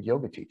very good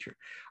yoga teacher.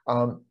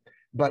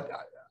 But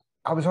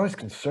I was always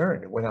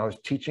concerned when I was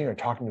teaching or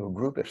talking to a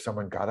group, if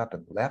someone got up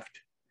and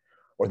left,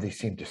 or they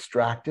seemed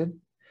distracted,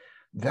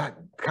 that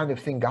kind of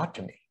thing got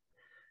to me.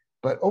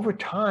 But over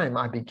time,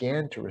 I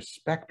began to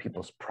respect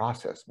people's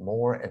process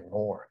more and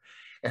more.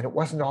 And it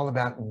wasn't all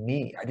about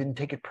me. I didn't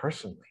take it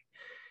personally.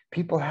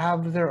 People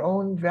have their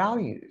own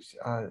values,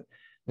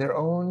 their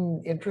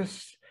own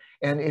interests,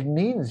 and it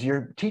means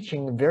you're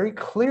teaching very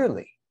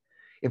clearly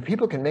If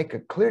people can make a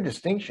clear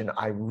distinction,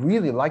 I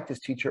really like this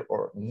teacher,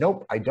 or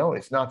nope, I don't,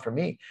 it's not for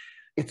me.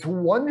 It's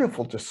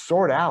wonderful to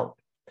sort out.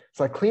 It's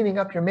like cleaning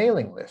up your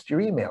mailing list,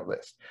 your email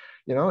list.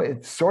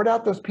 It's sort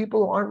out those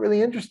people who aren't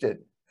really interested.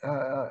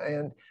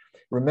 And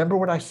remember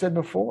what I said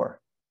before,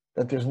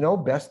 that there's no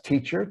best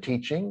teacher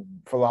teaching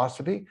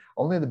philosophy,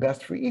 only the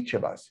best for each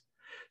of us.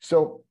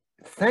 So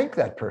thank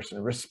that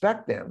person,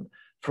 respect them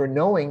for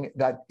knowing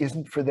that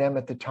isn't for them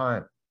at the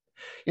time.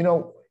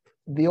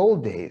 The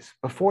old days,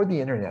 before the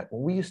internet,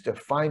 when we used to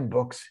find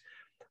books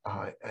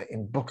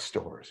in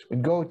bookstores,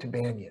 we'd go to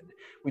Banyan,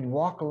 we'd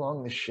walk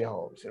along the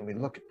shelves and we'd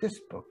look at this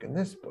book and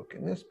this book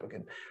and this book.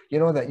 And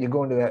that you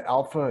go into that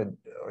alpha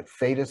or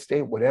theta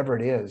state, whatever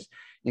it is,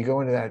 you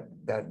go into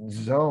that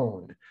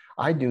zone.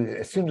 I do.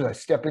 As soon as I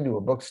step into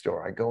a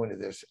bookstore, I go into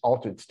this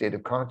altered state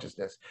of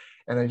consciousness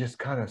and I just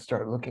kind of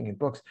start looking at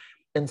books.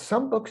 And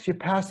some books you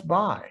pass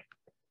by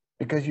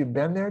because you've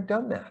been there,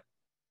 done that.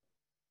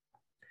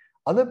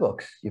 Other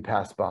books you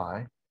pass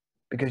by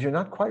because you're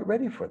not quite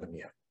ready for them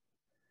yet.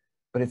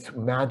 But it's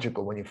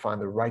magical when you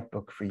find the right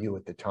book for you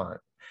at the time.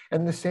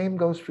 And the same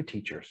goes for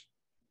teachers.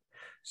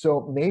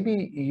 So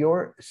maybe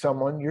you're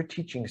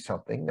teaching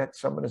something that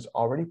someone has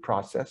already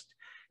processed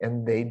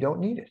and they don't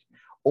need it,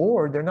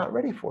 or they're not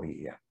ready for you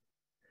yet.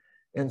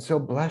 And so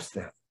bless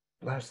them.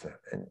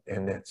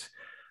 And it's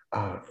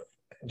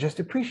just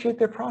appreciate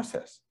their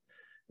process.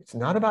 It's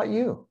not about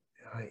you.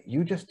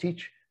 You just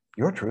teach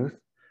your truth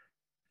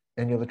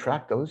and you'll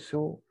attract those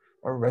who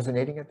are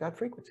resonating at that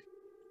frequency.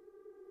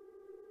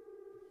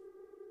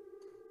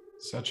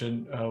 Such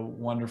a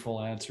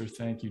wonderful answer.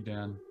 Thank you,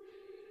 Dan.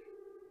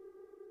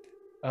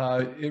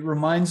 It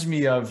reminds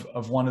me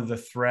of one of the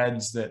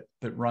threads that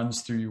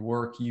runs through your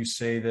work. You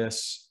say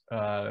this,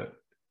 the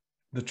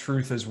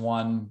truth is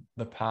one,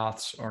 the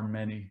paths are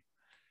many.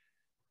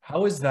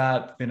 How has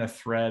that been a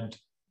thread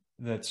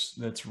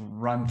that's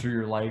run through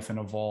your life and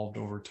evolved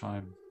over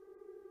time?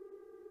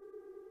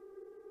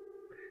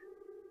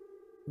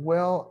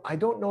 Well, I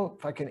don't know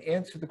if I can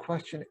answer the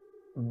question,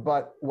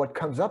 but what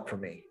comes up for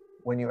me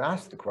when you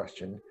ask the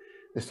question,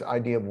 this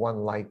idea of one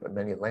light but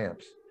many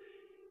lamps,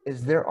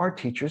 is there are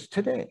teachers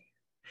today.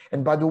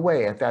 And by the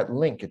way, at that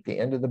link at the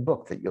end of the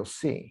book that you'll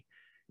see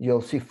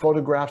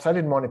photographs. I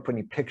didn't want to put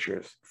any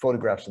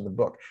photographs in the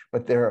book,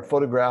 but there are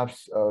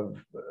photographs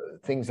of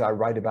things I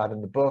write about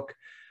in the book,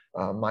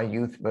 my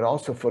youth, but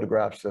also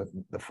photographs of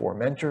the four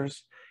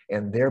mentors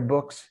and their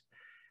books.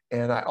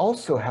 And I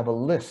also have a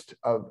list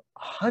of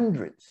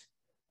hundreds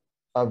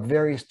of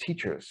various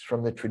teachers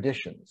from the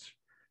traditions,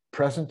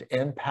 present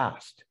and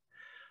past.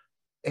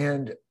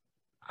 And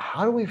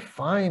how do we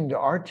find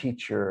our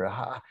teacher?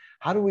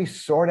 How do we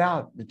sort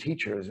out the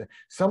teachers?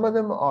 Some of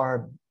them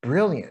are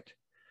brilliant,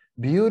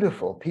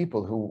 beautiful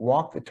people who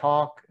walk the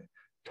talk,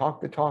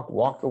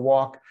 walk the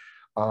walk,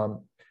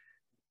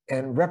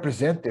 and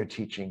represent their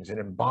teachings and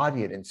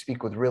embody it and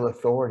speak with real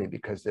authority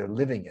because they're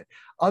living it.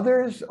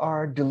 Others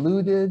are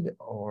deluded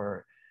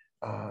or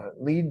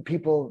lead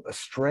people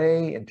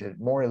astray into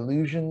more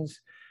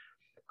illusions.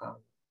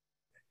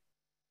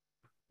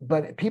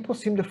 But people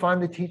seem to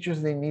find the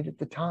teachers they need at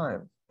the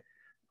time.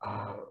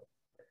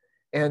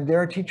 And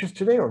there are teachers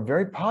today who are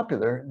very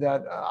popular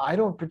that I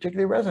don't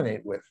particularly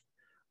resonate with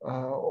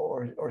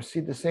or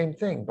see the same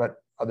thing, but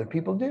other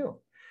people do.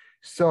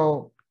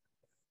 So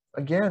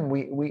again,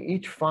 we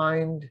each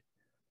find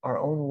our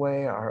own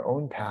way, our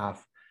own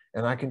path,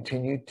 and I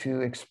continue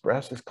to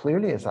express as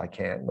clearly as I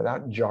can,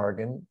 without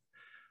jargon,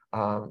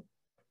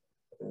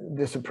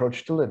 this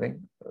approach to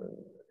living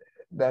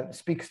that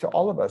speaks to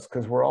all of us,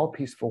 because we're all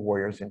peaceful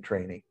warriors in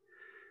training.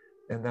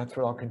 And that's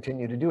what I'll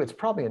continue to do. It's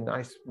probably a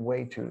nice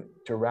way to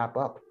wrap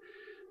up.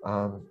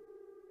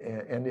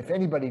 And if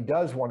anybody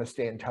does want to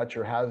stay in touch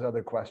or has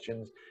other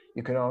questions,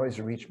 you can always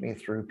reach me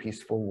through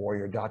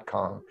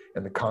peacefulwarrior.com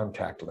and the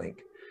contact link.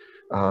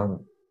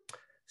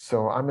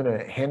 So I'm going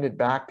to hand it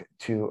back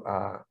to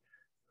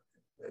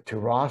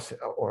Ross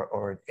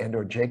or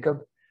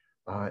Jacob.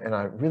 And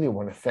I really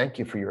want to thank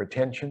you for your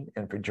attention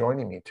and for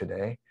joining me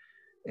today.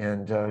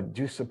 And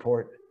do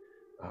support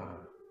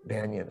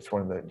Banyan. It's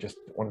one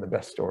of the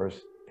best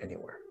stores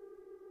anywhere.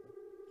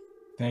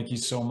 Thank you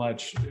so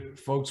much.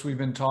 Folks, we've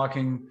been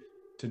talking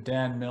to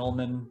Dan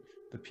Millman,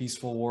 the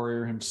Peaceful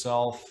Warrior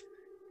himself,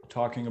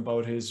 talking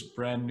about his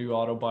brand new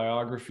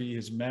autobiography,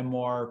 his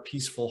memoir,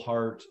 Peaceful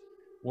Heart,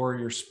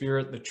 Warrior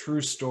Spirit, the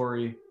true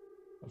story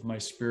of my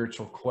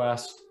spiritual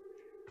quest.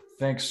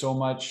 Thanks so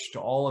much to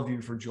all of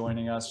you for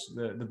joining us.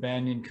 The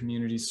Banyan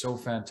community is so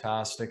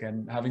fantastic,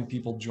 and having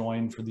people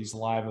join for these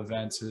live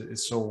events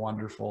is so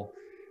wonderful.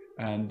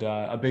 And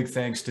a big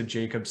thanks to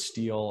Jacob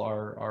Steele,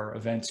 our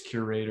events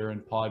curator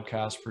and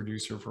podcast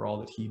producer, for all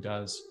that he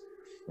does.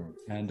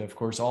 And of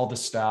course, all the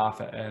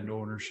staff and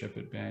ownership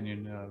at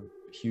Banyan,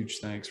 huge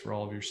thanks for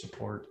all of your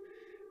support,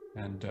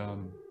 and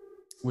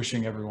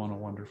wishing everyone a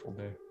wonderful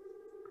day.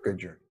 Good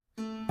journey.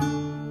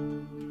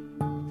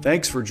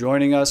 Thanks for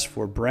joining us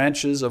for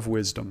Branches of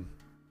Wisdom,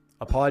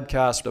 a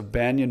podcast of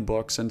Banyan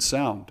Books and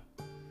Sound,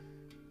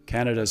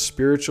 Canada's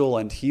spiritual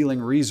and healing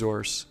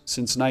resource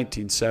since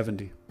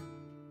 1970.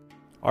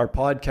 Our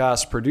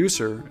podcast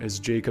producer is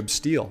Jacob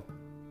Steele.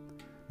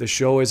 The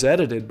show is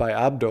edited by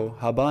Abdo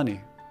Habani.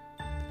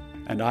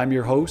 And I'm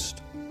your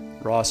host,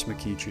 Ross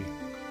McKeechee.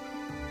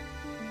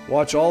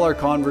 Watch all our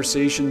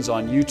conversations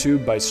on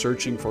YouTube by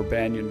searching for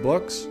Banyan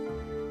Books,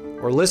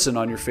 or listen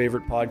on your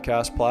favorite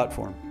podcast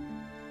platform.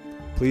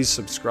 Please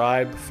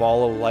subscribe,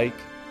 follow, like,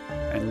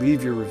 and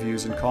leave your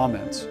reviews and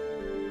comments.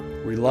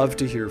 We love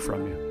to hear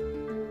from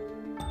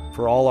you.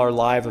 For all our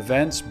live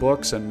events,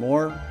 books, and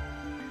more,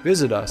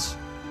 visit us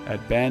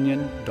at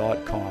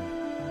banyan.com.